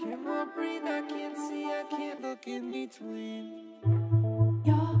 I cannot breathe, I can't see, I can't look in between.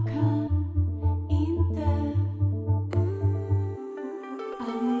 Jag kan inte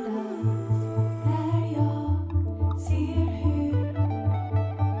andas när jag ser hur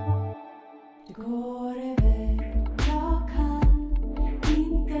du går iväg. Jag kan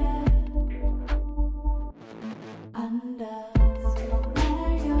inte andas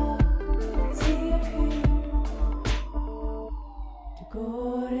när jag ser hur du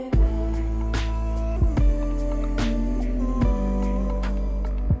går iväg.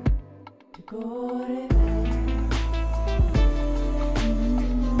 Går iväg.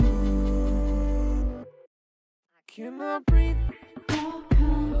 I cannot breathe, Jag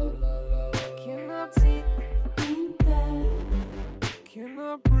kan cannot see, inte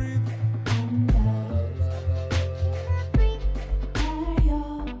cannot breathe. andas när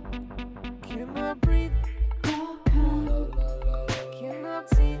jag Cannot breathe, Jag kan cannot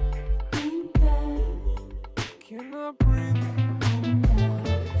see, inte cannot breathe.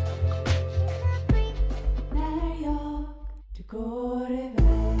 när jag du går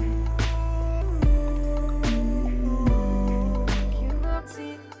iväg. Cannot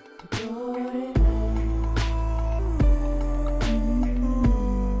see, Du går iväg.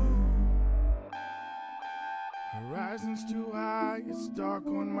 Horizon's too high, it's dark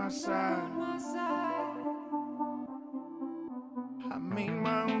on my side. I made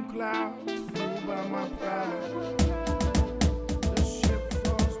my own clouds, fueled by my pride. The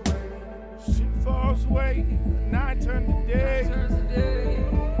ship falls away, the night turned to day.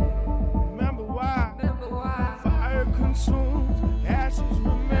 Remember why? Fire consumed, ashes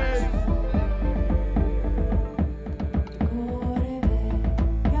remain. Du går iväg.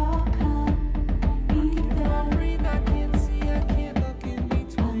 Jag kan inte breathe, I can't see, I can't look in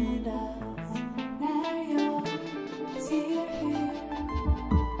between. andas när jag ser hur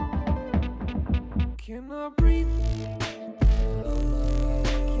Cannot breathe,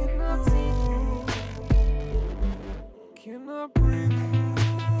 cannot see, cannot breathe.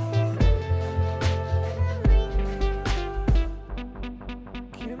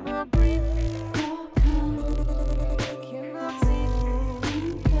 Cannot breathe, jag kan cannot see,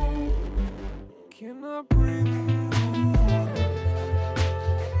 inte cannot breathe.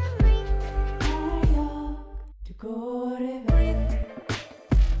 när jag du går iväg.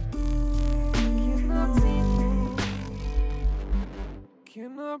 Cannot see,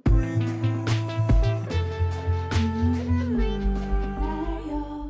 cannot breathe.